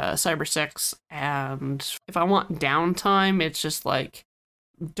like Cyber 6. And if I want downtime, it's just like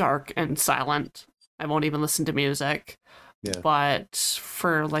dark and silent. I won't even listen to music. Yeah. But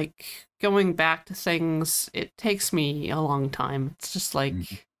for like going back to things, it takes me a long time. It's just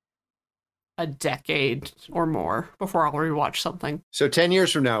like a decade or more before I'll rewatch something. So 10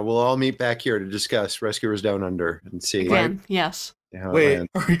 years from now, we'll all meet back here to discuss Rescuers Down Under and see. Again, yes. Wait,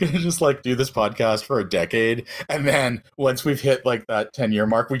 are we going to just like do this podcast for a decade? And then once we've hit like that 10-year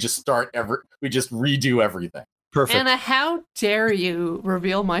mark, we just redo everything. Perfect. Anna, how dare you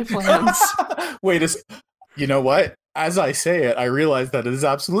reveal my plans? Wait, you know what? As I say it, I realize that it is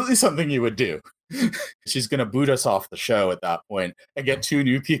absolutely something you would do. She's going to boot us off the show at that point and get 2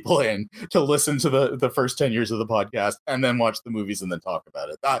 new people in to listen to the first 10 years of the podcast and then watch the movies and then talk about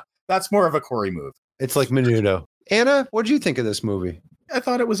it. That's more of a Corey move. It's like Menudo. Anna, what did you think of this movie? I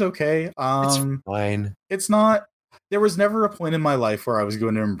thought it was okay. It's fine. It's not. There was never a point in my life where I was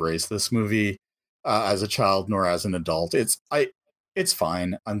going to embrace this movie as a child nor as an adult. It's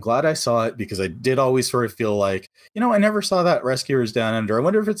fine. I'm glad I saw it because I did always sort of feel like, I never saw that Rescuers Down Under. I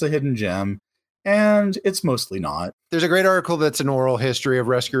wonder if it's a hidden gem. And it's mostly not. There's a great article that's an oral history of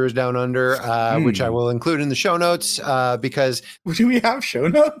Rescuers Down Under, which I will include in the show notes because... Do we have show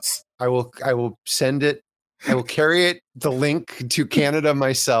notes? I will send it. I will carry the link to Canada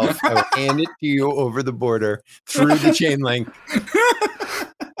myself. I will hand it to you over the border through the chain link.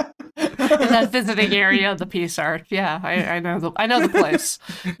 In that visiting area of the Peace Arch. Yeah, I know the place.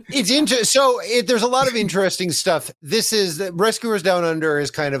 There's a lot of interesting stuff. Rescuers Down Under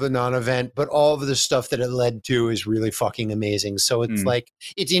is kind of a non-event, but all of the stuff that it led to is really fucking amazing. So it's like,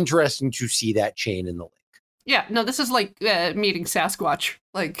 it's interesting to see that chain in the link. Yeah, no, this is like meeting Sasquatch.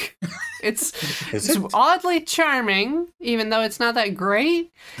 Like, it's oddly charming, even though it's not that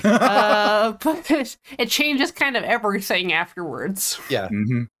great. But it changes kind of everything afterwards. Yeah.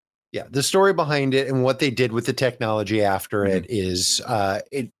 Mm-hmm. Yeah, the story behind it and what they did with the technology after it is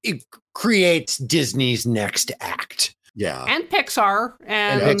it creates Disney's next act. Yeah. And Pixar.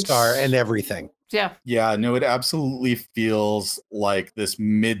 And Pixar and everything. Yeah. Yeah, no, it absolutely feels like this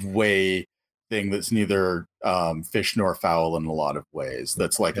midway thing that's neither fish nor fowl in a lot of ways.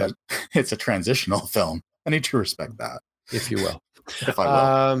 That's like it's a transitional film. I need to respect that. If you will. If I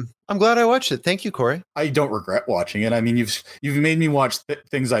will. I'm glad I watched it. Thank you, Corey. I don't regret watching it. I mean, you've made me watch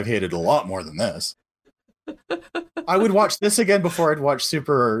things I've hated a lot more than this. I would watch this again before I'd watch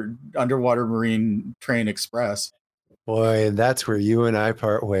Super Underwater Marine Train Express. Boy, that's where you and I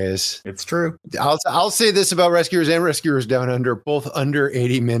part ways. It's true. I'll say this about Rescuers and Rescuers Down Under, both under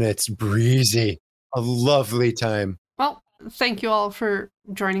 80 minutes, breezy. A lovely time. Well, thank you all for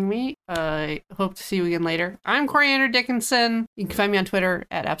joining me. I hope to see you again later. I'm Coriander Dickinson. You can find me on Twitter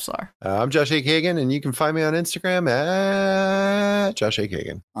at Epsilar. I'm Josh A. Kagan, and you can find me on Instagram at Josh A.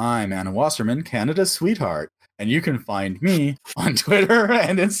 Kagan. I'm Anna Wasserman, Canada's sweetheart. And you can find me on Twitter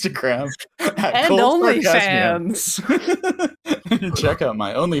and Instagram at And Cold Sarcasmium. OnlyFans. Check out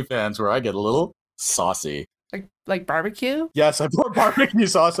my OnlyFans where I get a little saucy. Like barbecue? Yes, I pour barbecue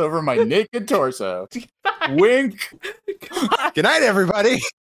sauce over my naked torso. Wink. Good night, everybody.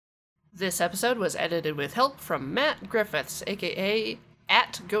 This episode was edited with help from Matt Griffiths, aka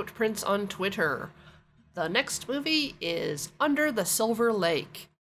 @GoatPrince on Twitter. The next movie is Under the Silver Lake.